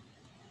one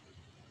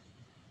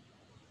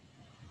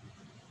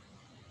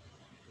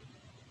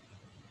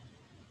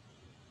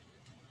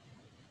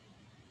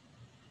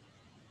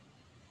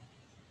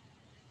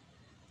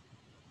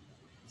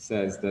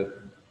says that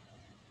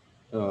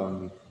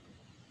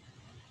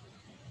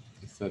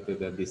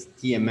that this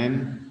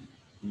TMN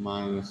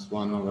minus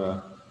 1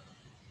 over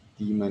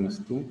D minus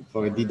 2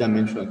 for a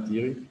D-dimensional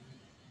theory.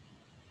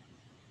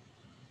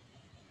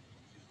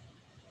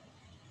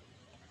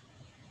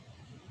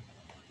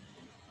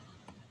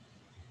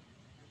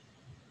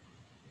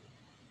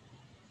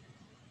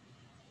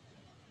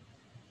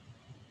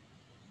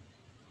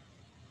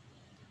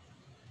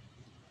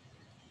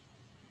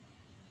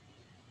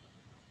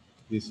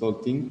 This whole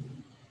thing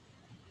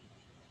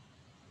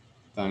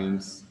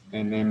times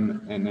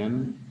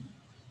NM,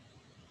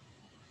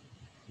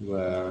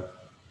 where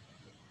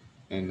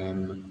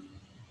NM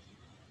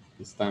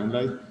is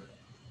time-like.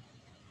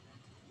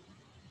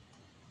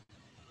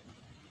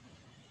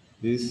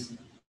 This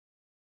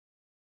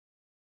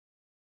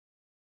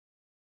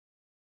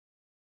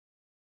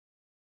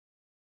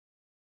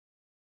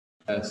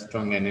a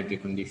strong energy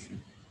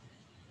condition.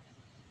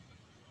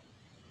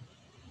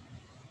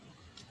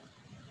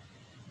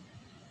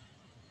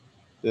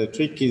 the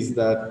trick is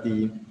that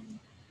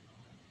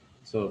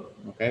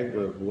okay,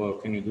 well,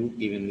 what can you do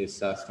given this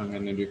strong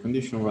energy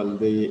condition? Well,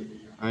 the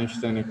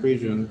Einstein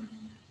equation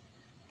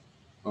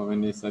of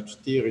any such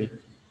theory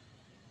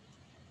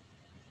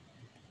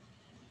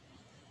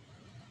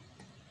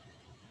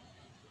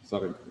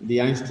the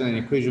Einstein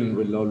equation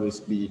will always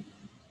be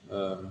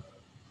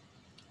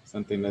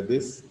something like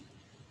this.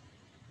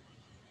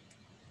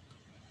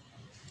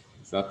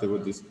 Exactly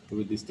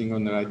with this thing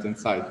on the right hand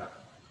side.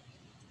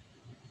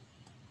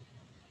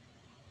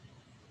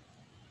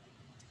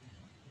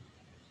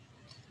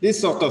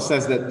 This sort of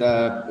says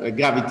that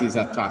gravity is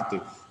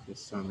attractive, the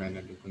strong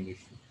energy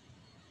condition.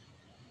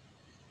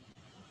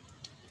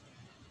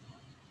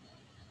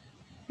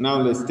 Now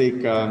let's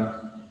take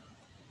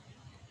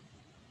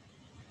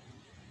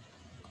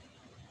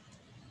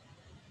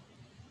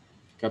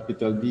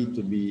capital B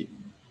to be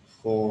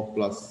 4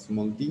 plus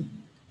small d.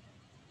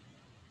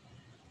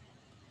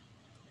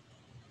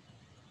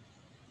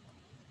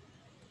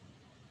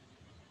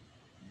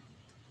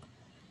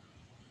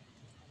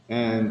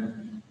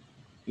 And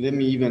let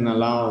me even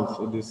allow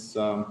for this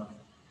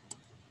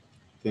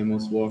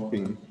famous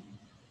warping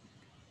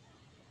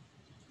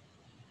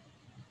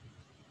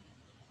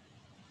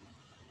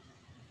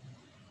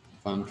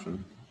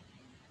function.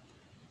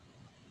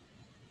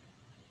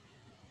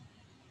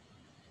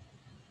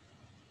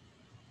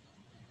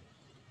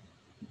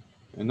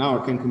 And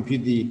now I can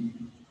compute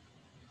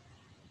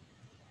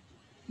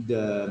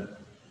the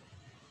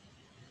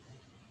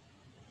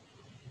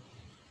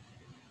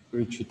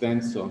Ricci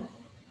tensor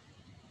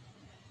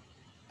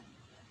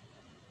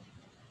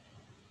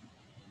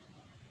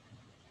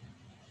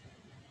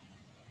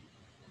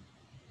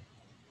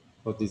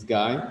of this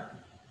guy,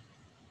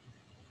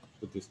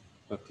 for this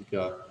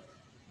particular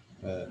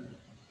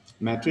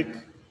metric,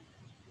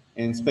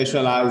 and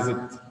specialize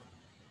it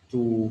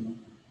to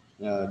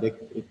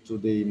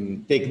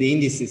take the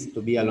indices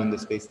to be along the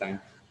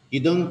space-time. You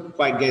don't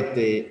quite get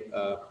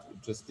the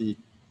just the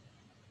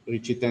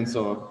Ricci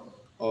tensor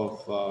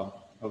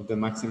of the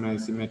maximally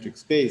symmetric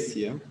space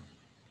here.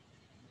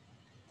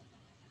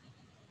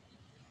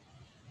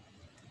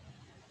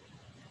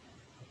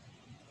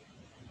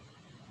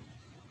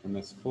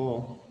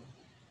 MS4.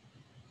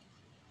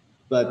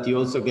 But you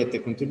also get the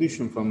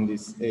contribution from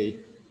this A.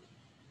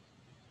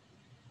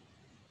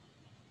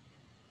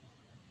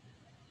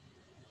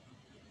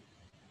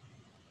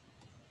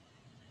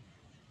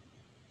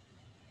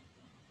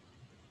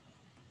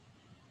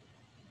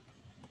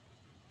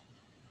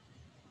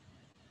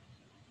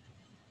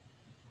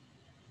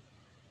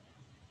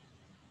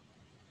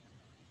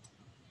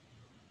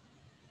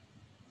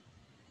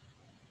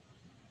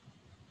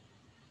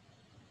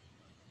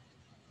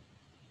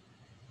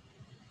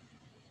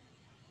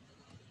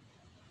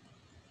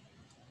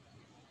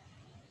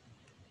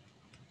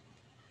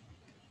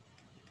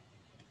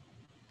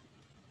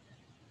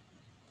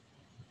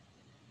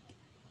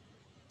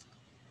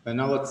 But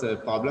now what's the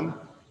problem?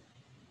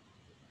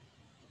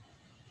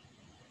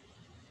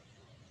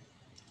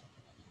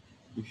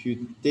 If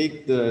you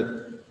take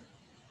the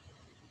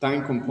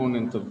time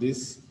component of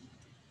this,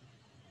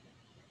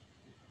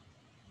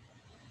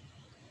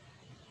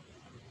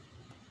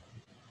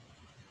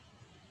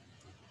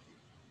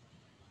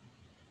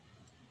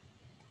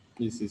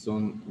 this is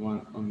on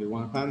the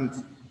one hand,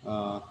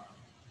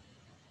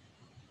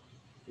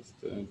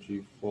 just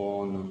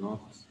G4, no,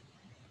 not.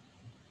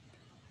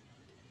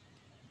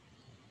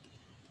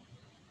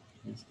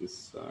 It's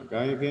this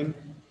guy again.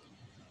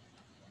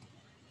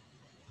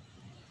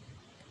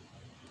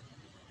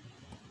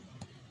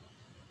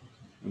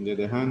 On the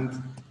other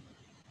hand,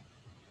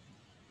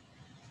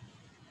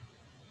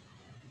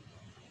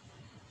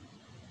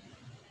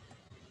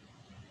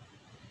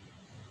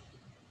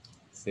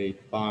 say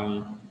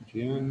pi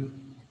gn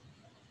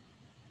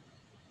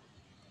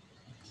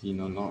t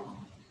no not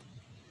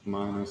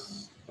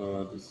minus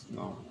this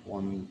now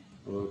 1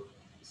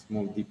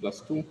 small d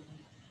plus 2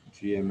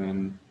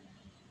 gmn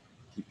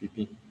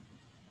tpp.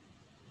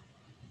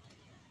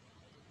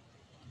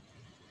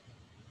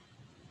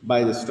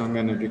 By the strong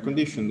energy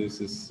condition, this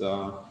is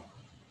a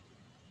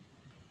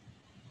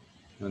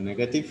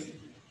negative.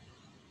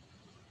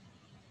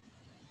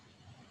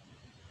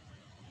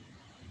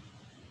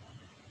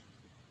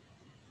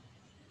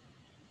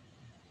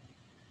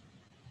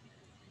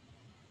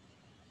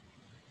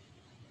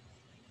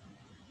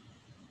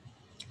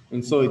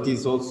 And so it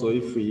is also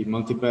if we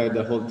multiply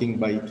the whole thing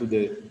by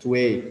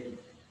 2a.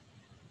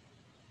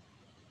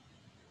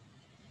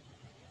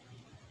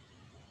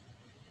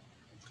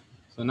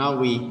 So now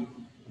we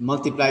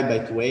multiply by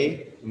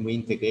 2a and we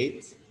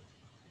integrate.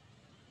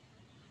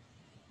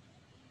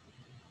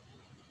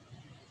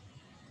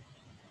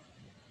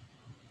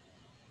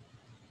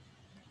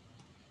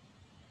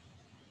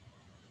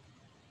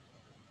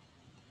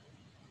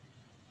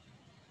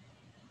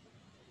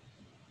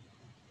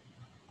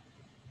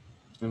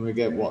 And we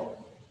get what?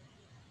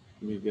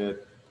 We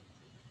get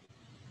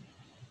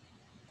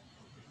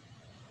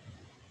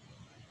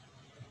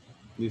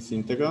this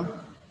integral.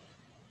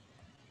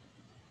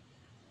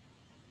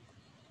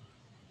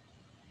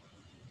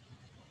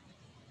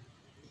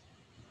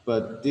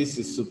 but this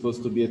is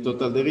supposed to be a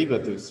total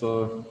derivative,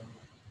 so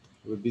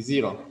it would be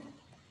 0.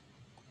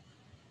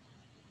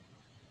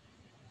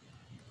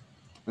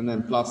 And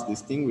then plus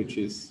this thing, which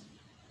is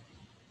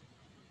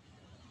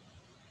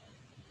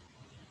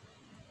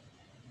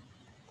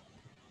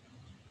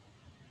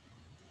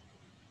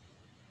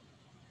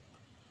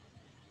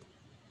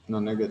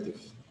non-negative.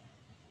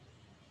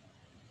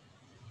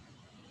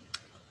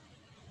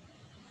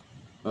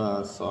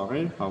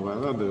 Sorry,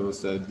 however, there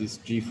was this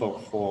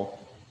G44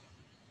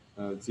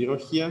 0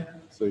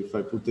 here. So if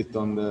I put it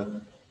on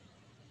the,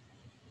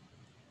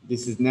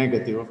 this is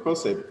negative, of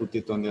course, I put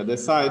it on the other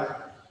side.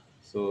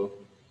 So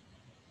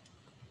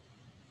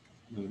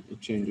it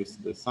changes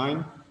the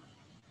sign.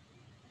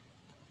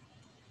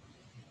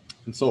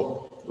 And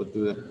so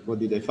what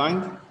did I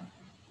find?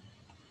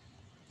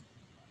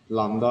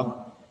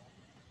 Lambda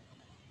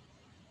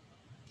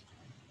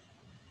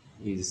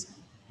is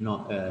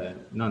not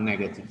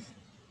negative,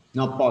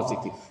 not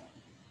positive.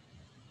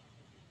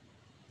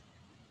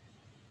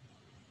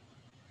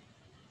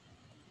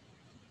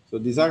 So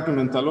this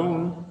argument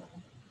alone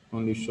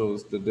only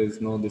shows that there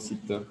is no de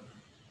Sitter.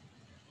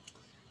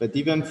 But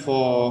even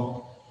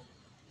for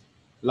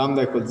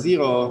lambda equals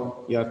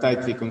 0, you are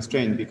tightly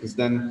constrained, because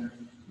then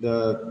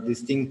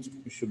this thing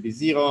should be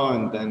 0,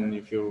 and then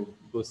if you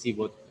go see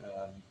what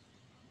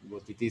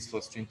it is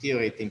for string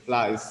theory, it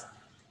implies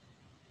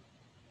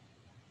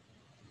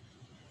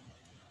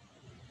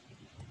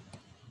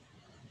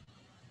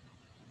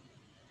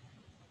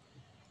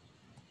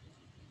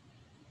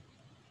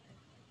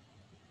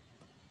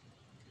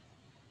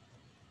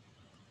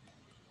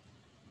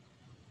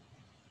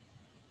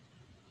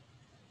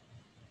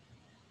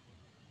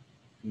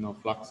no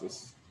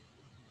fluxes.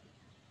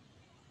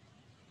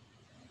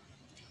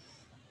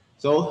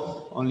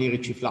 So only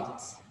Ricci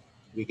flats.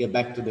 We get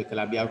back to the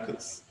Calabi-Yau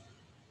case.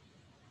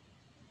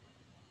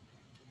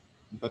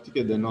 In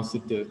particular, the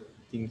no-sitter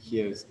thing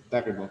here is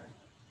terrible.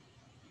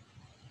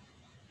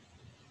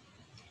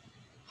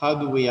 How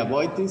do we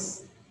avoid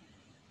this?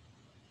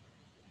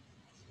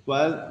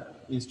 Well,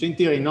 in string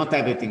theory, not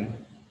everything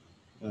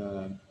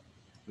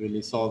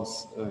really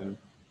solves,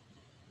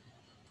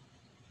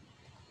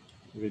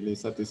 really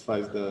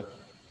satisfies the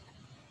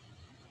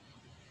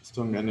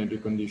strong energy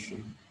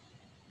condition.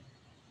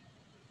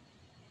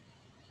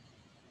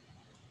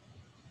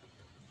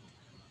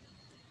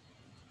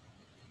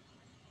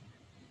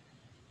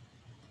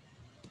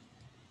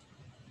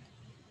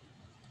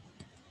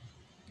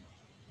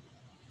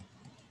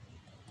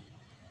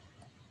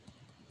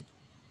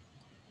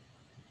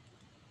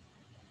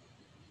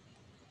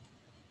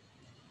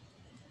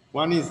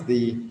 One is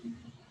the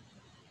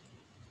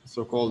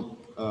so-called,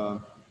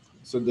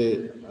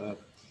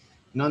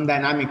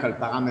 non-dynamical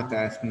parameter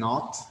F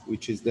naught,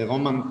 which is the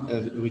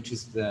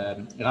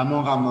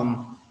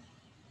Ramon-Ramon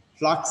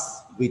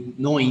flux with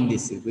no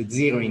indices, with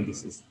 0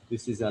 indices.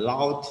 This is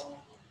allowed,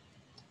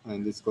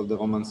 and it's called the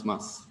Ramon's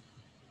mass.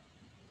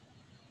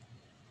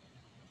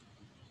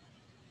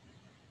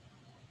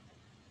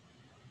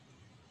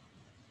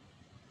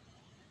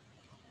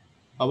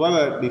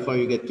 However, before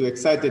you get too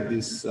excited,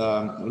 this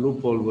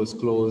loophole was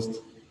closed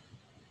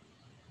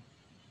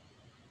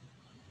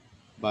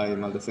by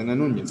Maldacena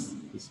Nunez.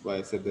 This is why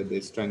I said that they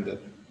stranded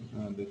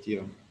the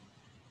theorem.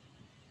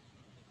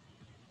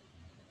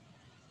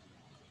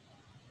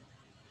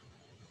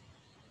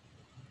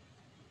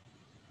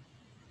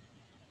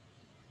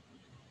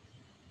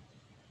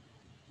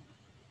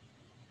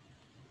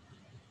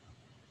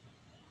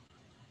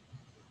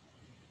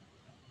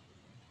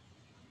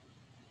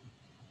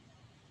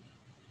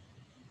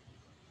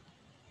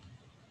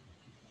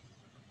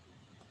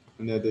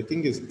 And the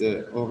thing is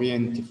the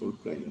orientifold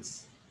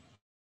planes.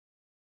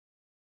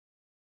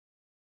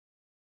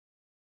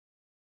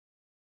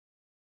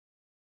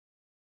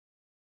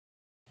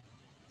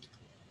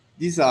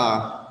 These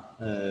are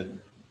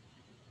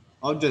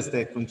objects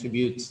that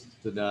contribute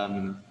to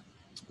the,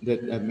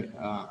 that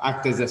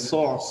act as a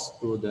source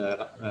to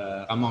the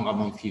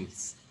Ramon-Ramon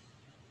fields.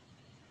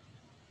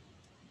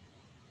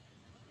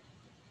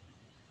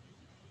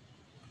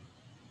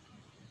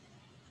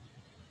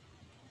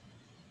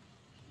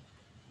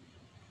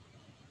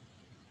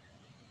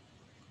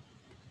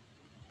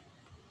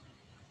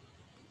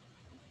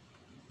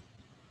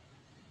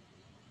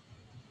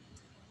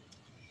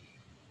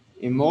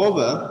 And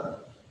moreover,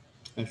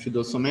 I should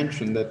also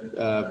mention that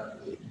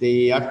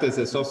they act as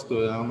a source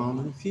to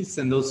Ramon fields,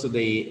 and also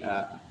they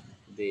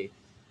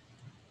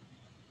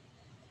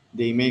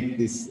make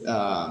this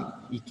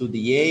e to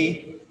the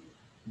a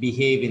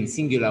behave in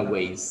singular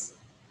ways.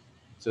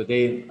 So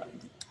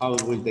how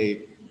will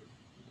they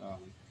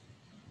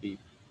be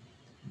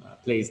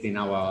placed in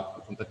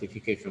our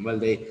compactification? Well,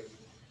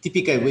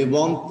 typically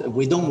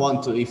we don't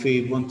want to, if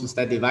we want to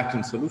study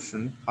vacuum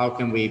solution, how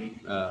can we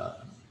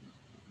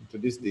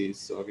introduce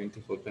these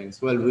orientifold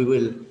planes? Well, we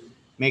will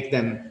make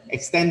them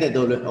extended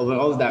over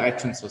all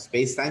directions of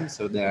space-time,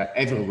 so they're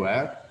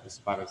everywhere as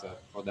far as a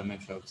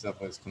four-dimensional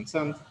observer is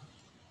concerned,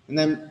 and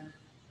then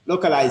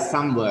localized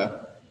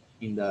somewhere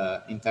in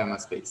the internal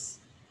space.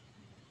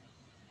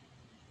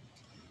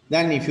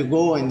 Then if you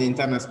go in the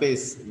internal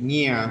space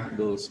near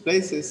those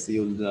places,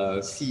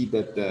 you'll see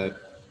that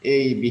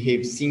A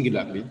behaves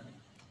singularly.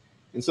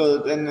 And so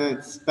then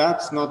it's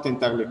perhaps not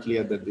entirely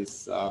clear that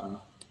this,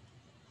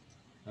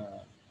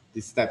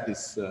 this step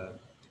is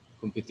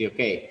completely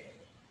okay.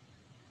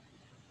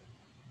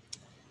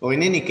 Or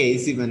in any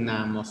case, even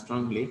more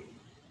strongly,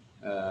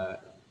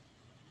 not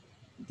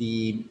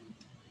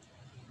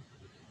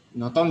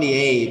only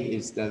A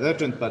is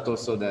divergent, but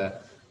also the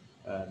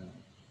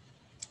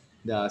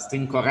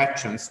string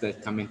corrections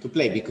that come into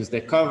play, because the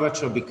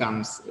curvature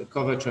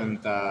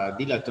and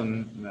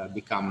dilaton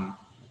become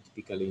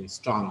typically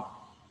strong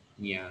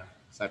near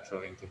such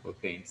orientable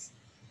planes.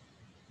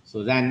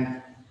 So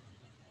then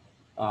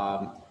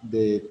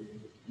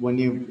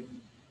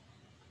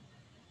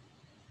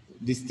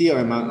this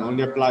theorem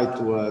only applied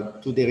to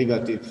a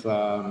two-derivative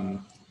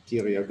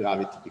theory of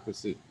gravity,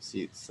 because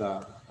it's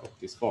of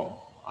this form,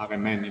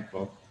 Rmn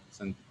equals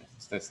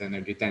stress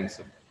energy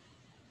tensor.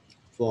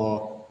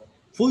 For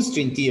full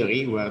string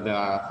theory, where there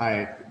are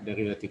higher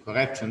derivative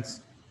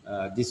corrections,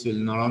 this will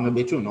no longer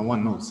be true. No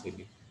one knows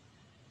really.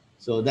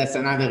 So that's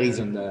another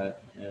reason the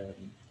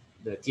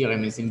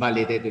theorem is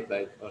invalidated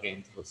by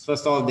orientables.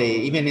 First of all,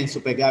 even in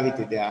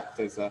supergravity, they act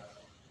as an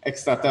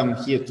extra term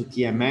here to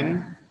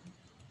Tmn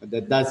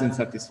that doesn't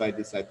satisfy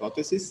this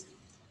hypothesis.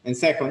 And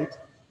second,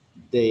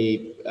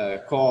 they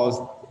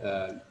cause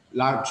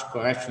large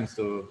corrections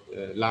to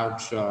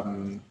large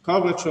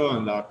curvature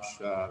and large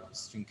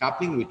string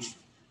coupling, which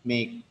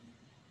make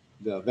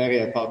the very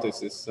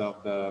hypothesis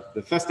of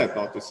the first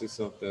hypothesis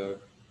of the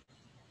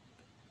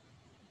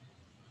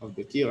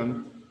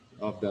theorem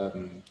of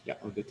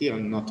the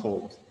theorem not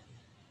hold.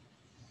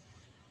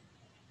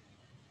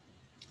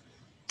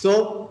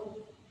 So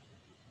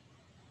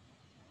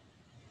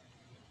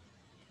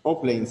all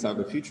planes are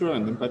the future,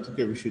 and in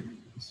particular we should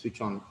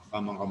switch on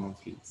Raman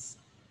fields.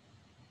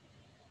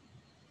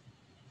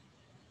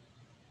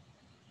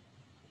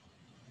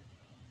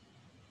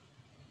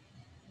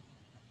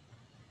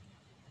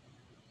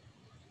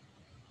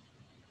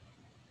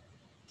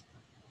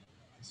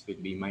 This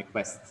will be my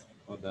quest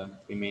for the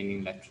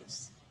remaining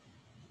lectures.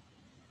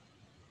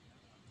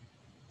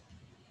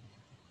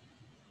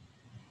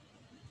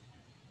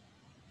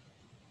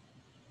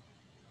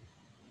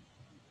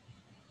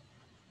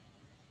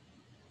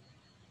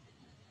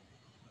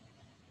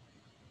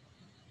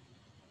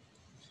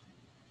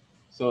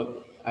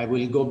 So I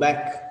will go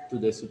back to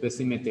the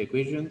supersymmetry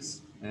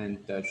equations and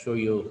show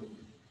you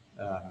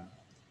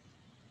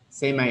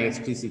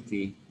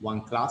semi-explicitly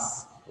one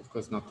class. Of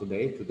course, not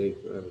today. Today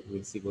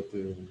we'll see what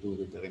we will do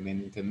with the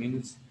remaining 10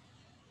 minutes.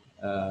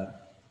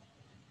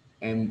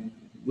 And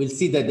we'll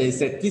see that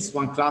there's at least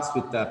one class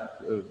with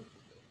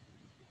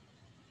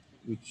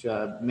which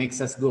makes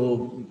us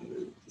go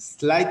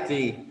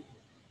slightly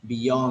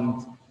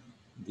beyond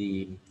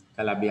the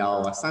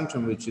Calabi-Yau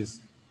assumption, which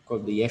is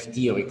called the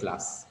F-theory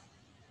class.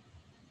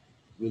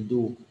 We'll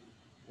do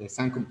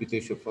some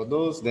computation for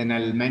those. Then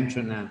I'll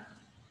mention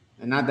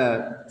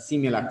another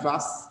similar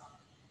class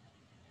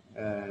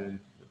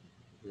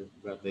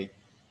where the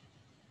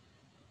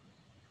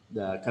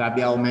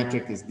Calabi-Yau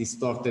metric is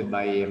distorted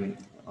by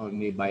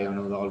only by an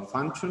overall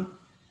function.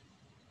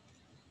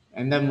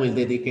 And then we'll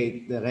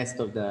dedicate the rest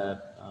of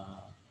the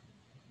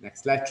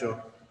next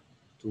lecture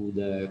to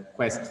the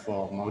quest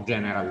for more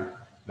general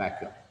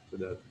vacuum, to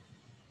the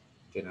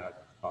general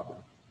problem.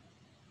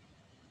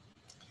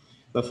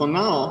 But for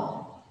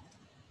now,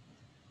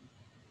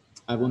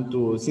 I want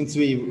to, since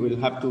we will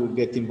have to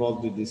get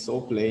involved with these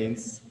all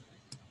planes,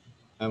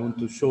 I want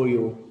to show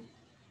you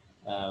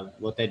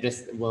what I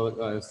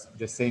was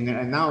just saying.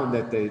 And now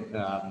that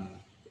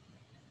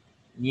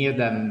near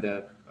them,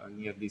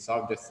 near these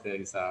objects,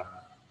 there's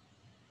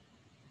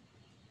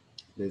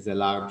a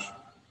large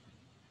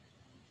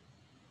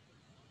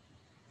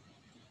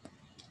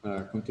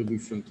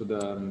contribution to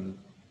the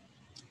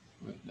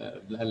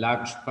a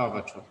large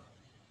curvature.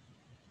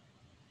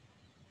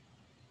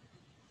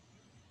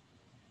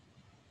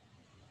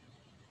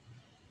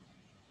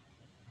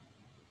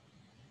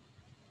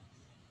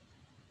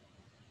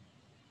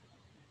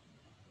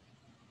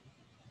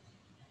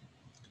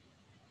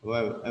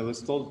 Well, I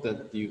was told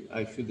that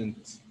I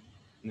shouldn't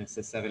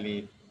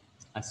necessarily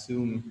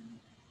assume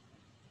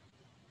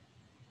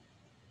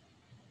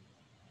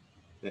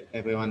that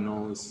everyone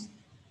knows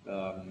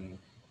the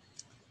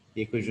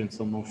equations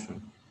of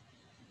motion.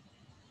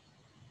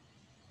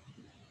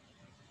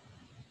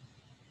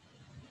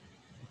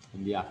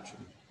 In the action.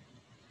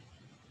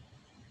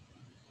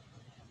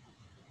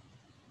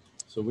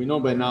 So we know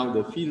by now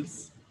the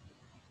fields.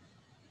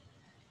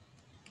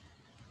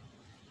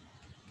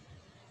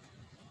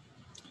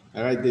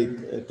 I write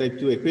the type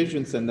 2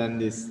 equations and then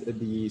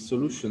the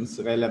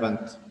solutions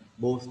relevant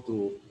both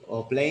to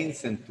O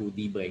planes and to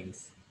D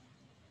branes.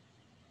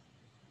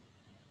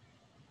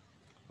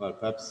 Well,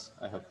 perhaps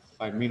I have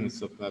 5 minutes,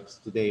 so perhaps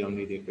today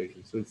only the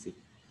equations. We'll see.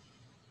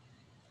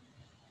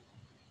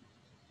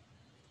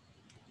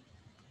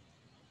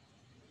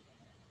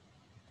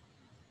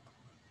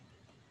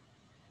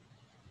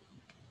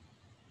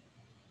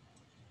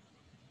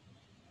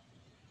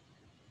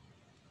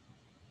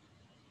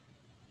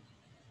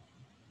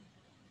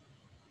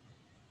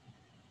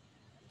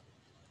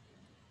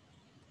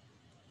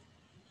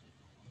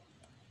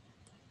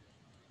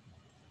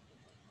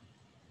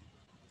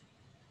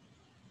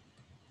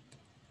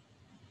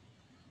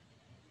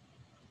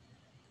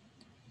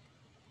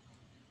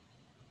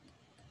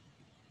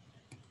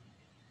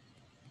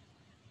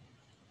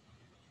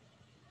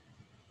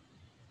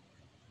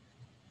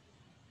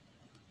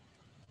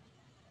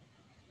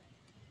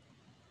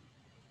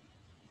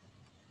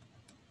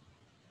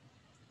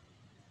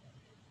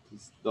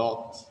 this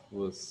dot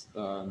was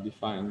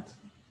defined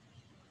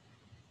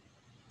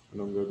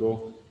long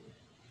ago.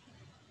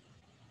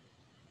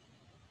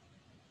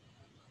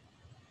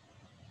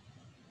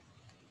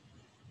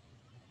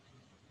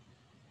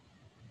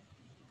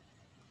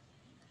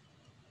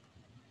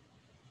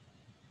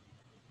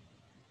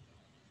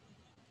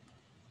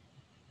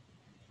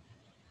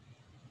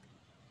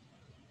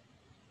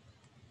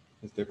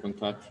 It's the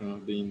contraction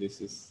of the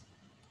indices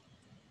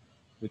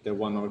with the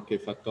 1 over k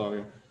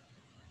factorial.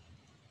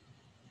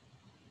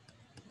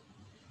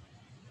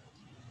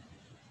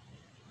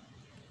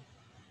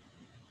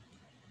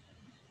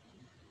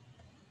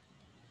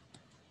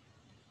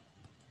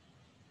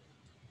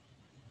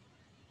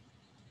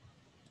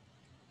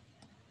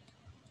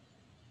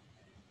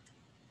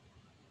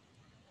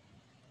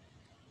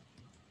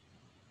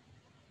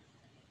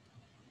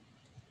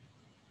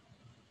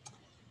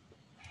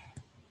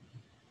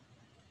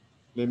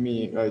 Let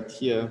me write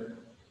here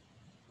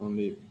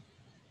only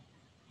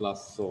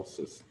plus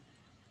sources.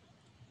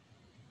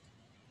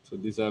 So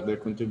these are the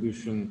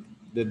contribution,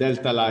 the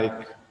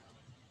delta-like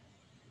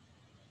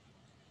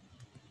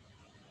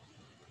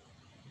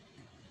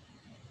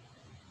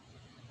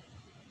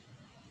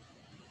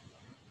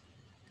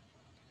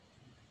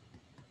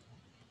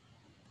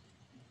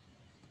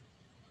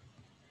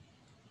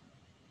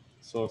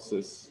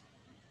sources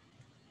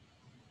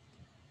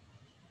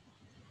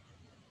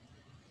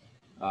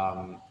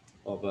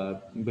of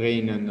a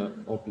brane and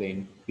O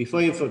plane.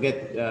 Before you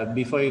forget,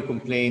 before you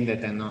complain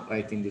that I'm not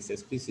writing this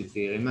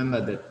explicitly,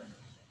 remember that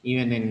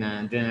even in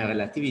general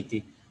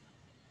relativity,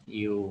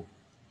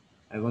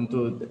 I want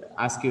to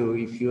ask you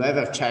if you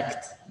ever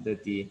checked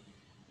that the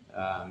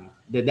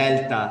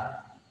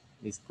delta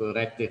is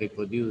correctly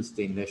reproduced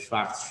in the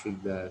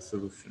Schwarzschild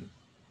solution.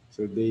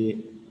 So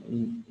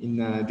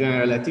in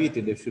general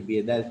relativity, there should be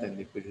a delta in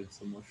the equations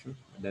of motion,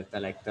 a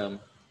delta-like term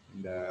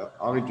in the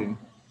origin.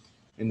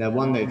 And I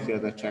wonder if you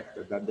ever checked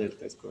that that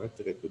delta is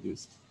correctly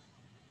reproduced.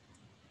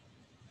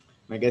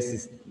 My guess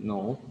is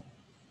no,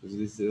 because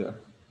this is a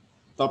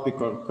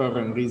topic of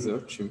current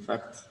research, in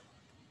fact.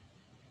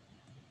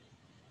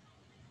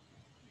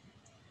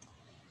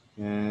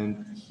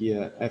 And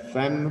here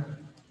Fm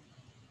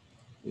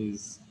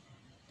is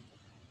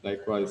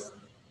likewise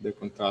the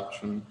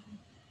contraction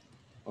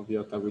of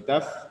iota with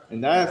F,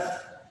 and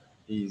F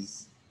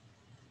is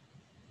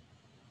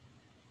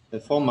a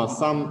formal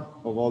sum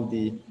of all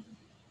the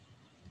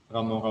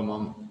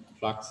Ramon-Ramon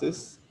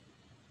fluxes,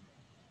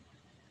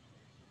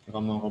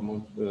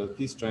 Ramon-Ramon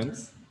p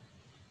strengths.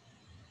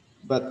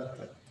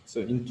 But so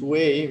in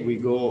 2A, we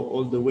go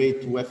all the way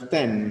to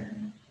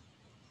F10.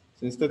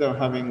 So instead of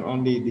having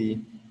only the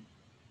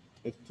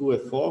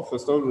F2, F4,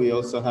 first of all, we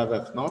also have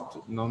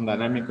F0,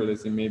 non-dynamical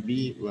as it may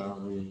be, where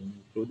we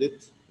include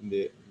it in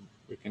the,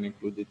 we can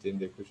include it in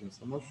the equations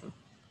of motion.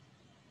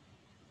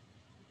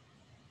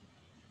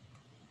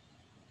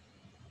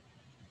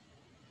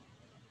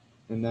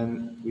 And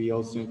then we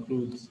also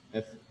include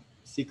F6,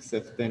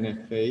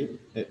 F10,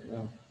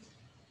 F8.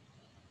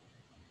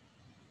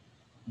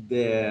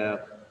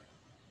 They're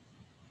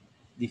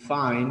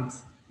defined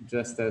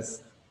just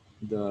as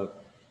the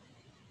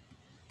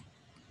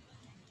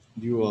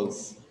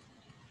duals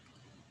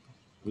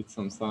with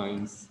some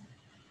signs.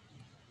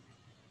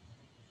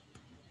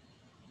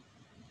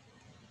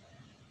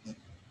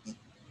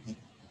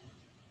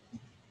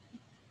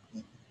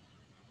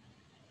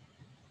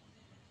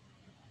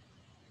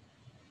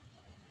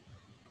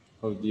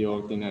 Of the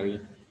ordinary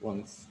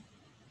ones.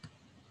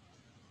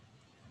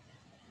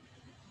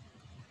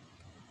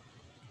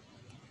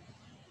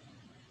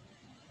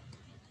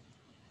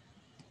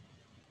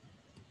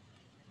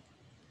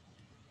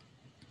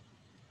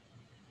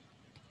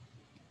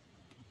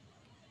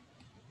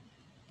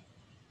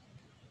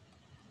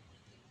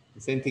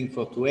 The same thing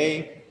for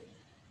 2A.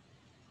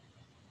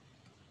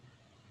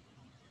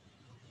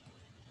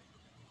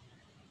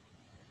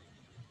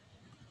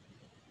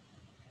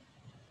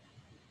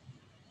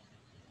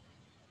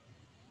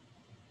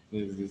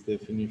 There's this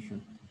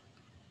definition.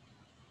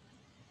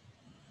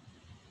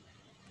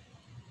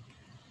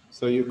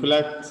 So you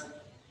collect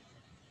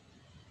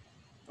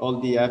all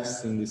the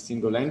F's in this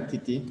single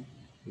entity,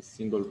 this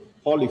single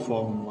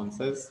polyform, one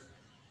says.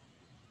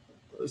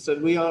 So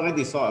we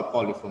already saw a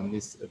polyform,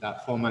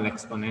 that formal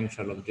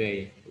exponential of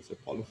J is a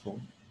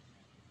polyform.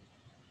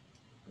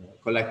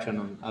 A collection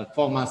on a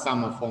formal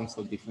sum of forms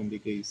of different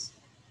degrees.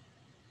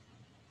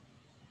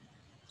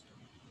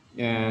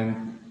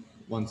 And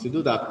once you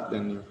do that,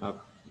 then you have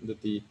that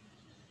the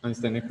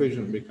Einstein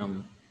equation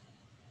become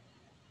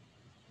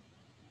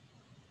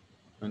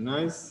quite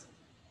nice.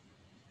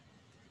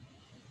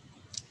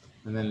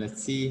 And then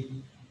let's see.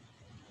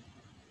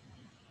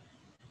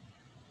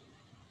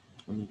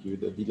 Let me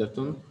give you the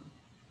dilaton.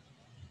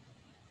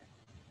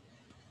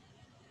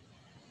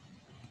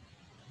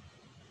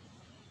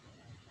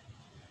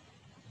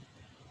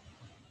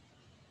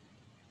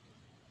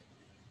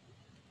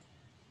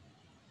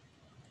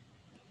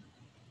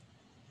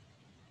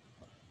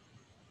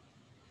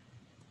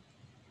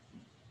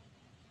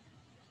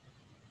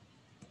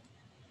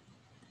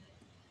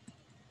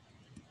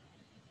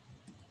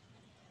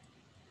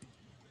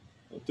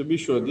 To be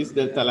sure, these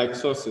delta-like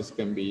sources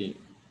can be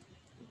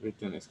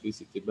written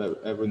explicitly,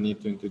 but I will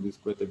need to introduce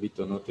quite a bit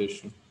of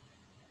notation.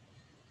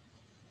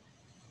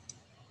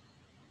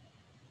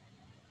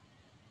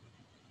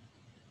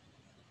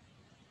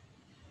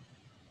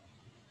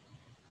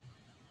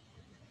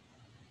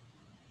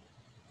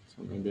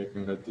 So maybe I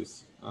can write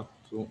this up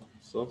to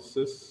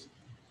sources.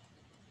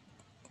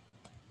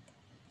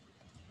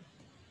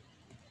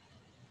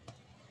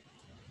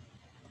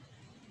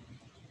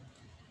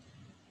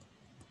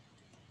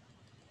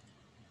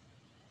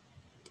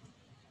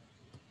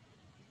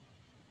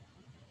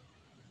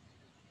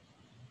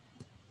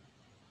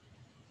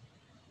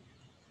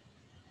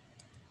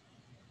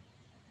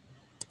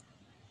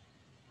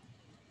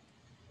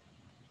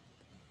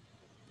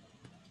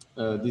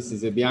 This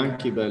is a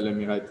Bianchi, but let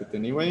me write it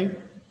anyway. And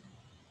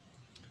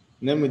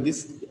then with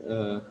this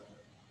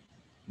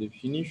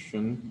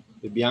definition,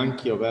 the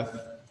Bianchi of F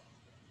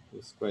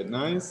is quite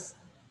nice.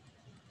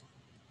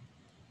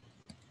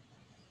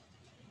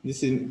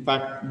 This is in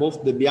fact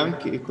both the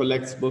Bianchi, it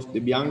collects both the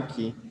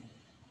Bianchi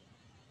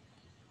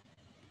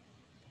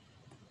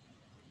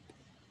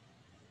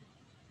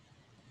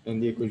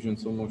and the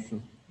equations of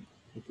motion,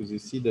 because you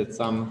see that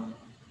some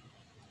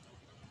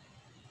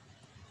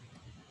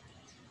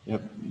you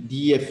have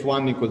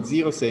df1 equals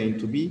 0, say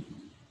into B,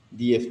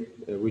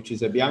 df, which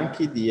is a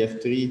Bianchi,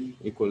 df3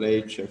 equal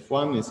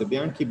hf1 is a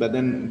Bianchi, but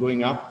then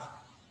going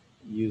up,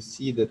 you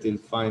see that you'll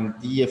find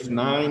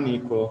df9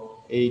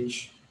 equal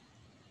h.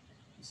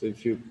 So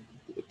if you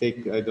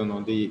take, I don't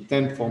know, the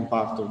 10th form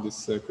part of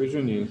this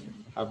equation, you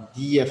have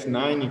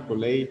df9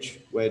 equal h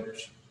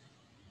wedge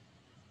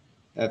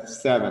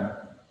f7,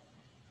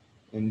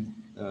 and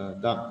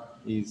that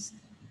is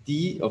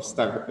d of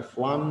star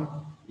f1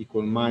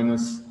 equal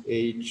minus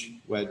h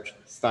wedge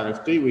star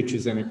f3, which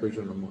is an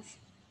equation of motion.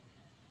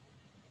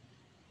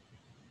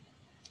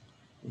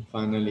 And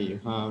finally, you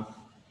have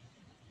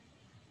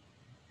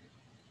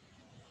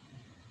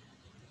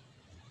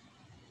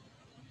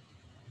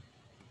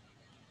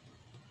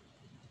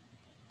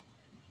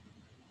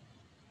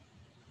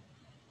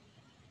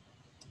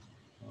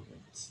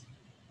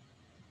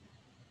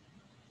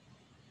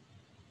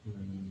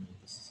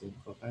this is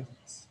incorrect.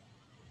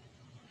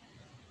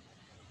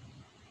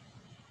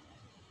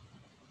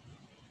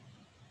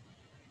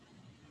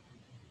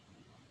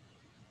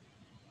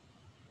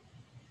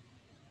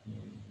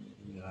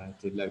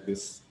 Write it like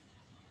this.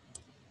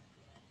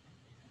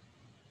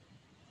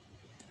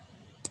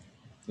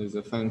 There's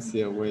a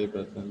fancier way,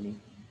 but let me.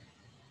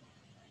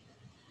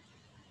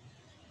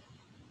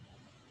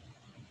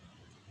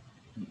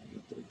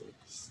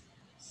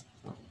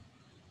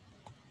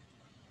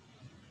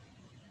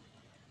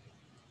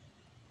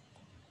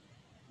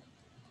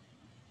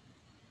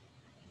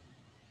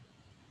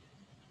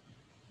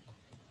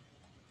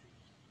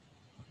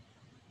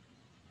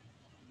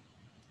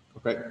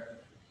 Okay.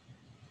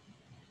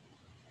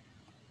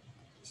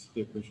 This is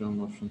the equation of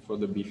motion for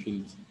the B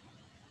field.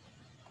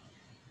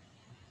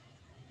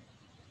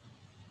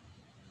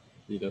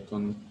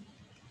 Dilaton.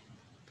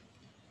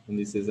 And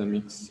this is a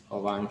mix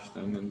of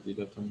Einstein and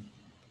Dilaton.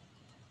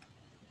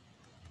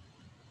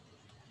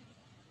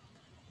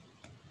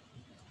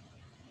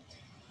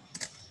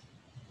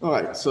 All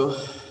right, so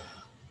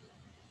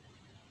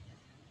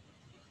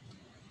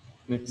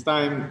next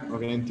time,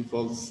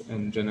 orientifolds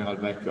and general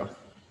vector.